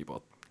him funny,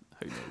 but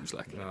who knows,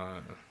 like...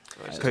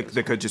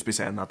 They could just be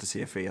saying that to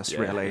save face, Yeah,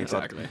 really.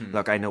 exactly. But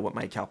look, I know what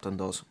my captain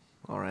does,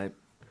 alright?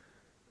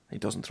 He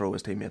doesn't throw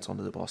his teammates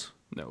under the bus.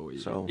 No,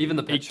 So Even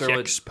the he picture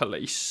kicks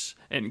police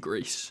in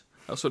Greece.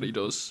 That's what he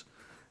does.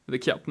 The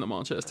captain of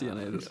Manchester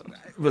United.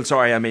 Well,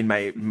 sorry, I mean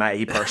my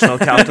personal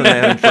captain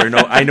then, Bruno.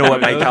 I know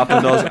what my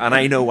captain does, and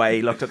I know why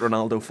he looked at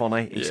Ronaldo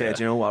funny. He said,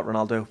 you know what,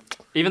 Ronaldo?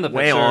 Even the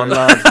Way picture, on,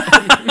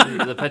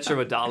 lad. the picture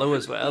with Dallo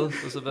as well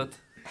was a bit.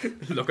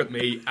 Look at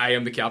me, I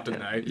am the captain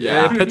now.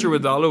 Yeah, picture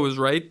with Dallo was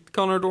right,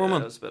 Connor Yeah,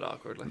 Dorman. it was a bit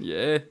awkward. Like.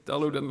 Yeah,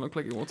 Dallo didn't look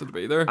like he wanted to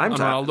be there. I'm and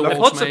telling- Ronaldo look, It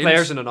all puts the smiles.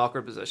 players in an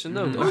awkward position,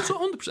 though. Oh, so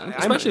 100%,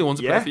 especially the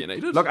ones that play for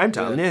United. Look, I'm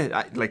telling you,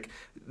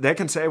 they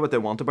can say what they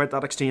want about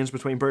that exchange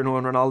between Bruno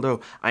and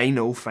Ronaldo. I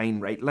know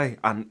fine rightly,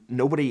 and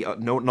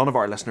none of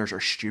our listeners are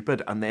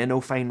stupid, and they know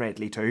fine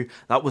rightly too.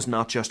 That was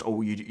not just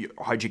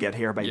how'd you get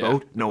here by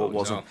boat? No, it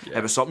wasn't. no,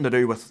 It was something to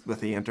do with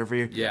the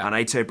interview. Yeah. And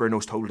I'd say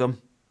Bruno's told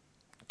him,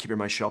 keep your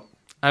mouth shut.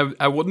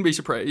 I wouldn't be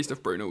surprised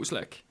if Bruno's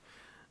like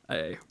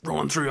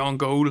run through on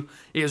goal.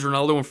 He has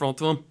Ronaldo in front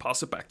of him.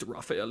 Pass it back to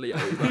Rafael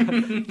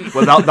Leao.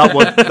 Well, that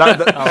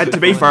would to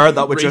be fair,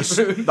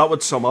 that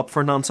would sum up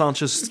Fernand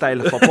Sanchez's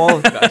style of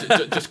football.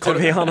 Just cut To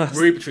be it. honest.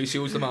 Rui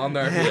Patricio's the man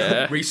there.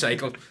 Yeah.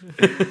 Recycle.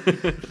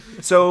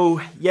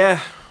 So yeah,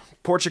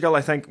 Portugal,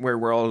 I think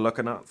we're all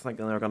looking at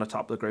thinking they're going to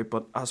top the group.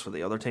 But as for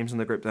the other teams in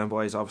the group, then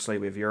boys, obviously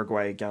we have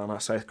Uruguay, Ghana,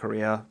 South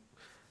Korea.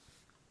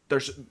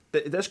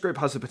 This group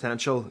has the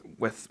potential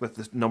with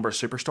the number of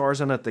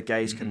superstars in it. The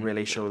guys can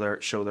really show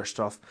their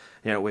stuff.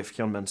 You know, with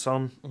Hyun-Min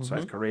Son,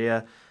 South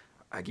Korea,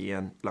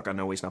 again, look, I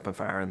know he's not been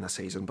firing this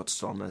season, but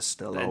Son is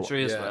still The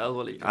injury as yeah. well.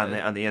 Will he?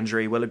 and the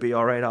injury, will it be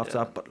all right after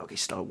Yeah. that? But look,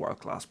 he's still a world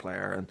class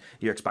player, and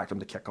you expect him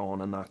to kick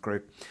on in that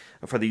group.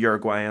 And for the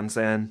Uruguayans,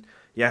 then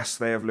yes,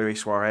 they have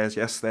Luis Suarez,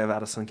 yes, they have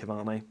Edison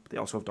Cavani, but they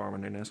also have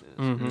Darwin Núñez,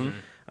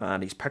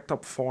 and he's picked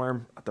up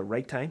form at the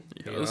right time.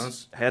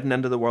 Yes. Heading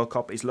into the World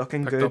Cup, he's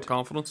looking Picked good. up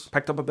confidence.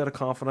 Picked up a bit of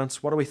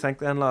confidence. What do we think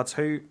then, lads?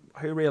 Who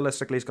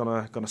realistically is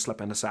gonna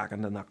slip into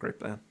second in that group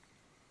then?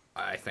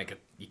 I think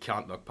you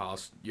can't look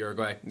past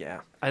Uruguay.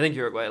 Yeah. I think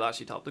Uruguay will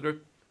actually top the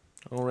group.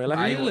 Oh really?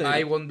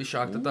 I wouldn't be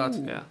shocked at that.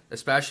 Yeah.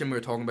 Especially when we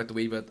were talking about the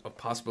wee bit of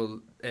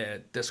possible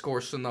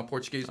discourse in that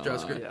Portuguese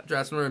yeah.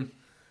 dressing room.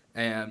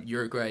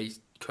 Uruguay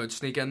could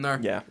sneak in there.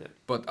 Yeah.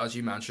 But as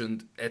you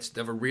mentioned, they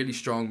have a really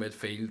strong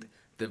midfield.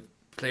 The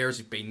players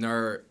who've been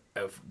there,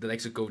 the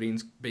likes of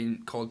Godin's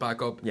been called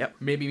back up. Yep.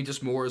 Maybe even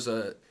just more as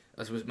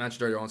was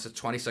mentioned earlier on, it's a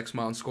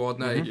 26-man squad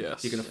now.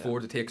 Yes. You can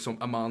afford to take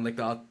a man like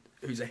that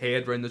who's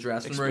ahead round the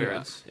dressing room.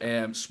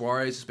 Experience,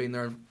 Suarez has been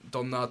there and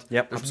done that.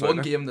 Yep, There's absolutely.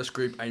 one game in this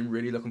group I'm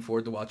really looking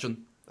forward to watching.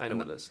 I know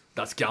what it is.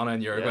 That's Ghana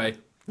and Uruguay.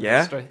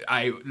 Yeah. History.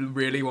 I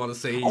really want to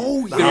see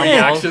Oh, the yeah.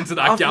 reaction to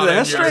that After Ghana the and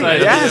history, Uruguay.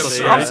 yes,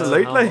 Yeah.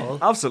 absolutely, Yeah.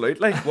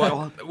 absolutely.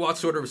 What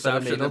sort of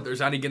reception, needle. if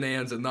there's any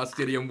Ghanaians in that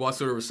stadium, what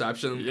sort of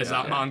reception is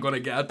that Yeah. man going to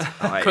get?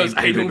 Aye, Because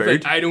he'd be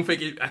booed. I don't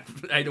think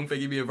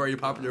he'd be a very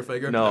popular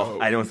figure. No,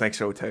 I don't think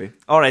so too.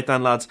 All right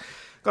then, lads.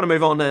 Going to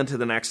move on then to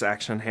the next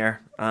section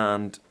here,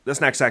 and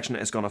this next section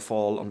is going to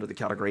fall under the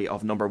category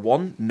of number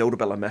 1,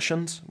 notable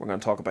omissions. We're going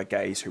to talk about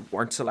guys who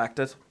weren't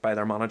selected by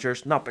their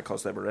managers, not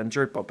because they were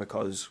injured, but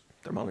because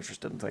their managers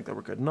didn't think they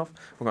were good enough.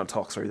 We're going to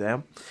talk through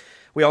them.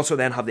 We also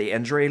then have the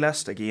injury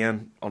list.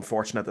 Again,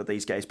 unfortunate that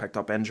these guys picked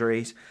up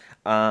injuries.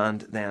 And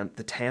then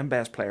the 10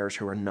 best players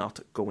who are not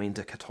going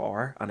to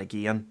Qatar. And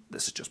again,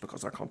 this is just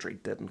because their country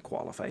didn't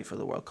qualify for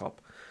the World Cup.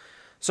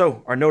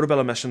 So, our notable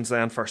omissions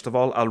then, first of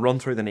all, I'll run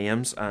through the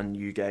names and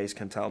you guys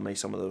can tell me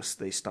some of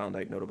these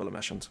standout notable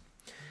omissions.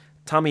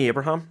 Tammy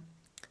Abraham,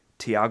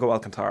 Thiago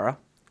Alcantara,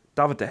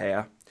 David De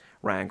Gea,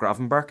 Ryan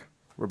Gravenberch,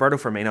 Roberto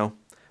Firmino,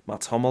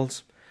 Mats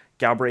Hummels,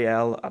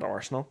 Gabriel at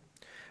Arsenal,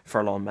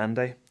 Ferland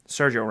Mendy,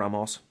 Sergio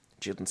Ramos,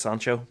 Jadon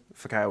Sancho,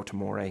 Fikayo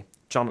Tomori,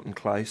 Jonathan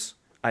Klaus,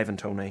 Ivan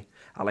Toney,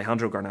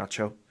 Alejandro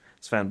Garnacho,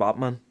 Sven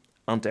Botman,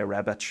 Ante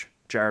Rebic,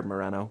 Jared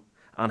Moreno,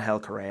 Angel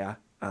Correa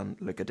and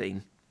Luka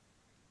Dean.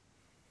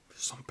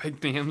 Some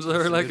big names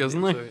there, like,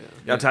 isn't there?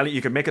 Yeah, I'll tell you,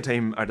 you could make a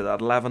team out of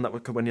that 11 that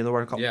could win you the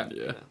World Cup. Yeah.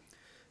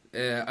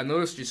 Yeah. I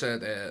noticed you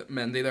said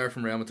Mendy there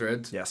from Real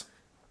Madrid. Yes.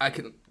 I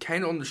can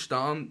kind of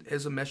understand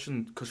his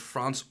omission because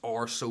France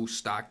are so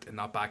stacked in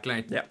that back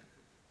line. Yeah.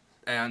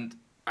 And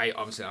I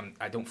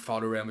don't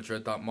follow Real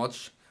Madrid that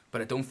much,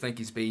 but I don't think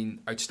he's been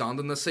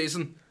outstanding this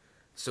season.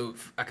 So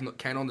I can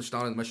kind of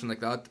understand an omission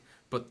like that.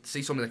 But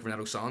see somebody like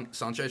Renato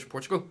Sanchez from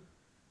Portugal.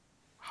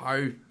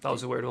 That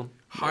was a weird one.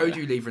 How do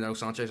you leave Renato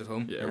Sanchez at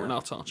home? Yeah,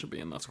 Renato Sanchez should be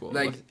in that squad.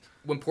 Like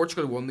when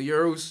Portugal won the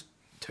Euros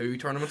 2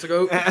 tournaments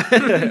ago,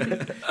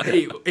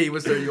 he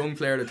was their young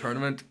player of the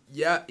tournament.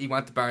 Yeah, he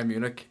went to Bayern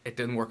Munich. It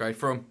didn't work out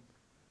for him,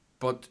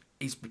 but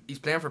he's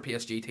playing for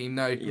PSG team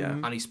now. Yeah.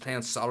 And he's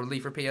playing solidly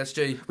for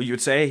PSG. Well, you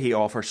would say he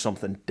offers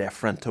something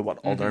different to what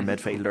other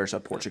midfielders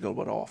at Portugal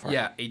would offer.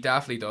 Yeah, he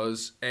definitely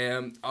does.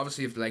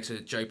 Obviously, if the likes of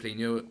João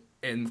Plínio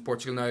in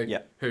Portugal now,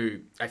 Yeah.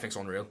 who I think's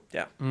unreal,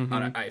 Yeah.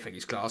 and I think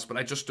he's class. But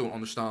I just don't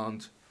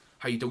understand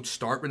how you don't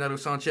start Renato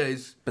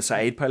Sanchez.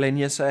 Beside Paulinho,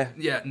 you say?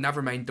 Yeah,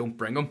 never mind, don't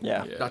bring him.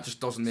 Yeah. Yeah. That just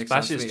doesn't make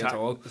Especially sense to me at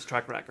all. his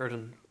track record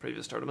in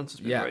previous tournaments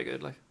has been Yeah. very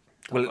good. Like,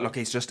 Well, look,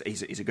 he's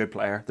a good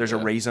player. There's a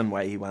Yeah. reason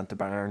why he went to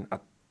Bayern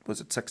at, was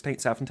it 16,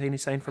 17 he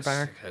signed for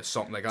Bayern?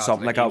 Something like that.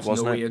 Something like he that, was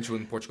wasn't no it? age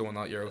when Portugal won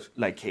that Euros.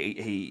 Like,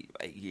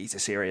 he's a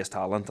serious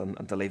talent,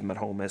 and to leave him at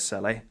home is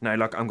silly. Now,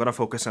 look, I'm going to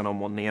focus in on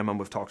one name, and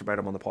we've talked about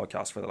him on the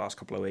podcast for the last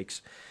couple of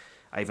weeks.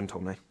 Ivan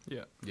Toney.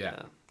 Yeah.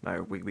 Yeah.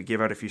 Now, we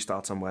gave out a few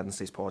stats on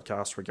Wednesday's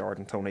podcast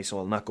regarding Toney, so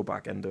I'll not go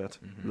back into it.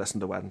 Listen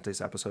to Wednesday's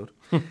episode,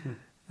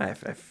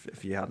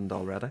 if you hadn't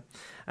already.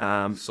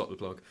 Subtle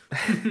plug.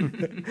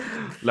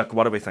 Look,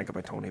 what do we think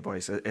about Toney,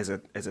 boys? Is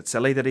it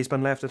silly that he's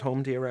been left at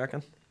home, do you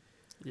reckon?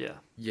 yeah.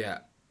 Yeah.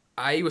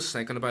 I was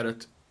thinking about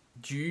it.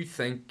 Do you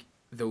think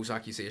those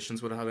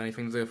accusations would have had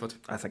anything to do with it?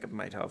 I think it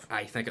might have.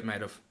 I think it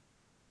might have.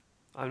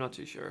 I'm not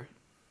too sure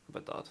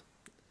about that.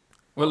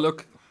 Well,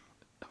 look,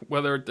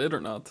 whether it did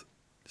or not,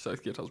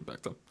 Southgate hasn't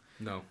picked him.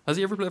 No. Has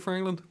he ever played for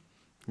England?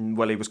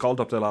 Well, he was called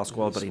up to the last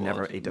squad, but he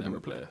Squad, didn't never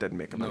play. didn't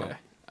make him. No. No.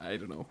 I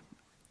don't know.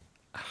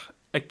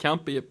 It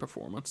can't be a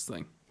performance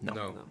thing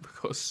No.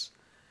 because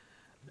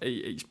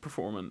he's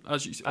performing,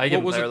 as you said. I give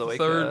him what was player it, of the week,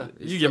 third?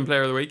 he's You give him third-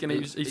 player of the week, and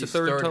he's the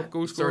third top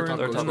goal scorer top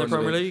in goal the scorer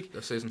Premier League.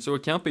 this season. So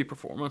it can't be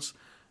performance.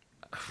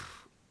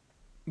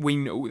 We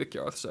know that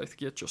Gareth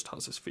Southgate just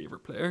has his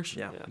favourite players.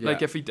 Yeah. Yeah.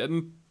 Like, if he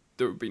didn't,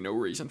 there would be no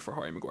reason for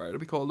Harry Maguire to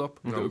be called up.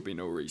 No. There would be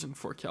no reason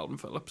for Calvin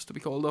Phillips to be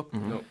called up.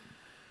 No.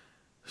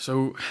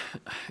 So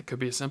it could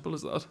be as simple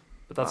as that.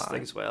 But that's the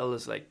thing as well,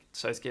 is like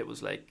Southgate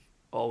was like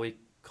all week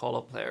call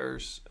up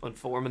players on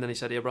form, and then he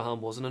said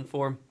Abraham wasn't in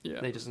form. Yeah.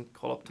 And he doesn't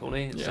call up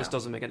Tony. It just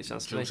doesn't make any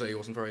sense to me. Jose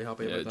wasn't very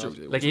happy about that.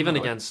 Jose Like even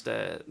wasn't against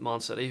Man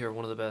City, who are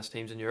one of the best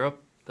teams in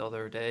Europe, the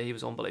other day he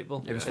was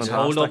unbelievable. He was His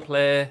fantastic. hold up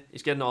play,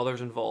 he's getting others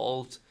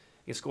involved.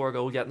 He can score a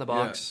goal, get in the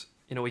box.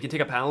 You know, he can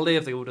take a penalty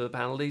if they go to the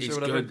penalties He's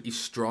or whatever. good. He's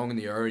strong in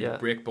the air. You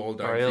break ball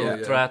down.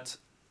 Aerial threat.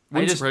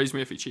 Wouldn't surprise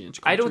me if he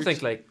changed I don't countries.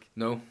 think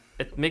No.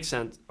 it makes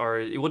sense, or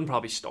he wouldn't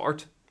probably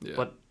start, Yeah.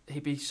 but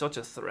he'd be such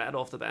a threat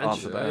off the bench.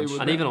 Off the bench. he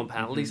would And be. even on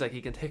penalties, like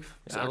he can take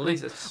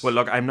penalties. It's, Well,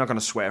 look, I'm not going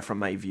to swear from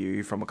my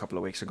view from a couple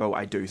of weeks ago.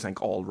 I do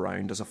think all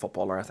round as a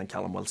footballer, I think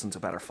Callum Wilson's a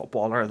better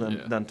footballer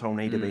than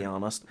Tony, to be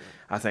honest.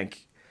 I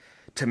think,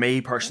 to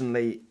me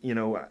personally, you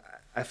know,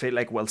 I feel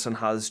like Wilson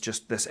has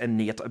just this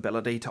innate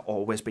ability to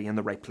always be in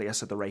the right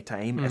place at the right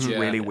time. It's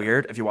really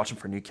weird. If you watch him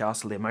for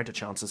Newcastle, the amount of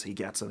chances he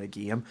gets in a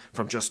game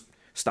from just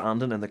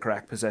standing in the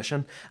correct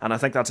position, and I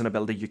think that's an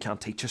ability you can't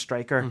teach a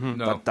striker.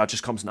 That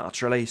just comes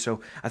naturally.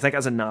 So I think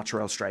as a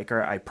natural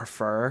striker, I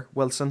prefer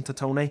Wilson to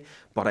Tony,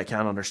 but I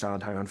can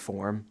understand how in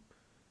form,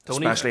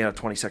 especially in a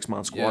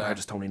 26-man squad, how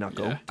does Tony not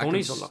go?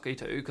 Tony's unlucky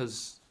too,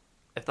 because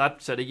if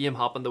that City game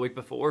happened the week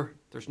before,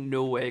 there's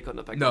no way he couldn't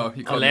have picked him.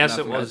 He couldn't, unless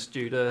it was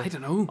due to I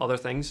don't know. other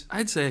things.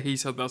 I'd say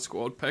he's had that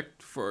squad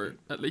picked for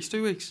at least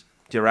 2 weeks.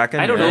 Do you reckon?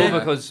 I don't Yeah. know,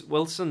 because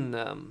Wilson,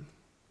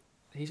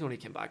 he's only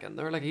came back in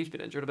there. Like, he's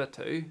been injured a bit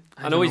too.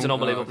 I know don't he's an know.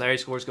 unbelievable player. He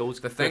scores goals.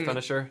 The Quick thing-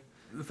 finisher.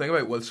 The thing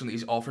about Wilson,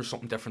 he offers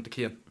something different to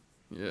Kane.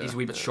 Yeah. He's a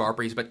wee bit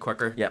sharper. He's a bit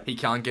quicker. Yep. He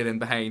can get in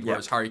behind, Yep.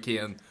 whereas Harry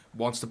Kane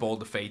wants the ball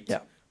to feet,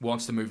 Yep.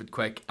 wants to move it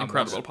quick, and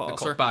Incredible wants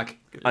the passer. cut back.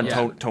 And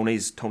yeah.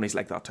 Tony's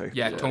like that too.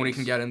 Yeah, Yeah, Tony he's-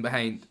 can get in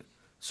behind.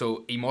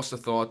 So he must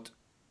have thought,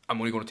 I'm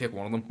only going to take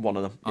one of them. One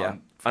of them, yeah.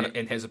 And And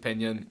in his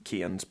opinion,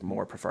 Kane's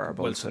more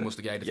preferable. Wilson was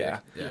the guy to yeah.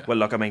 take. Yeah. Well,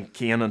 look, I mean,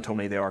 Kane and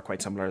Tony, they are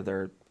quite similar.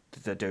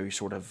 They do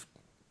sort of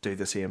do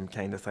the same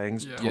kind of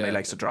things. Yeah. Tony Yeah.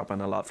 likes to drop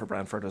in a lot for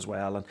Brentford as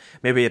well, and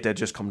maybe it did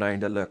just come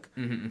down to, look,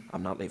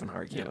 I'm not leaving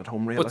Harry Kane at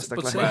home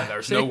realistically. But say, Well,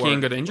 there's say nowhere- Kane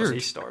got Was injured. he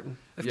starting?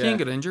 If Yeah. Kane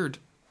got injured,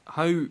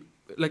 how,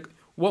 like,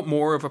 what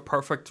more of a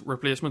perfect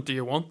replacement do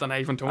you want than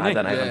Ivan Toney?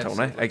 Than Ivan Yeah,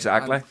 Toney, it's-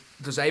 exactly. and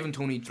does Ivan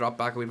Toney drop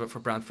back a wee bit for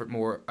Brentford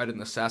more out of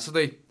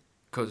necessity?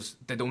 Because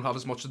they don't have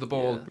as much of the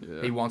ball.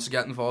 Yeah. He wants to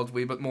get involved a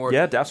wee bit more.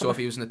 Yeah, So definitely. if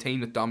he was in a team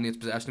that dominates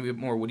possession a wee bit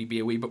more, would he be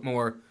a wee bit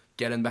more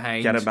get in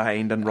behind? Get in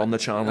behind and run the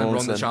channels.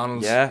 run the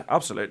channels. Yeah,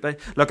 absolutely.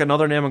 Look,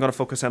 another name I'm going to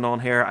focus in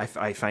on here,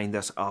 I find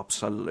this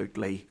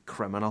absolutely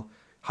criminal.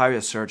 How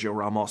is Sergio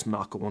Ramos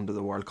not going to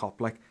the World Cup?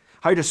 Like,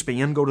 how does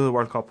Spain go to the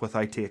World Cup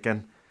without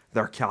taking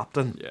their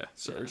captain? Yeah,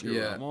 Sergio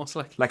Yeah. Ramos.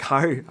 Like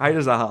How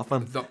does that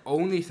happen? The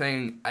only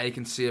thing I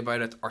can say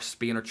about it are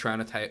Spain are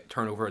trying to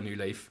turn over a new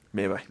leaf.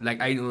 Maybe. Like,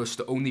 I noticed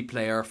the only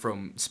player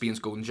from Spain's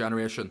golden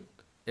generation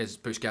is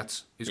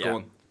Busquets, who's Yeah.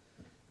 gone.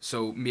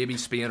 So maybe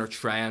Spain are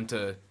trying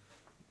to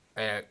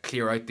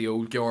clear out the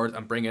old guard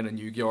and bring in a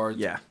new guard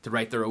to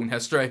write their own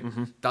history.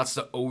 That's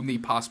the only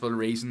possible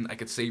reason I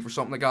could see for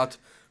something like that.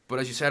 But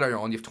as you said earlier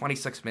on, you have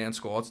 26-man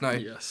squads now.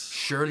 Yes.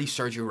 Surely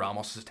Sergio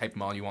Ramos is the type of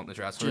man you want in the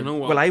dressing Do you room. know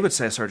what? Well, I would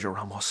say Sergio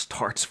Ramos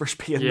starts for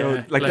Spain. Yeah, though.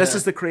 Like, like- this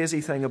is the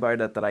crazy thing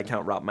about it that I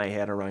can't wrap my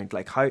head around.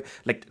 Like, how,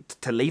 like,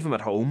 to leave him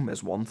at home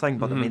is one thing,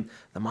 but I mean,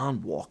 the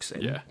man walks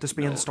in to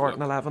Spain No, starting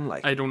look, 11.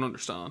 Like, I don't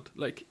understand.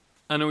 Like,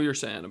 I know you're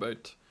saying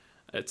about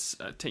it's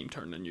a team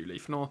turning a new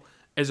leaf and all.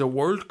 Is a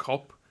World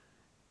Cup,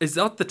 is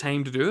that the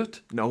time to do it?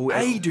 No,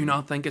 I do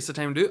not think it's the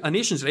time to do it. A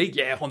Nations League,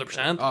 yeah,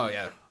 100%. Oh,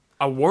 yeah.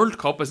 A World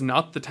Cup is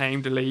not the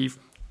time to leave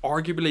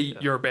arguably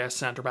your best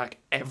centre-back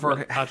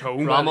ever at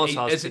home. Ramos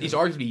has He's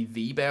arguably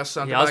the best He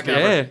centre has back been.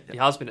 ever. Yeah. He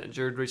has been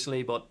injured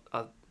recently, but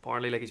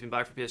apparently, like, he's been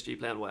back for PSG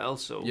playing well.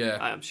 So Yeah.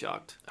 I am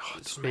shocked.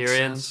 It doesn't make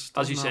Experience, sense.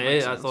 as you Does not say,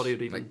 make I sense. thought he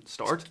would even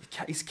start.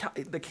 he's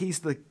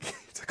the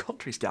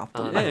country's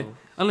captain. I Yeah. know.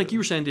 And like you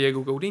were saying,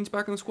 Diego Godin's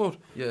back in the squad.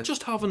 Yeah.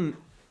 Just having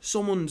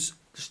someone's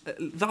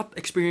that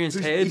experienced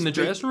head in the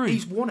dressing room.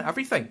 He's won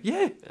everything.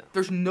 Yeah.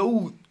 There's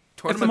no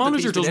If tournament the that manager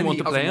he's been doesn't in, want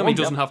to play hasn't him, won. he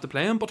doesn't have to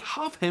play him. But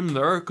have him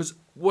there, because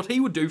what he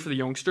would do for the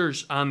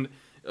youngsters, and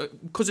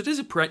because it is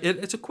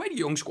it's a quite a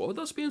young squad.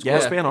 That Spain squad. Yeah,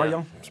 Spain are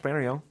young. Spain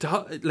are young.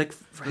 Like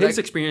his Like-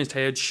 experienced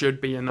head should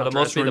be in that But it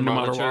must be dressing the room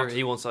no matter manager. what.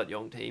 He wants that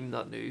young team,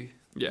 that new.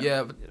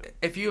 Yeah, but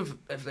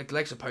if like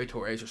likes of Pau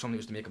Torres or somebody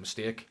was to make a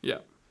mistake, Yeah.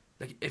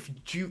 like if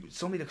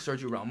somebody like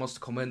Sergio Ramos to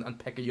come in and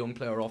pick a young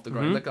player off the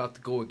ground like that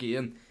to go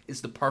again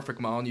is the perfect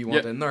man you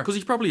want in there. Because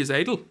he's probably his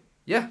idol.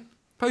 Yeah,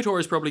 Pau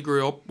Torres probably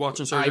grew up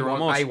watching Sergio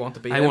Ramos. I want to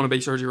be I him. want to be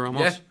Sergio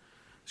Ramos. Yeah.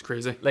 It's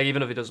crazy. Like,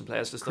 even if he doesn't play,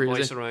 it's just Crazy. the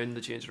voice around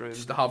the change room.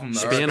 Just to have him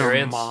there. Spain are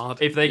Experience. mad.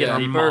 If they get Yeah,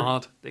 deeper,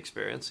 mad. the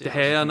experience. De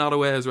Gea not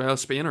away as well.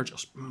 Spain are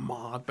just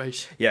mad,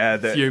 base. Yeah,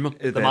 Fuming.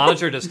 The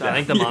manager just, I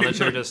think the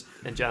manager just,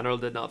 in general,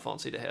 did not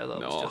fancy De Gea. That was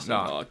No, just,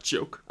 no,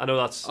 joke. I know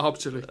that's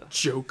Absolute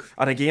joke.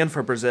 And again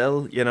for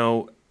Brazil, you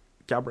know,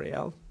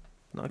 Gabriel.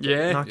 Not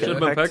Yeah, getting should've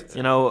been picked.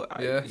 You know,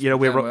 Yeah,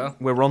 we playing well.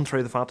 we run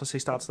through the fantasy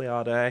stats the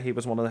other day. He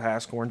was one of the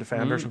highest scoring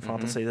defenders in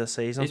fantasy this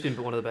season. he's been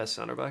one of the best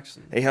centre backs.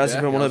 He has Yeah,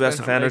 been he one of the has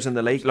best been. defenders in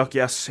the league. Look,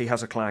 yes, he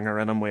has a clanger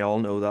in him. We all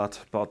know that,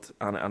 but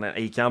and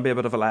he can be a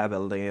bit of a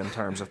liability in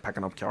terms of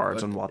picking up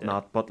cards and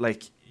whatnot. But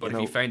like, But you if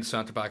know, you find a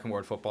centre back in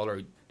world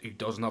footballer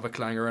doesn't have a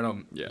clanger in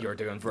him, Yeah. you're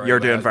doing very You're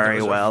well. doing very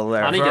There's well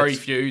there. And he very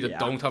gets- few that yeah.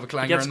 don't have a He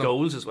clanger gets in them.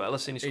 goals as well.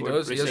 I've seen he scored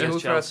does, he recently has a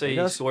against goal threat. Chelsea. He He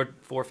does. scored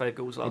 4 or 5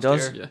 goals last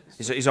does. year.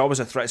 Yeah. He's always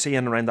a threat. See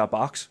in around that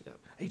box. Yeah.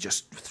 He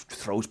just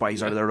throws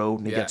bodies out of the road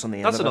and he Yeah. gets on the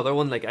end That's of it. another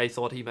one. Like I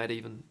thought he might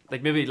even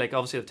maybe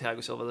obviously the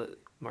Thiago Silva, the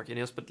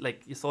Marquinhos, but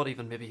you thought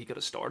even maybe he could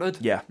have started.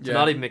 Yeah. To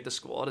not even make the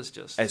squad is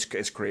just It's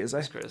crazy.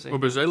 it's crazy. Well,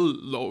 Brazil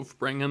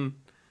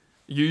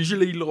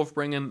usually love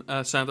bringing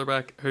a centre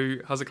back who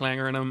has a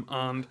clanger in him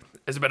and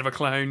is a bit of a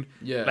clown,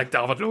 Yeah. like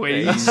David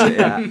Luiz.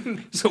 Yeah.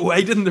 So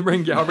why didn't they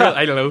bring Gabriel?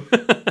 I don't know.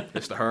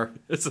 It's the her.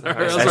 It's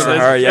her. It's That's the what it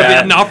is. her, yeah. If he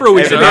had an Afro,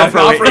 he's If he there. had an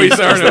Afro, He's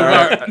there.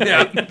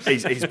 he's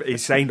there. Yeah.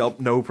 He's signed up,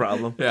 no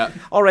problem. Yeah.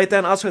 All right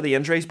then. As for the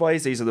injuries,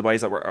 boys, these are the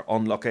boys that were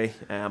unlucky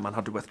and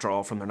had to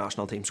withdraw from their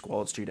national team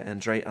squads due to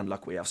injury. And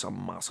look, we have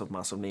some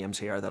massive names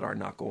here that are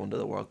not going to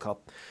the World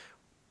Cup.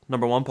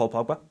 Number 1, Paul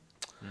Pogba,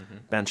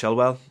 Ben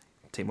Chilwell,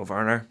 Timo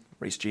Werner,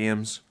 Reece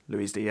James,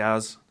 Luis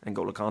Diaz,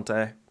 N'Golo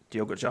Kanté,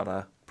 Diogo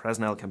Jota,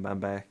 Presnel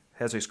Kimpembe,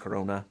 Jesus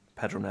Corona,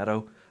 Pedro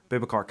Neto,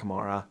 Boubacar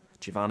Kamara,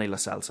 Giovanni Lo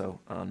Celso,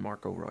 and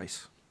Marco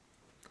Reus.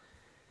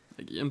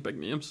 Again, big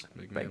names.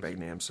 Big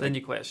names. Then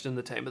you question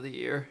the time of the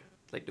year,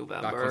 like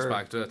November. That comes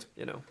back to it.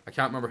 You know, I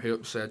can't remember who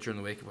it said during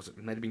the week.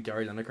 It might have been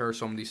Gary Lineker or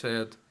somebody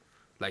said,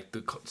 like,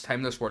 the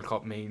time this World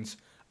Cup means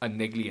a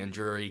niggly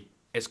injury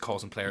is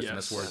causing players in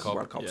this Yes. World Cup.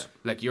 World Cups.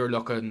 Yeah. Like, you're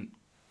looking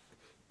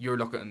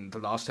the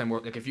last time,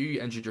 like, if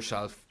you injured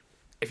yourself,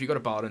 if you got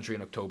a bad injury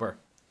in October,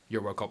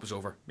 your World Cup is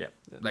over. Yeah.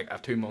 Like, a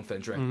 2-month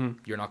injury,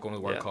 you're not going to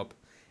the World Yeah. Cup.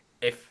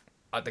 If,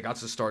 I think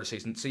that's the start of the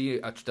season, see,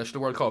 a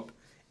traditional World Cup,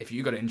 if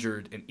you got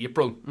injured in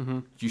April,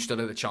 you still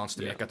had a chance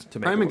to Yeah. make it. To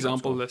make Prime the World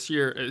example Cup this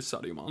year is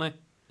Sadio Mane.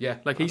 Yeah.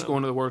 Like, he's know.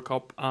 going to the World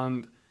Cup,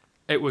 and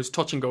it was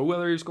touch and go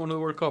whether he was going to the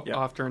World Cup Yeah.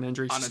 after an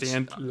injury And it's-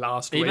 sustained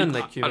last even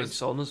week. like Kieran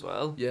Son as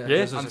well. Yeah.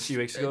 This was And a few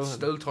weeks ago. It's and-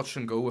 still touch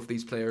and go if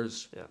these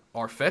players Yeah.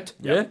 are fit.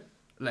 Yeah.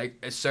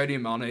 Like, is Saudi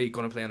Mane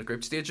going to play in the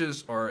group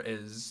stages, or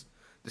is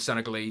the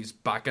Senegalese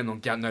backing on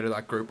getting out of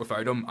that group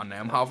without him and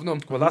them having him?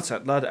 Well, that's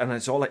it, lad, and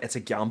it's a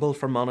gamble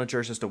for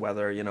managers as to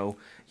whether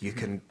you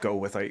can go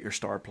without your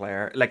star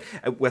player. Like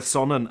with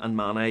Son and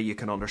Mane, you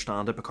can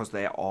understand it because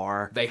they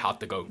They had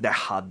to go.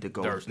 had to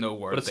go. There's no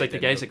word. But it's they like the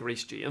didn't guys go. like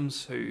Reece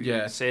James who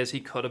Yeah. says he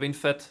could have been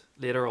fit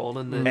later on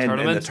in the, in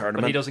tournament, the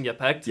tournament. but he doesn't get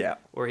picked. Yeah.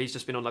 Or he's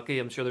just been unlucky.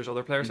 I'm sure there's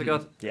other players like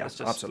that. Yeah, It's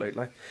just,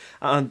 absolutely.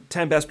 And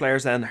 10 best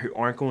players then who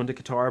aren't going to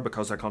Qatar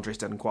because their countries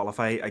didn't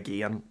qualify.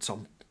 Again,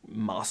 some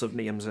massive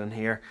names in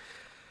here.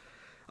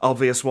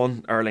 Obvious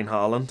one, Erling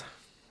Haaland.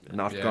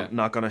 Yeah.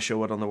 Not going to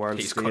show it on the world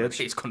He's stage. going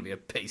to be a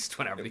beast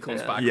whenever he comes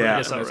Yeah. back. Yeah. from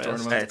Yes, this that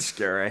tournament. It's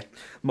scary.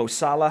 Mo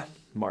Salah,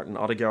 Martin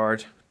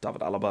Odegaard,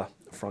 David Alaba,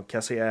 Frank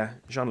Kessie,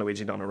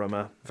 Gianluigi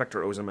Donnarumma,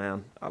 Victor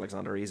Osimhen,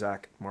 Alexander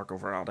Isak, Marco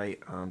Verratti,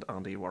 and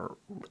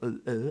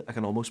I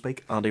can almost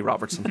speak, Andy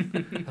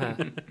Robertson.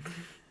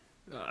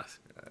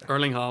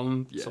 Erling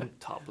Haaland, yeah. some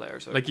top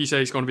players. Like you say,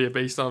 he's going to be a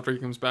beast after he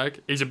comes back.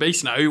 He's a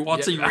beast now.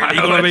 What's Yeah. he really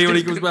going to be when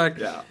he comes back?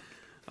 Yeah.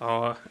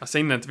 Oh, I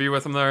seen an interview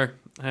with him there,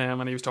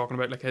 and he was talking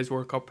about like his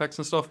World Cup picks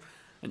and stuff,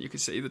 and you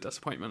could see the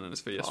disappointment in his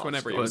face Oh,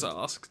 whenever he it's was good.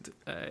 asked,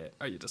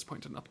 "Are you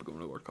disappointed not to go to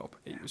the World Cup?"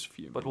 He was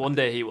fuming. But one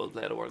day he will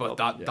play the World But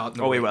Cup.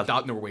 Oh, he will.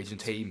 that Norwegian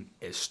team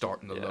is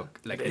starting to Yeah. look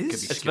like It it could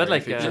is. be It's a scary bit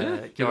like future. You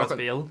look Gareth at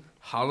Bale.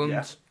 Haaland,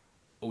 Yeah.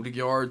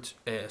 Odegaard,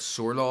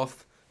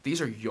 Sorloth.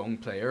 These are young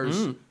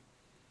players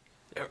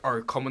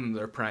are coming in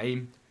their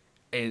prime,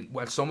 and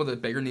while some of the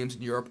bigger names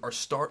in Europe are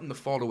starting to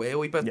fall away a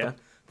wee bit, Yeah.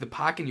 the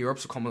pack in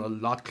Europe's becoming a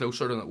lot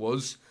closer than it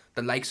was.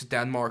 The likes of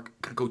Denmark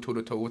could go toe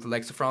to toe with the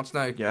likes of France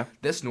now. Yeah.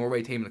 This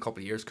Norway team in a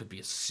couple of years could be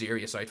a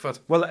serious outfit.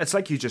 Well, it's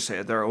like you just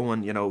said there,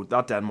 Owen,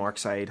 that Denmark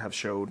side have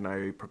showed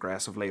now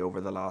progressively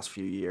over the last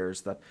few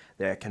years that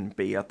they can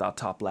be at that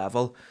top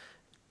level.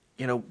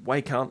 Why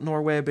can't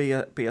Norway be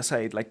a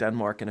side like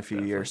Denmark in a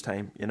few years'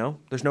 time?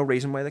 There's no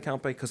reason why they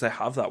can't be because they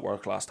have that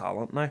world-class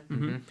talent now.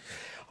 Mm-hmm.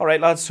 All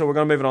right, lads, so we're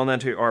going to move it on then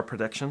to our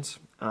predictions,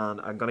 and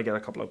I'm going to get a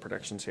couple of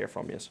predictions here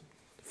from you.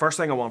 First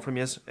thing I want from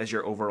you is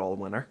your overall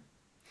winner.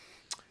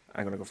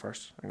 I'm going to go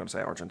first. I'm going to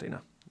say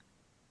Argentina.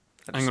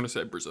 I'm going to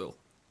say Brazil.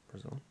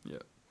 Brazil. Yeah.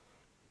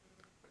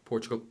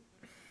 Portugal.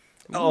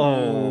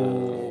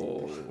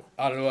 Oh.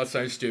 I don't know, that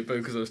sounds stupid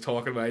because I was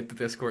talking about the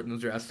Discord in the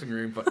dressing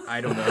room, but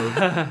I don't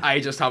know. I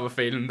just have a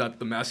feeling that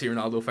the Messi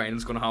Ronaldo final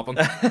is going to happen,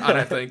 and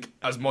I think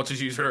as much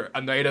as you're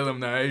annoyed at them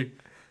now,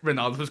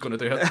 Ronaldo's going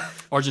to do it.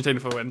 Argentina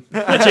for a win.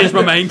 I changed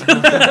my mind.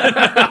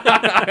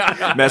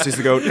 Messi's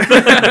the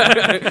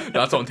GOAT.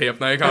 That's on tape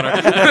now, Connor.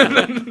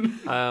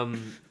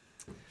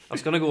 I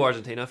was going to go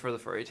Argentina for the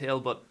fairy tale,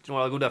 but do you know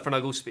what? I'll go different.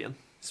 I'll go Spain.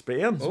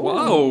 Spain.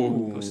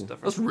 Wow. Goes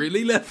different. That's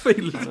really left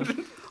field.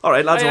 All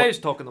right, lads. I was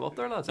talking them up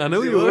there, lads. I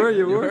know you were.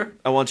 You were.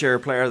 I want your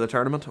player of the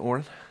tournament,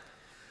 Oren.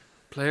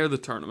 Player of the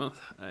tournament.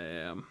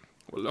 Well,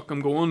 look,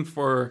 I'm going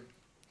for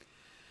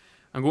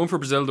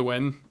Brazil to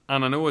win,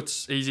 and I know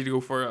it's easy to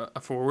go for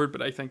a forward,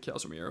 but I think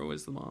Casemiro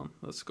is the man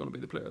that's going to be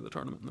the player of the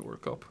tournament in the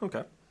World Cup.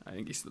 Okay. I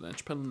think he's the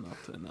linchpin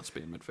in that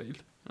Spain midfield,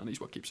 and he's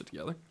what keeps it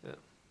together.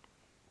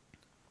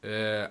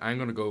 I'm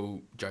going to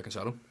go Jack and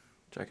Saddle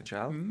Jack and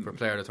Chal. for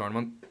player of the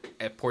tournament.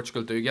 If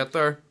Portugal do get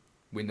there,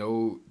 We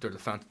know they're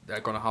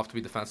going to have to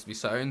be defensively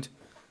sound,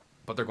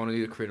 but they're going to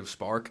need a creative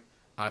spark.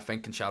 And I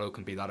think Cancelo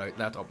can be that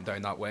outlet up and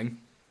down that wing,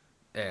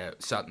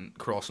 setting,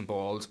 crossing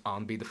balls,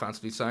 and be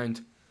defensively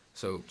sound.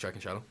 So, Jack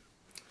Cancelo.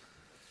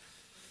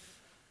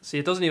 See,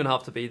 it doesn't even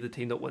have to be the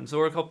team that wins the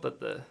World Cup.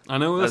 I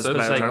know that's it's it.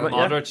 like Yeah.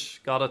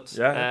 Modric got it.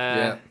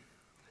 Yeah. Do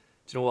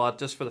you know what?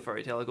 Just for the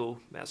fairy tale, I go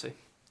Messi.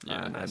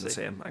 Yeah, I'm the Messi.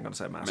 same. I'm going to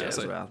say Messi Messi.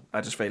 as well.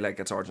 I just feel like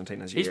it's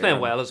Argentina's year. He's playing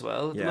well as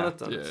well at Yeah. the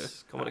minute, and Yeah.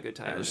 it's coming at a good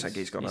time. I just think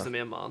he's He's the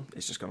main man.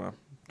 He's just going to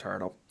tear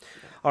it up.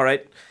 All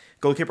right.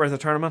 Goalkeeper of the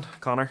tournament,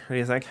 Connor, who do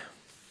you think?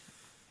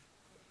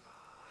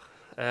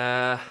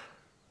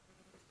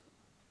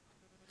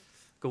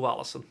 Go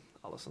Alisson.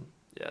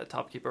 Yeah,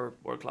 top keeper,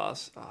 world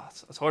class.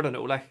 It's hard to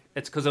know. Like,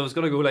 it's because I was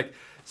going to go like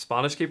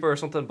Spanish keeper or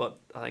something, but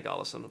I think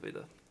Alisson will be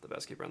the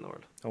best keeper in the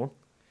world.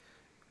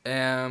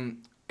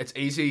 It's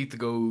easy to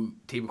go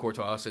Thibaut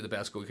Courtois, say the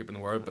best goalkeeper in the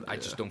world, but I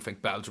just don't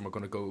think Belgium are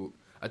going to go.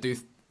 I do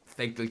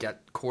think they'll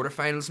get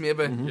quarterfinals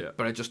maybe, Yeah.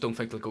 but I just don't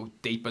think they'll go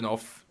deep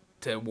enough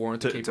to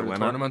warrant the To keeper of the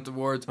win it. tournament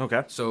award.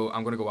 Okay. So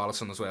I'm going to go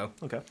Alisson as well.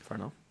 Okay, fair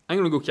enough. I'm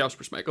going to go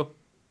Kasper Schmeichel.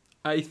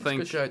 I a good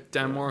think shout.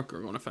 Denmark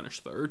are going to finish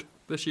third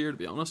this year, to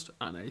be honest,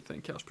 and I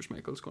think Kasper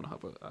Schmeichel is going to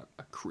have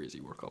a crazy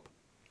World Cup.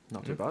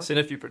 Not too bad. Seen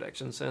a few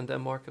predictions saying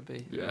Denmark could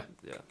be. Yeah.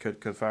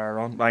 Could fire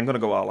on. I'm going to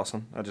go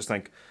Alisson. I just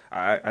think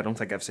I don't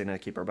think I've seen a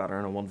keeper better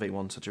in a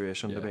 1v1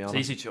 situation, to be It's honest. an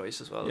easy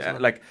choice as well. Yeah, isn't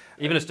it? like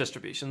even his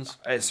distributions.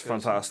 it's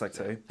fantastic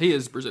too. He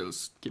is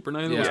Brazil's keeper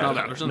now, though. Yeah. It's not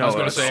Anderson. No, I was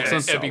going it's to say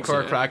Alisson. it'd be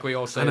Kirk Crack. We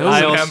all say I know. that. I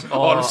And also- him,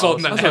 all of a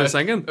sudden, That's what I was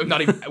thinking.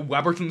 not even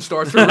Weberton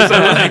starts for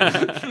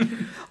Brazil.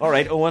 All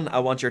right, Owen, I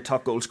want your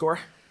top goal scorer.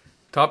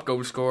 Top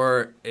goal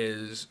scorer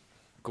is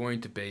going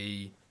to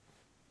be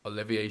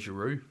Olivier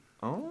Giroud.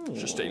 Oh,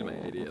 Just steal my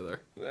idea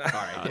there. All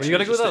right. Were you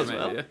gonna go with that Just as steal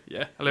my well? idea.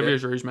 Yeah, Olivier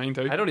Giroud's mine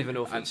too. I don't even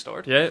know if he'd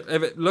start. Yeah,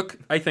 look,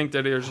 I think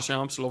Didier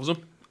Deschamps loves him.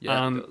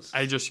 Yeah, and he does.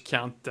 I just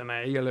can't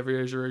deny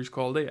Olivier Giroud's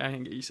quality. I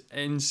think he's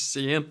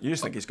insane. you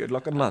just think he's good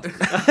looking, lad.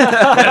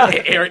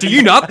 Do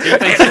you not? He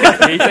thinks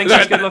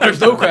he's good looking.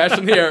 There's no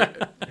question here.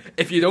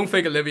 If you don't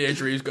think Olivier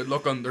Giroud's good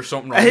looking, there's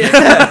something wrong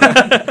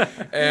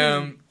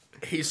here.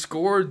 He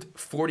scored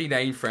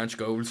 49 French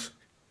goals.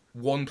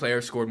 One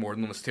player scored more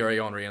than him, was Thierry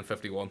Henry in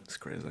 51. It's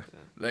crazy.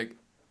 Like,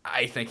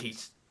 I think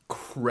he's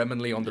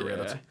criminally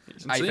underrated. Yeah,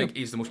 he's I insane. think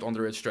he's the most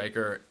underrated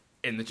striker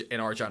in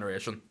our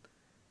generation.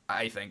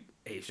 I think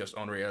he's just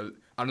unreal.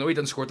 I know he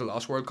didn't score at the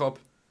last World Cup,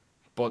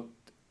 but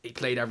he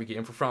played every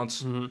game for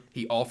France. Mm-hmm.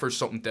 He offers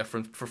something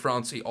different for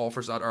France. He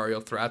offers that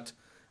aerial threat.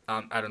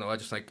 And I don't know, I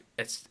just think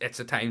it's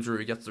a time where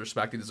he gets the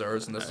respect he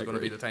deserves, and this is going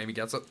to be the time he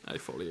gets it. I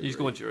fully agree. He's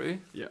going Giroud.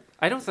 Yeah.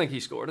 I don't think he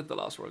scored at the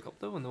last World Cup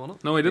though when they won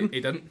it. No, he didn't.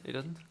 He didn't. He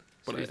didn't.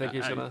 But So you think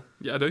he's gonna?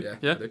 Yeah, I do. Yeah,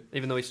 Yeah. I do.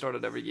 Even though he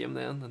started every game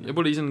then. And Yeah,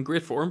 but he's in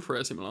great form for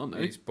AC Milan now.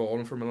 He's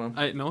balling for Milan.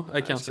 I can't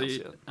just can't see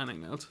see it.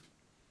 anything else.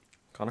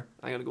 Connor?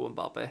 I'm gonna go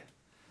Mbappe.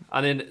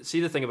 And then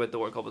see the thing about the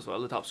World Cup as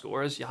well. The top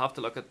scorers, you have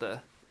to look at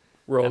the.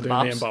 We're all And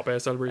doing the Mbappe.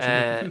 Mbappe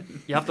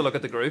celebration. You have to look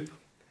at the group.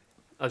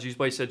 As you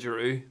boys said,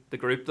 Giroud, the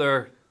group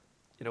there.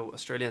 You know,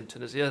 Australia and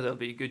Tunisia, there'll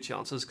be good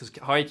chances because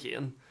Harry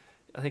Kane,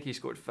 I think he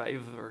scored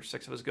 5 or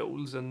 6 of his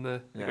goals in the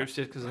group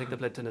stage because I think they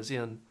played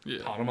Tunisia and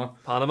Yeah.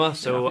 Panama.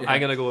 So Yeah. I'm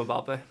gonna go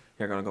Mbappe.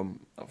 You're going to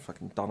go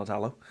fucking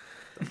Donatello.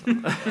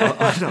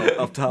 No,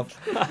 up top.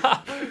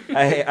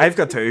 I've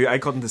got two. I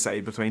couldn't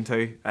decide between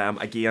two.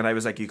 Again, I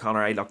was like you,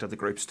 Connor. I looked at the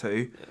groups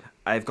too. Yeah.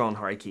 I've gone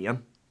Harry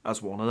Kane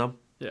as one of them,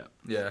 Yeah.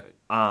 Yeah.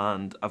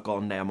 and I've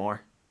gone Neymar.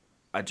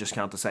 I just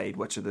can't decide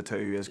which of the two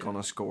is going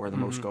to score the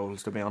most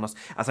goals, to be honest.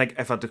 I think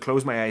if I had to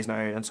close my eyes now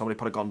and somebody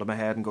put a gun to my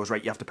head and goes,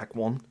 right, you have to pick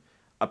one,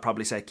 I'd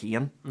probably say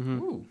Kane.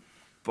 Ooh.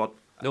 But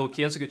No,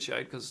 Kane's a good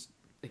shout because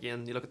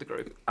again, you look at the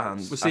group. and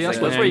Well, see, I that's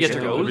think where you get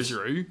Kane- your goals.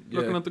 Giroud, Yeah.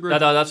 looking at the group.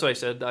 That's what I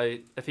said.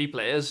 If he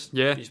plays,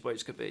 Yeah. these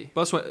boys could be.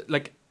 But that's what,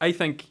 like, I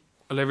think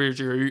Olivier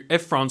Giroud,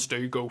 if France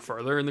do go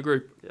further in the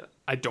group, Yeah.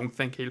 I don't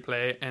think he'll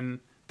play in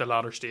the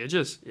latter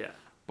stages. Yeah.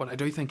 But I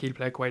do think he'll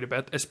play quite a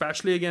bit,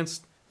 especially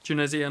against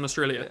Tunisia and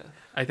Australia. Yeah.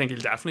 I think he'll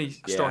definitely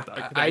start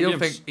that. I don't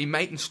think he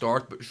mightn't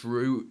start, but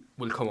Giroud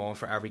will come on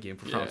for every game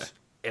for Yeah. France.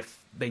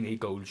 If they need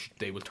goals,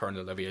 they will turn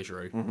to Olivier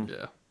Giroud.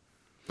 Yeah.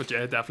 But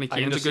yeah, definitely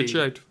I'm Kane's a gonna good see-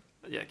 shout.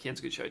 Yeah, Kane's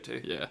a good shout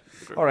too. Yeah.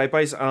 The group. All right,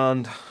 boys,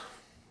 and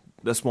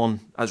this one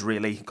has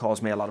really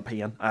caused me a lot of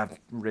pain. I've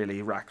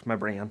really racked my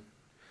brain.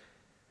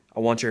 I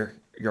want your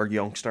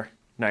youngster.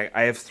 Now,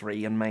 I have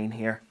 3 in mind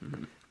here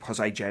because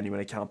I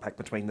genuinely can't pick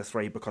between the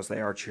 3 because they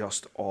are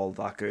just all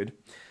that good.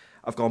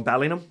 I've gone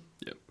Bellingham,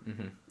 Yep.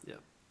 Yeah,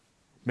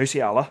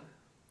 Musiala,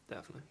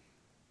 definitely.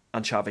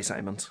 and Xavi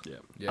Simons. Yeah.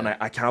 Yeah. And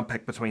I can't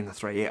pick between the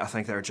 3. I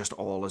think they're just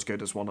all as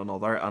good as one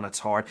another, and it's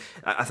hard.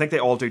 I think they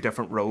all do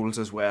different roles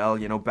as well.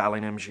 You know,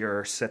 Bellingham's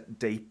your sit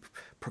deep,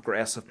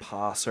 progressive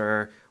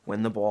passer,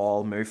 win the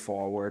ball, move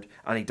forward,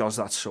 and he does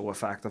that so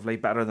effectively,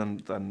 better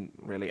than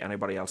really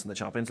anybody else in the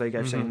Champions League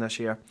I've seen this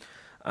year.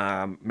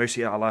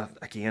 Musiala,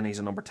 again, he's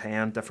a number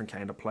 10, different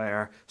kind of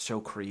player, so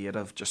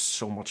creative, just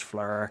so much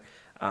flair,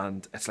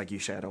 and it's like you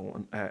said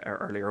Owen,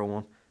 earlier,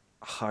 Owen,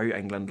 how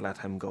England let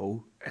him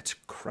go, it's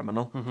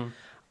criminal.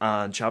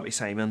 And Xavi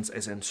Simons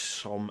is in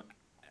some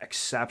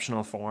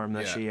exceptional form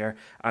this Yeah. year,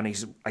 and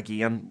he's,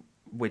 again,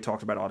 we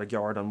talked about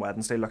Odegaard on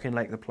Wednesday looking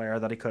like the player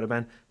that he could have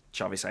been.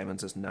 Xavi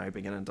Simons is now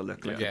beginning to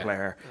look like the Yeah.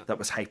 player that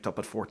was hyped up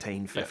at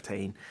 14,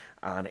 15,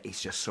 and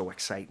he's just so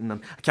exciting.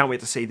 And I can't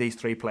wait to see these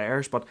three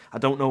players, but I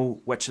don't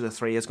know which of the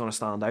three is going to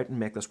stand out and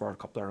make this World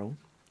Cup their own.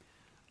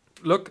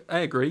 Look, I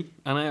agree,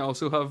 and I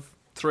also have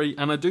three,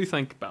 and I do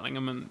think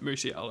Bellingham and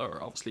Musiala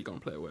are obviously going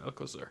to play well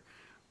because they're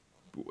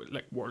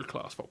like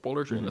world-class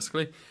footballers,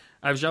 realistically.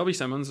 I have Xavi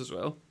Simons as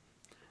well.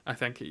 I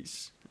think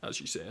he's, as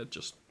you said,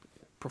 just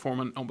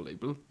performing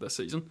unbelievable this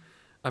season.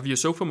 I have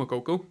Yusufa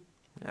Moukoko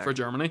for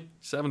Germany,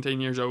 17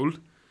 years old,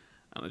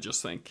 and I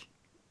just think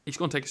he's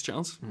going to take his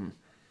chance.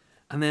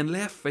 And then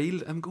left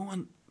field, I'm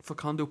going for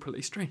Kondo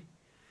Palistri.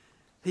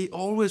 He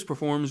always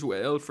performs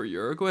well for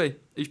Uruguay.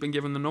 He's been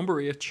given the number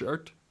 8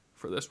 shirt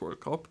for this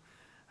World Cup.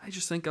 I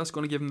just think that's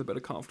going to give him the bit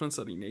of confidence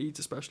that he needs,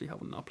 especially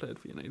having not played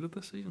for United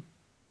this season.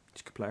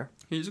 He's a good player.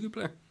 He's a good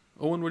player.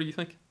 Owen, what do you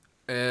think?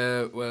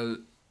 Well,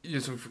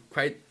 it's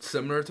quite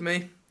similar to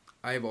me.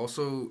 I've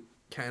also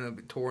kind of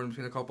been torn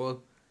between a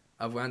couple.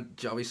 I've went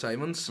Xavi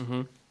Simons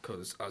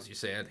because, as you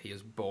said, he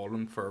is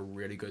balling for a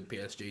really good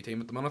PSG team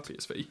at the minute.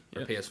 PSV.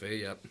 Or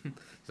PSV, yeah.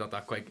 He's not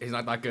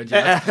that good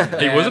yet.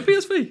 He was at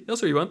PSV.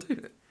 That's where he went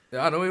to.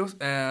 Yeah, I know he was.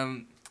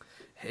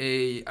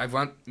 I've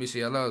went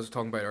Musiala, I was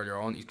talking about earlier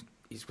on.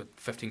 He's got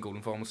 15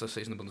 golden formats this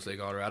season in the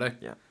Bundesliga already.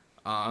 Yeah.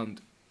 And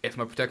if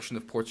my prediction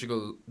of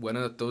Portugal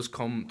winning it does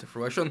come to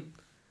fruition,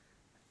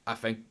 I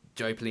think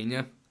João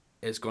Palhinha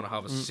is going to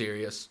have a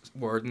serious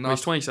word in that.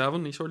 He's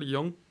 27. He's sort of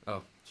young.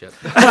 Oh, shit.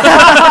 Right,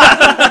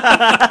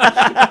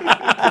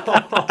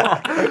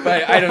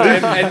 I don't know.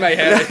 In my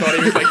head, I thought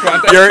he was like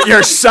 20.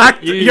 You're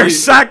sacked. You're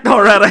sacked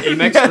already. He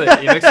mixed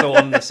the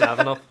 1 and the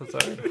 7 up.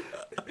 Sorry.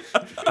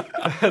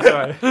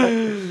 Sorry.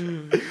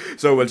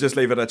 So we'll just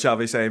leave it at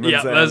Xavi Simons.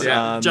 Yeah, then,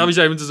 Xavi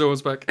Simons is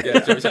Owen's back.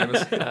 Yeah, João Simons.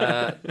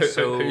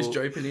 Who's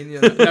João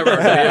Palhinha?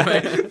 Never heard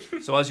of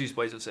him. So as you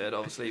boys have said,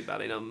 obviously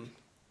Bellingham,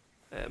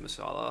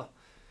 Musiala,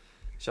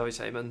 Xavi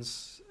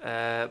Simons,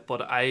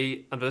 but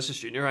Vinicius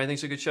Junior I think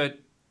is a good shout.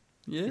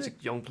 Yeah. He's a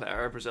young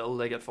player. Brazil,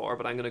 they get 4,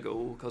 but I'm going to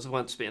go, because I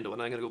went Spain to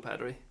win, I'm going to go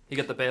Pedri. He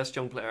got the best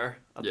young player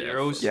at the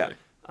Euros. Yeah.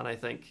 And I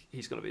think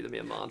he's going to be the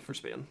main man for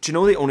Spain. Do you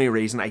know the only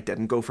reason I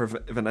didn't go for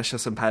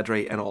Vinicius and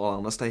Pedri, in all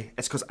honesty?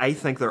 It's because I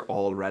think they're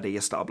already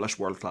established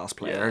world-class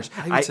players.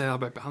 I would say that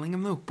about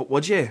Bellingham, though. But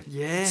would you?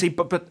 Yeah. See,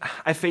 but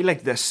I feel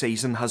like this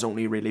season has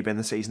only really been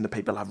the season that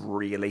people have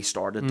really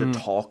started to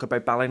talk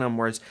about Bellingham,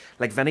 whereas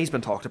like Vinny's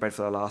been talked about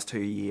for the last 2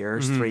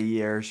 years, 3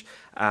 years.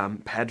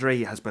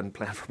 Pedri has been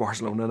playing for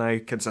Barcelona now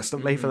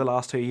consistently for the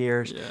last 2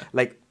 years. Yeah.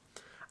 Like,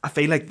 I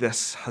feel like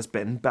this has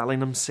been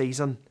Bellingham's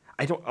season.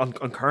 I don't on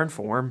current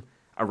form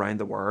around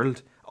the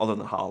world, other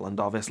than Haaland,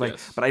 obviously.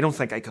 Yes. But I don't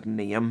think I could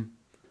name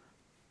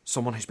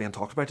someone who's being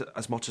talked about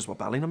as much as what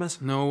Bellingham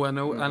is. No, I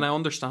know, and I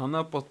understand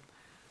that, but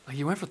like,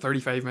 he went for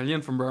 35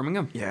 million from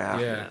Birmingham.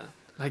 Yeah.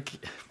 Like,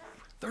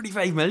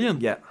 35 million.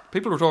 Yeah.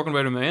 People were talking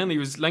about him then. He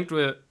was linked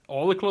with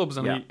all the clubs,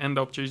 and Yeah. he ended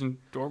up choosing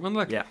Dortmund.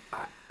 Like, Yeah.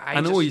 I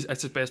know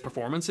it's his best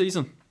performance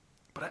season,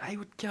 but I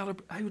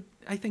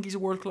think he's a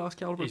world class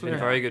caliber He's player. been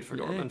very good for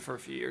Dortmund for a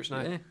few years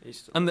now. Yeah.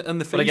 He's And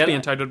the fees again,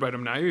 being touted about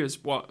him now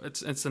is what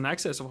it's in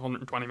excess of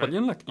 120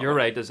 million. Like, you're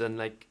right, as in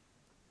like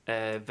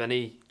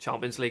Vinny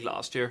Champions League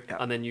last year, Yeah.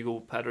 and then you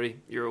go Pedri,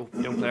 Euro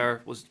young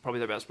player, was probably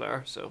their best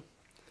player. So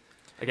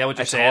I get what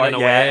you're It's saying hard, in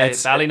a yeah, way.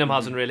 Bellingham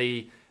hasn't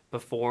really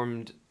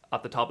performed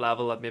at the top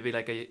level at maybe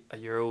like a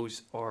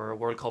Euros or a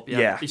World Cup yet.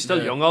 Yeah. He's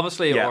still young,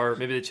 obviously, Yeah. or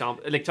maybe the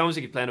Champions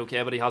League playing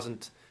okay, but he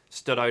hasn't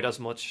stood out as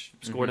much,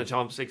 scored in a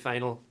Champions League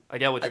final. I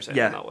get what you're saying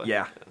in that way.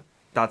 Yeah.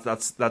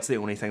 That's the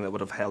only thing that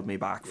would have held me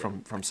back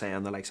from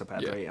saying the likes of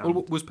Pedri. yeah. And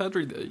Well, was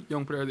Pedri the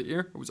young player of the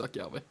year, or was that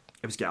Gavi?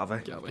 it was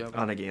Gavi. Gavi.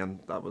 And again,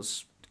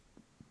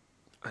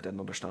 I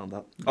didn't understand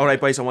that. All right,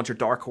 boys, I want your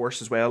dark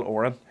horse as well.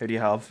 Oren, who do you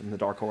have in the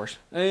dark horse?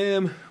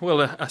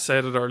 Well, I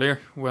said it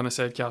earlier when I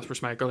said Kasper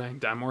Schmeichel. I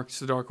think Denmark's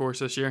the dark horse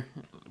this year.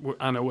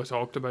 I know we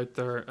talked about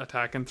their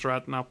attacking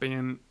threat not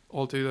being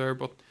all too there,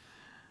 but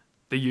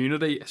the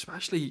unity,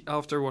 especially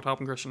after what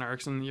happened to Christian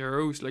Eriksen in the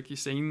Euros, like, you've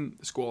seen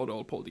the squad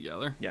all pulled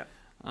together. Yeah.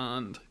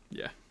 And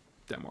yeah,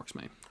 Denmark's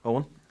mine.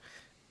 Owen?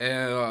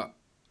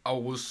 I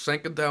was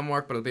thinking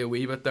Denmark, but it'll be a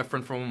wee bit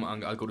different from them,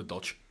 and I'll go to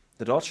Dutch.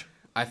 The Dutch?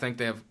 I think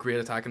they have great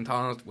attacking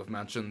talent. We've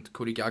mentioned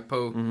Cody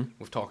Gakpo. Mm-hmm.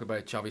 We've talked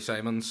about Xavi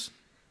Simons.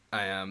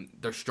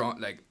 They're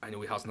strong. Like, I know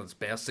he hasn't had his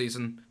best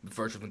season, but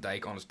Virgil van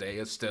Dijk on his day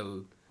is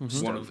still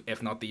one of,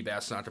 if not the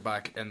best centre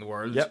back in the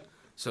world. Yep.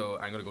 So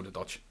I'm going to go to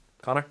Dutch.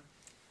 Connor?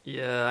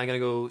 Yeah, I'm going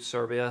to go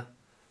Serbia.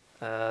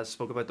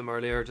 Spoke about them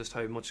earlier, just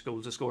how much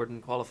goals they scored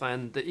in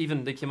qualifying.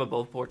 They came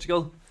above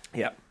Portugal.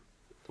 Yeah.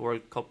 The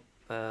World Cup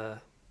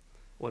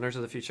winners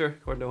of the future,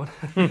 according to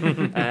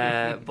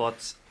one.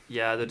 But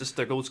yeah,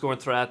 their goal scoring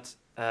threat.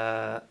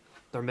 Their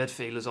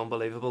midfield is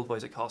unbelievable.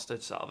 Boys like Kostic,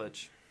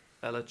 Savic,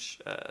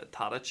 Ilic,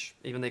 Tadic,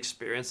 even the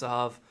experience they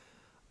have.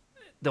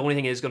 The only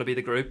thing is going to be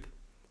the group.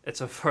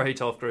 It's a very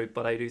tough group,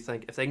 but I do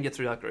think if they can get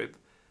through that group,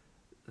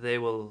 they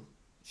will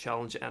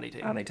challenge any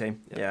team. Any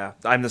team. Yeah. Yeah.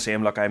 I'm the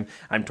same. Look, I'm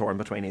torn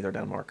between either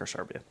Denmark or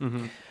Serbia.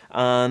 Mm-hmm.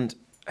 And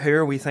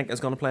who we think is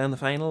going to play in the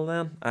final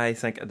then? I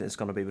think it is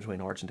going to be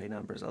between Argentina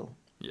and Brazil.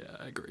 Yeah,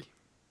 I agree.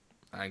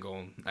 I'm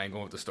going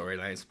with the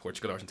storylines.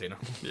 Portugal, Argentina.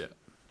 Yeah.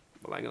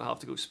 Well, I'm going to have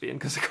to go Spain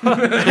because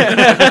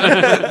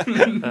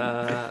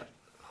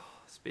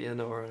Spain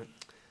or...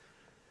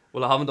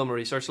 Well, I haven't done my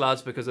research,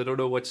 lads, because I don't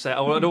know which side.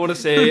 I don't want to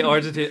say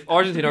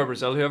Argentina or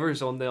Brazil,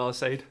 whoever's on the other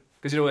side.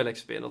 Because you know, like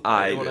Spain will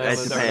play.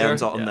 It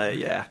depends on the...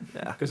 Yeah.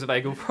 Because if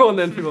I go for one,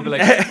 then people will be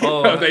like,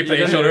 oh... They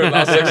play each other in the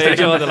last They 16. play each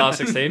other in the last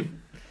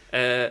 16.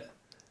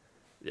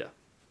 Yeah.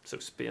 So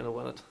Spain will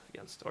win it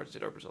against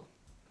Argentina or Brazil.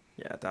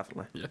 Yeah,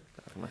 definitely. Yeah.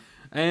 Definitely.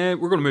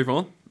 We're going to move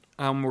on.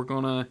 We're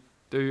going to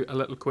do a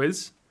little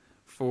quiz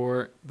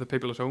for the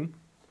people at home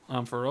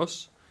and for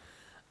us.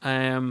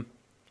 We're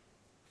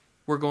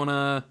going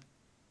to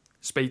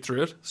speed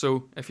through it.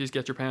 So if you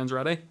get your pens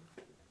ready.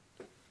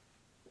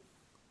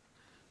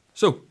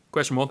 So,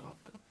 question 1.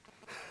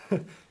 Do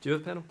you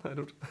have a pen? I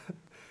don't.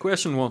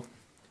 Question 1.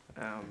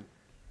 Are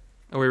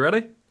we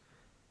ready?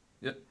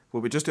 Will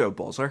we just do a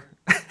buzzer?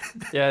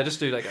 Yeah, just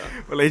do like a...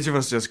 Will each of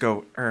us just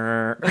go...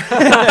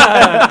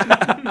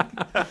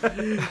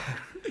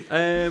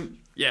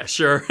 Yeah,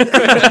 sure.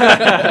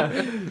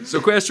 So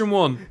question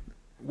 1.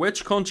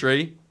 Which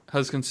country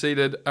has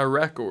conceded a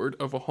record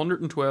of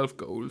 112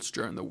 goals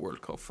during the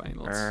World Cup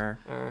finals?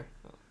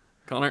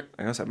 Connor?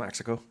 I'm going to say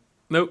Mexico.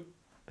 No.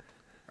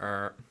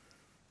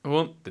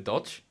 One. The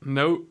Dutch.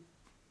 No.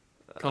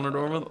 Connor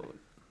Dorman?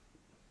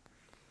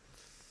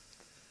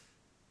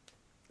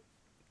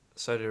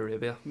 Saudi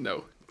Arabia.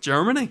 No.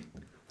 Germany?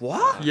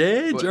 What?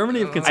 Yeah, Germany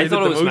have I conceded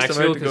thought it the was most Mexico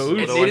amount of because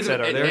goals. although I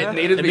said earlier. It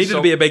It needed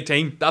to be a big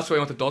team. That's why I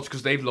went the Dutch,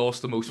 because they've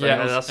lost the most Yeah,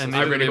 finals. that's- And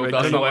and I really neither hope do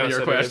that's they. not I one of your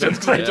said it. questions,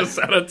 because I Yeah. just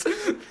said it.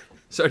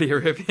 Saudi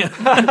Arabia.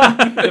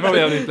 They probably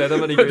haven't played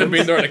them any They've games.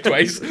 been there like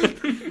twice.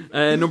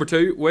 Number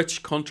 2.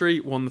 Which country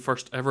won the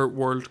first ever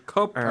World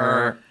Cup?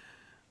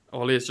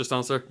 Ollie's just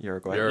answer.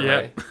 Uruguay.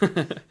 Uruguay.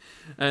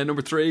 Yeah.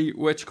 Number 3.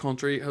 Which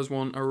country has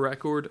won a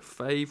record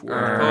 5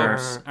 World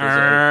Cups?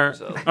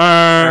 Brazil.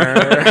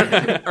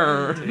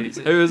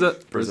 Who is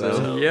it?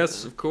 Brazil.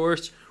 Yes, of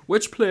course.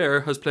 Which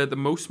player has played the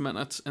most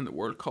minutes in the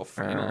World Cup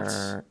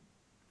finals?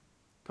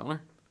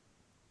 Connor?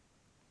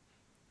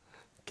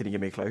 Can you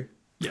give me a clue?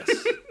 Yes.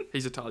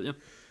 He's Italian.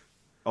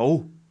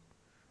 Oh.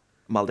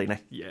 Maldini.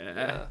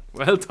 Yeah.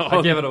 Well done.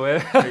 I gave it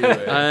away.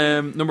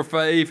 Number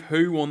 5.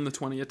 Who won the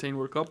 2018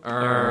 World Cup?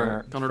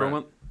 Connor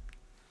Dorman.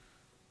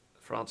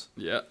 France.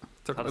 Yeah.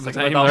 Took Had a to bit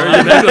of think time about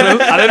there.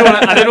 that. I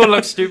didn't want to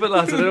look stupid,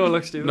 lads. I didn't want to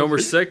look stupid. Number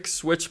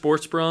 6. Which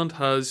sports brand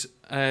has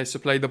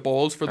supplied the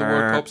balls for the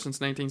World Cup since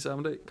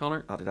 1970?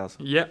 Connor? Adidas.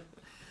 Yeah.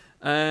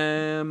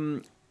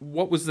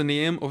 What was the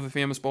name of the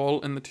famous ball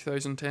in the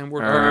 2010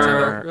 World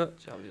Cup?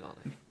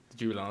 Javelin.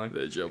 Giuliani.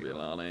 The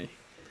Giuliani.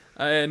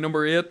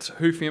 Number 8.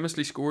 Who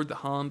famously scored the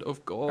hand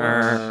of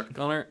God?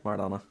 Connor?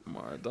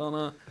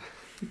 Maradona.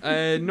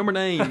 Number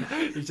 9.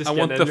 He's just I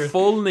want getting the in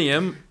full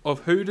name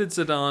of who did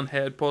Zidane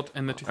headbutt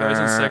in the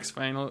 2006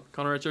 final.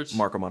 Connor Richards?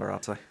 Marco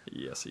Materazzi.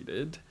 Yes, he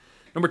did.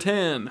 Number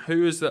 10.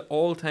 Who is the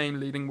all-time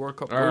leading World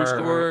Cup goal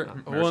scorer?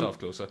 Miroslav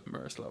Klose.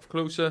 Miroslav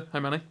Klose. How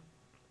many?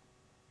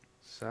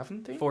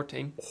 17?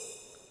 14.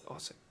 Oh,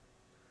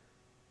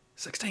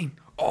 16.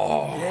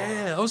 Oh,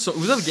 yeah. That was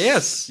that a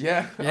guess?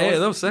 Yeah. Yeah,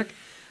 that was sick.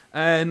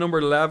 Number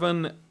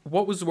 11.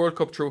 What was the World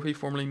Cup trophy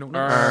formerly known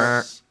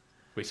as?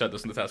 We said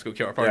this in the Tesco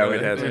QR park. Yeah, we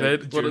did. We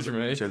did. What Jules is it?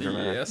 Rimet. Jules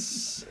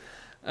Rimet.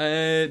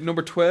 Yes.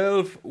 Number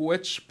 12.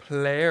 Which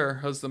player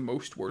has the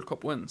most World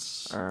Cup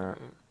wins?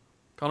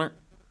 Connor?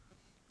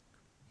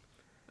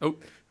 Oh,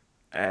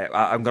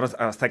 I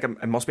was thinking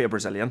it must be a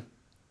Brazilian.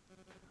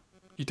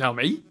 you tell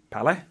me.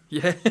 Pele?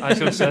 Yeah. I was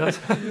going to say that.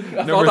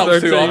 I thought that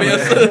was too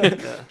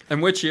obvious. Yeah.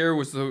 And which year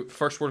was the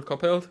first World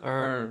Cup held?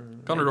 Connor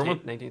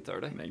Dorman?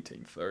 1930.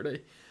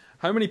 1930.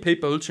 How many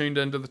people tuned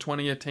into the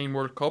 2018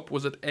 World Cup?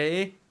 Was it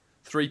A,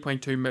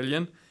 3.2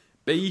 million,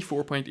 B,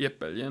 4.8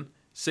 billion,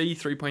 C,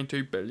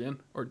 3.2 billion,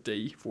 or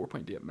D,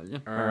 4.8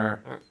 million?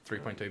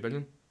 3.2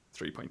 billion.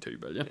 3.2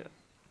 billion.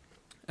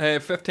 Yeah.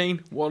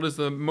 15. What is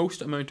the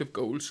most amount of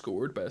goals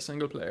scored by a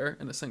single player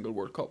in a single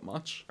World Cup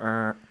match?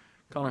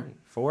 Connor?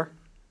 4.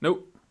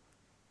 Nope.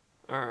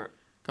 Or,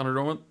 Connor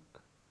Dorman?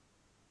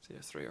 see,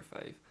 it's 3 or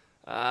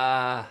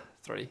 5.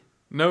 3.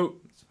 No.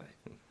 It's 5.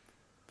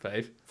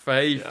 5.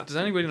 5. Yeah. Does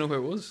anybody know who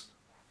it was?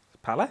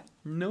 Pele?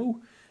 No.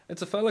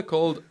 It's a fella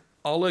called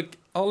Oleg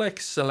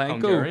Selenko.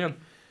 Hungarian.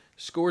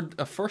 Scored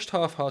a first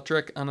half hat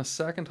trick and a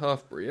second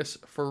half brace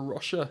for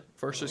Russia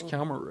versus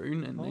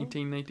Cameroon in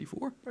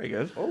 1994. Very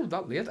good. Oh,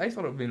 that late? I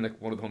thought it would have been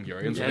like one of the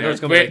Hungarians. Yeah, They're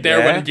there's gonna be-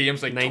 winning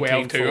games like 12-2 and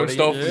 1940,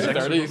 stuff yeah. in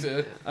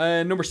the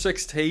 30s. Number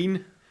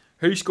 16.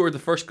 Who scored the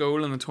first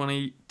goal in the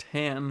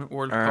 2010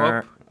 World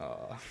Cup?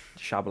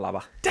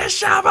 Shabalaba.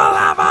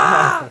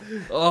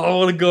 Oh,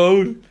 what a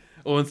goal!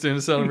 Owen's doing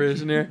a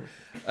celebration here.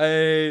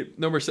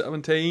 Number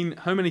 17.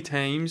 How many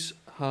times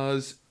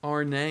has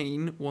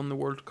R9 won the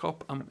World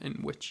Cup and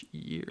in which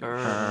year?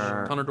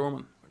 Connor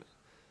Dorman.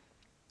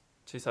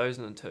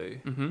 2002.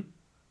 Mm-hmm.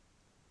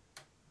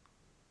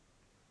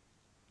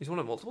 He's won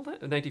it multiple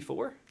times.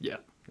 94. Yeah,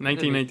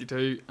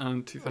 1992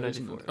 and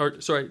 2000. 94. Or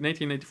sorry,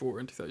 1994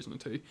 and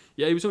 2002.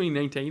 Yeah, he was only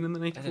 19 in the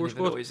I didn't 94 even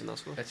know squad. he's in that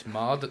squad. It's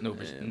mad that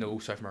no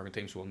South American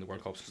teams won the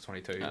World Cup since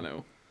 22. I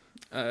know.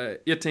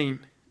 18.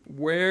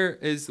 Where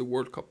is the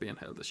World Cup being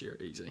held this year?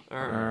 Easy.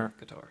 Qatar.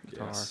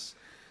 Yes.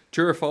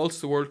 True or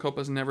false? The World Cup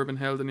has never been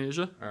held in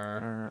Asia.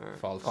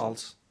 False.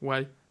 False.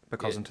 Why?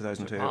 Because in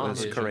 2002 Japan. it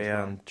was Asia, Korea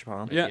Japan. and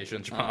Japan. Yeah. Asia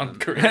and Japan. Um,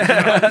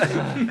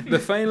 Korea. The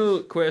final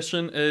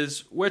question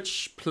is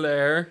which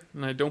player,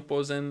 and I don't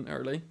buzz in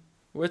early,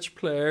 which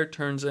player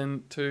turns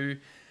into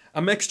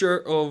a mixture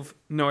of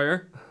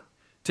Neuer,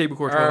 Thibaut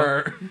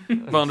Courtois,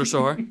 Van der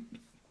Sar,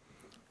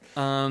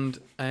 and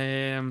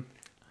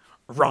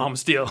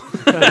Ramsdale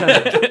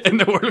in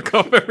the World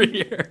Cup every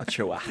year.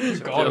 Ochoa.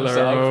 God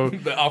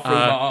himself. The Afro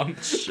man.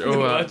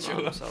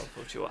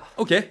 Ochoa.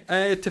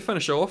 Okay, to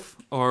finish off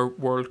our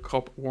World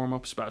Cup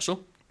warm-up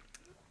special,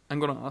 I'm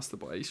going to ask the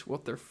boys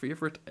what their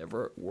favourite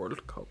ever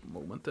World Cup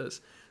moment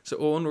is. So,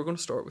 Owen, we're going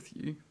to start with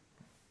you.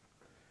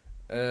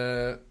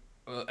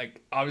 Well,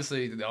 like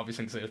obviously the obvious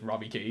thing to say is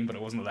Robbie Keane, but I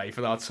wasn't alive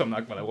for that, so I'm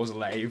not. Well, I was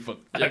alive, but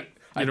Yeah,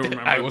 you don't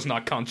remember. I was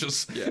not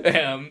conscious.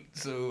 Yeah.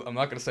 So I'm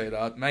not going to say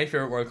that. My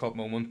favorite World Cup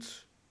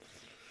moment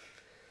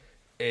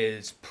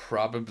is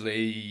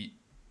probably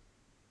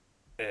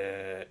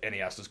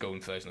Iniesta's goal in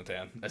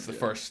 2010. It's the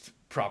first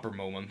proper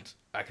moment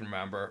I can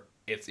remember.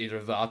 It's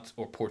either that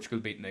or Portugal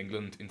beating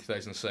England in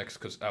 2006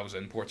 because I was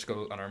in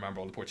Portugal and I remember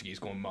all the Portuguese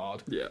going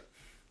mad. Yeah.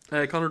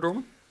 Conor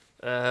Dorman?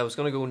 I was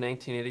going to go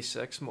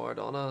 1986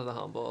 Maradona, the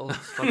handball. It's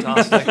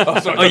fantastic.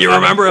 Oh, you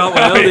remember that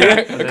well, do you?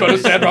 I could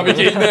have said Robbie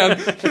Keane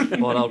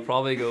then. But I'll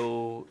probably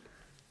go...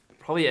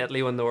 Probably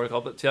Italy win the World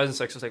Cup.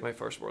 2006 was like my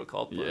first World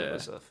Cup. Yeah. It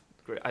was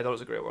I thought it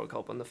was a great World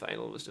Cup, and the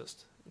final was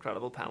just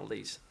incredible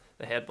penalties.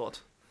 The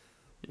headbutt.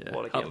 Yeah,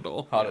 What a had game. it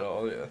all. Had it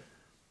all, yeah.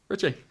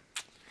 Richie?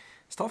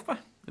 It's tough, man.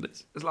 It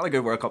is. There's a lot of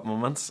good World Cup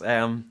moments.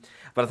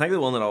 But I think the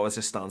one that always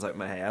just stands out in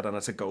my head, and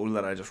it's a goal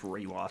that I just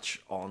rewatch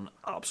on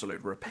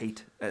absolute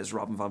repeat, is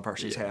Robin van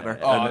Persie's header in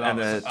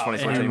the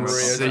 2014 World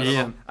Cup.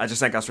 Insane. I just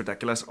think that's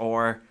ridiculous.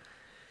 Or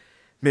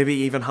maybe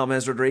even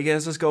James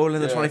Rodriguez's goal in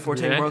the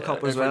 2014 Yeah. World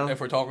Cup as well. If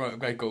we're talking about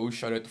great goals,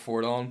 shout out to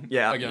Fordon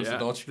against the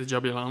Dutch. The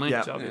Jabulani.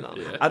 Yeah.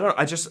 Yeah. I don't.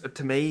 I just,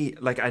 to me,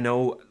 like, I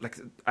know, like,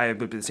 I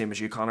would be the same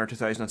as you, Connor.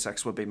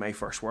 2006 would be my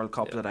first World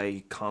Cup that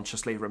I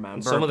consciously remember.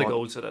 And some of the but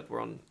goals that were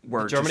on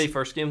were the Germany just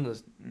first game, I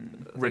think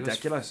it was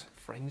ridiculous.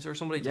 Frings or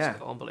somebody, just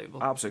Yeah.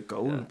 unbelievable. Absolute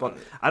goal. Yeah. But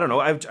I don't know.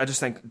 I just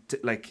think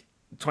like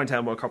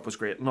 2010 World Cup was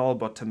great and all,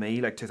 but to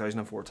me, like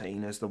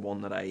 2014 is the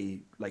one that I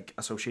like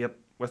associate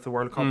with the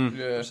World Cup Yeah.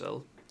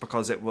 Brazil.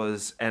 because it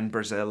was in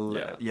Brazil.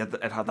 Yeah.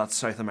 It had that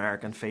South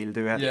American feel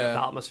to it. The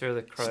Yeah. atmosphere,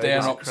 the crowd. Staying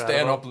was up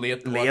incredible.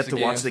 late Late to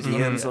watch the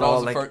games and That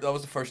all. was, Like, that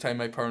was the first time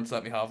my parents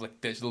let me have like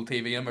digital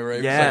TV in my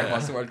room Yeah. so I could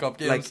watch the World Cup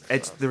games.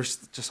 like there was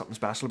just something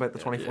special about the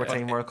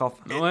 2014 World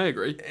Cup. No, I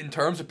agree. In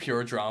terms of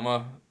pure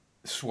drama,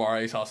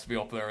 Suarez has to be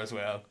up there as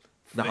well.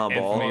 The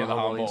handball. Infamy of the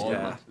Handball, handball.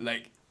 yeah.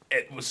 Like,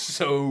 it was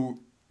so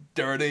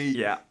dirty.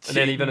 Yeah. And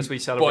then even as we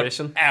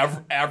celebration,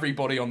 But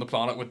everybody on the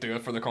planet would do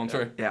it for the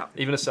country. Yeah.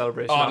 even a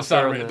celebration. Oh, the after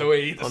celebration,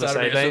 on the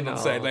celebration on the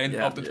oh, sideline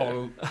yeah. up the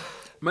tunnel.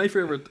 My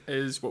favourite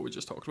is what we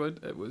just talked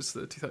about. It was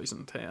the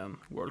 2010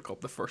 World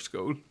Cup, the first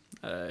goal.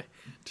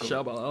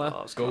 Shabalala.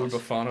 Oh, it's Goal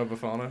class.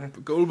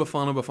 Bafana. Goal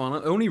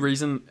Bafana. The only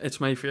reason it's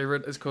my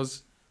favourite is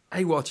because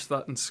I watched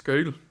that in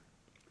school.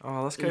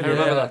 Oh, that's I good.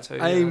 remember Yeah. that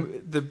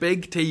too. The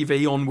big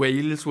TV on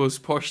wheels was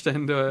pushed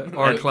into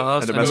our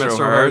class, into in Mr. Mr.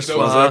 O'Hare's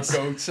O'Hare's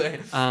class.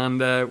 class,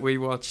 and we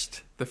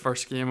watched the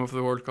first game of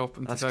the World Cup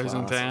in That's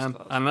 2010, class, that's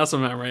class. and that's a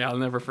memory I'll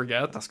never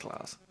forget. That's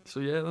class. So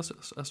yeah,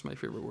 that's my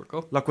favourite World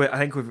Cup. Look,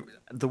 I think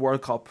the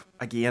World Cup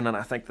again, and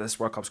I think this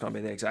World Cup's going to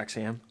be the exact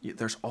same.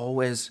 There's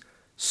always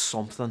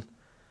something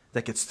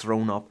that gets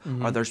thrown up,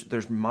 or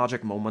there's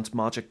magic moments,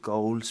 magic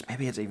goals.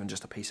 Maybe it's even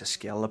just a piece of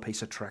skill, a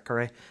piece of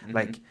trickery.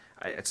 Like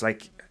it's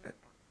like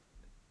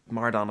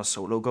Maradona's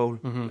solo goal.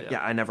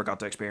 Yeah, I never got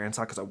to experience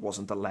that because I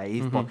wasn't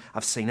alive, but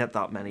I've seen it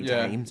that many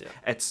times. Yeah.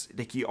 It's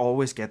like you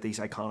always get these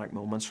iconic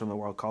moments from the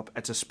World Cup.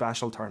 It's a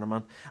special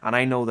tournament, and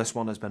I know this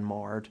one has been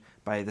marred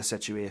by the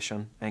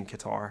situation in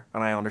Qatar,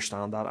 and I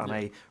understand that, and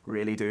I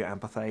really do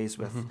empathise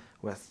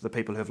with the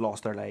people who've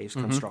lost their lives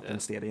constructing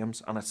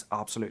stadiums, and it's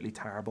absolutely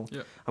terrible.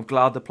 Yeah. I'm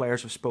glad the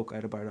players have spoke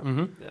out about it,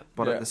 Yeah.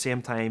 but Yeah. at the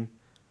same time,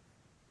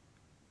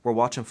 we're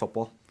watching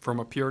football. From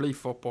a purely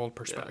football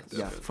perspective.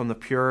 Yeah, from the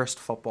purest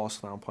football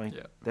standpoint,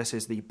 Yeah. this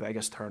is the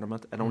biggest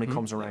tournament. It only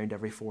comes around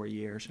every 4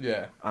 years,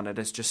 Yeah. and it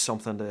is just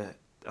something to,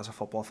 as a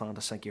football fan,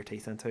 to sink your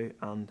teeth into.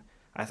 And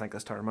I think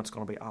this tournament's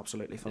going to be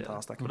absolutely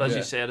fantastic. But as Yeah.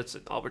 you said, it's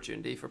an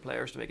opportunity for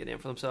players to make a name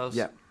for themselves,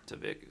 Yeah. to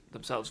make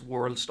themselves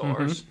world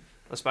stars,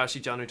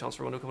 especially January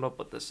transfer window coming up.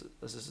 But this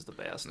is the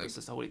best. This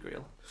is the holy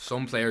grail.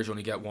 Some players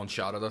only get one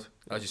shot at it.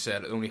 As you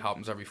said, it only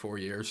happens every 4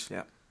 years.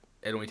 Yeah.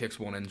 It only takes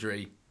one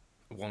injury,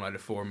 one out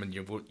of form, and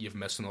you've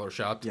missed another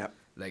shot. Yeah.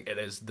 Like, it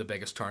is the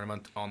biggest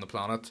tournament on the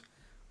planet,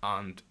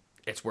 and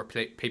it's where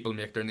people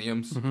make their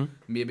names.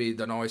 Maybe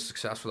they're not always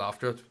successful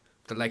after it.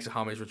 The likes of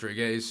James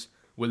Rodriguez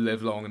will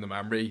live long in the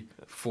memory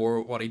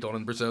for what he done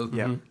in Brazil.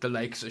 Yeah. The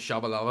likes of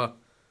Shabalala.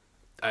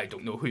 I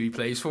don't know who he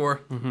plays for,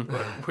 or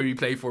who he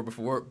played for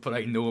before, but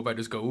I know about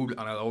his goal,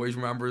 and I'll always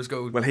remember his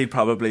goal. Well, he'd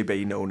probably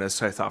be known as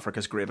South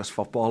Africa's greatest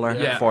footballer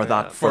Yeah. for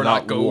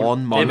that goal.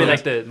 one Maybe moment.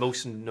 like the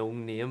most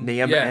known name.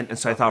 Yeah. In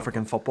South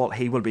African football.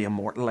 He will be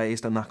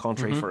immortalised in that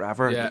country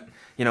forever. Yeah.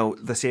 You know,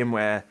 the same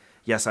way.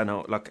 Yes, I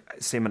know. Look,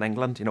 same in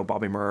England. You know,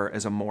 Bobby Moore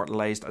is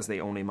immortalised as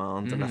the only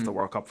man to lift the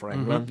World Cup for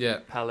England. Yeah.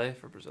 Pele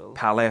for Brazil.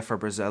 Pele for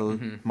Brazil,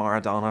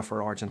 Maradona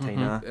for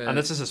Argentina. And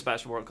this is a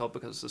special World Cup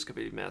because this could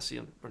be Messi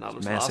and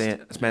Ronaldo's last.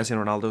 It's Messi and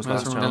Ronaldo's Messi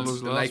last and chance.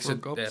 Ronaldo's The last likes World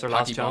of Cup. It's their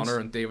last Paddy chance. Bonner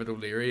and David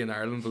O'Leary in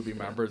Ireland will be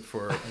remembered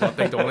for what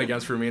they done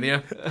against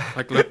Romania.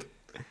 Like, look,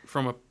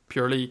 from a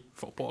purely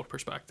football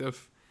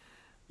perspective,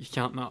 you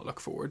can't not look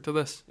forward to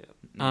this.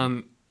 Yeah.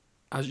 And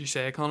as you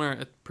say, Connor,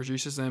 it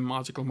produces them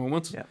magical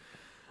moments. Yeah.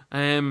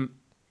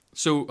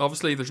 So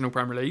obviously there's no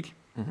Premier League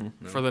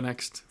Mm-hmm. for the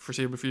next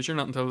foreseeable future,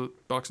 not until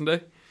Boxing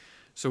Day.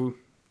 So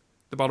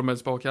the Bottom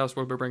Mids podcast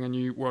will be bringing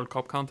you World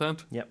Cup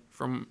content. Yep.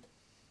 From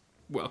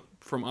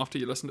after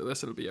you listen to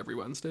this, it'll be every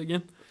Wednesday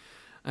again.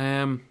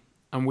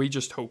 And we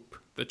just hope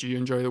that you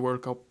enjoy the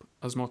World Cup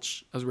as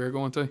much as we're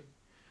going to.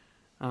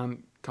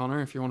 And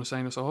Connor, if you want to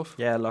sign us off.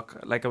 Yeah, look,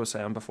 like I was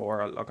saying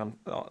before, look,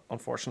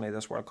 unfortunately,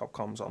 this World Cup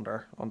comes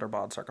under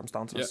bad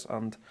circumstances,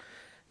 and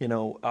you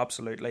know,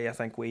 absolutely, I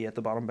think we at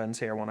the Bottom Bins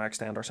here want to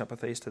extend our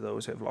sympathies to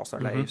those who have lost their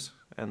lives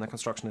in the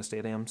construction of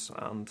stadiums.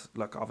 And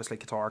look, obviously,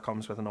 Qatar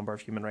comes with a number of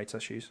human rights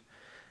issues,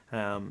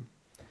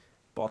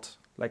 but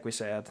like we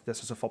said,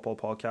 this is a football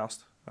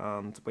podcast,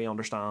 and we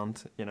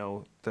understand, you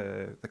know,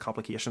 the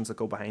complications that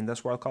go behind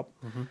this World Cup.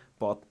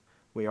 But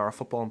we are a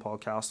footballing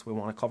podcast. We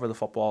want to cover the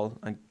football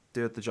and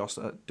do it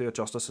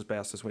justice as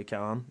best as we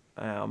can.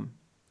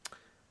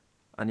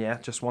 And yeah,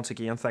 just once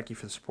again, thank you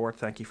for the support.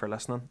 Thank you for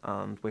listening.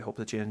 And we hope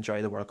that you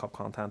enjoy the World Cup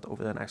content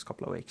over the next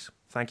couple of weeks.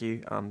 Thank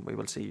you, and we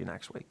will see you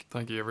next week.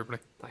 Thank you, everybody.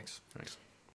 Thanks. Thanks.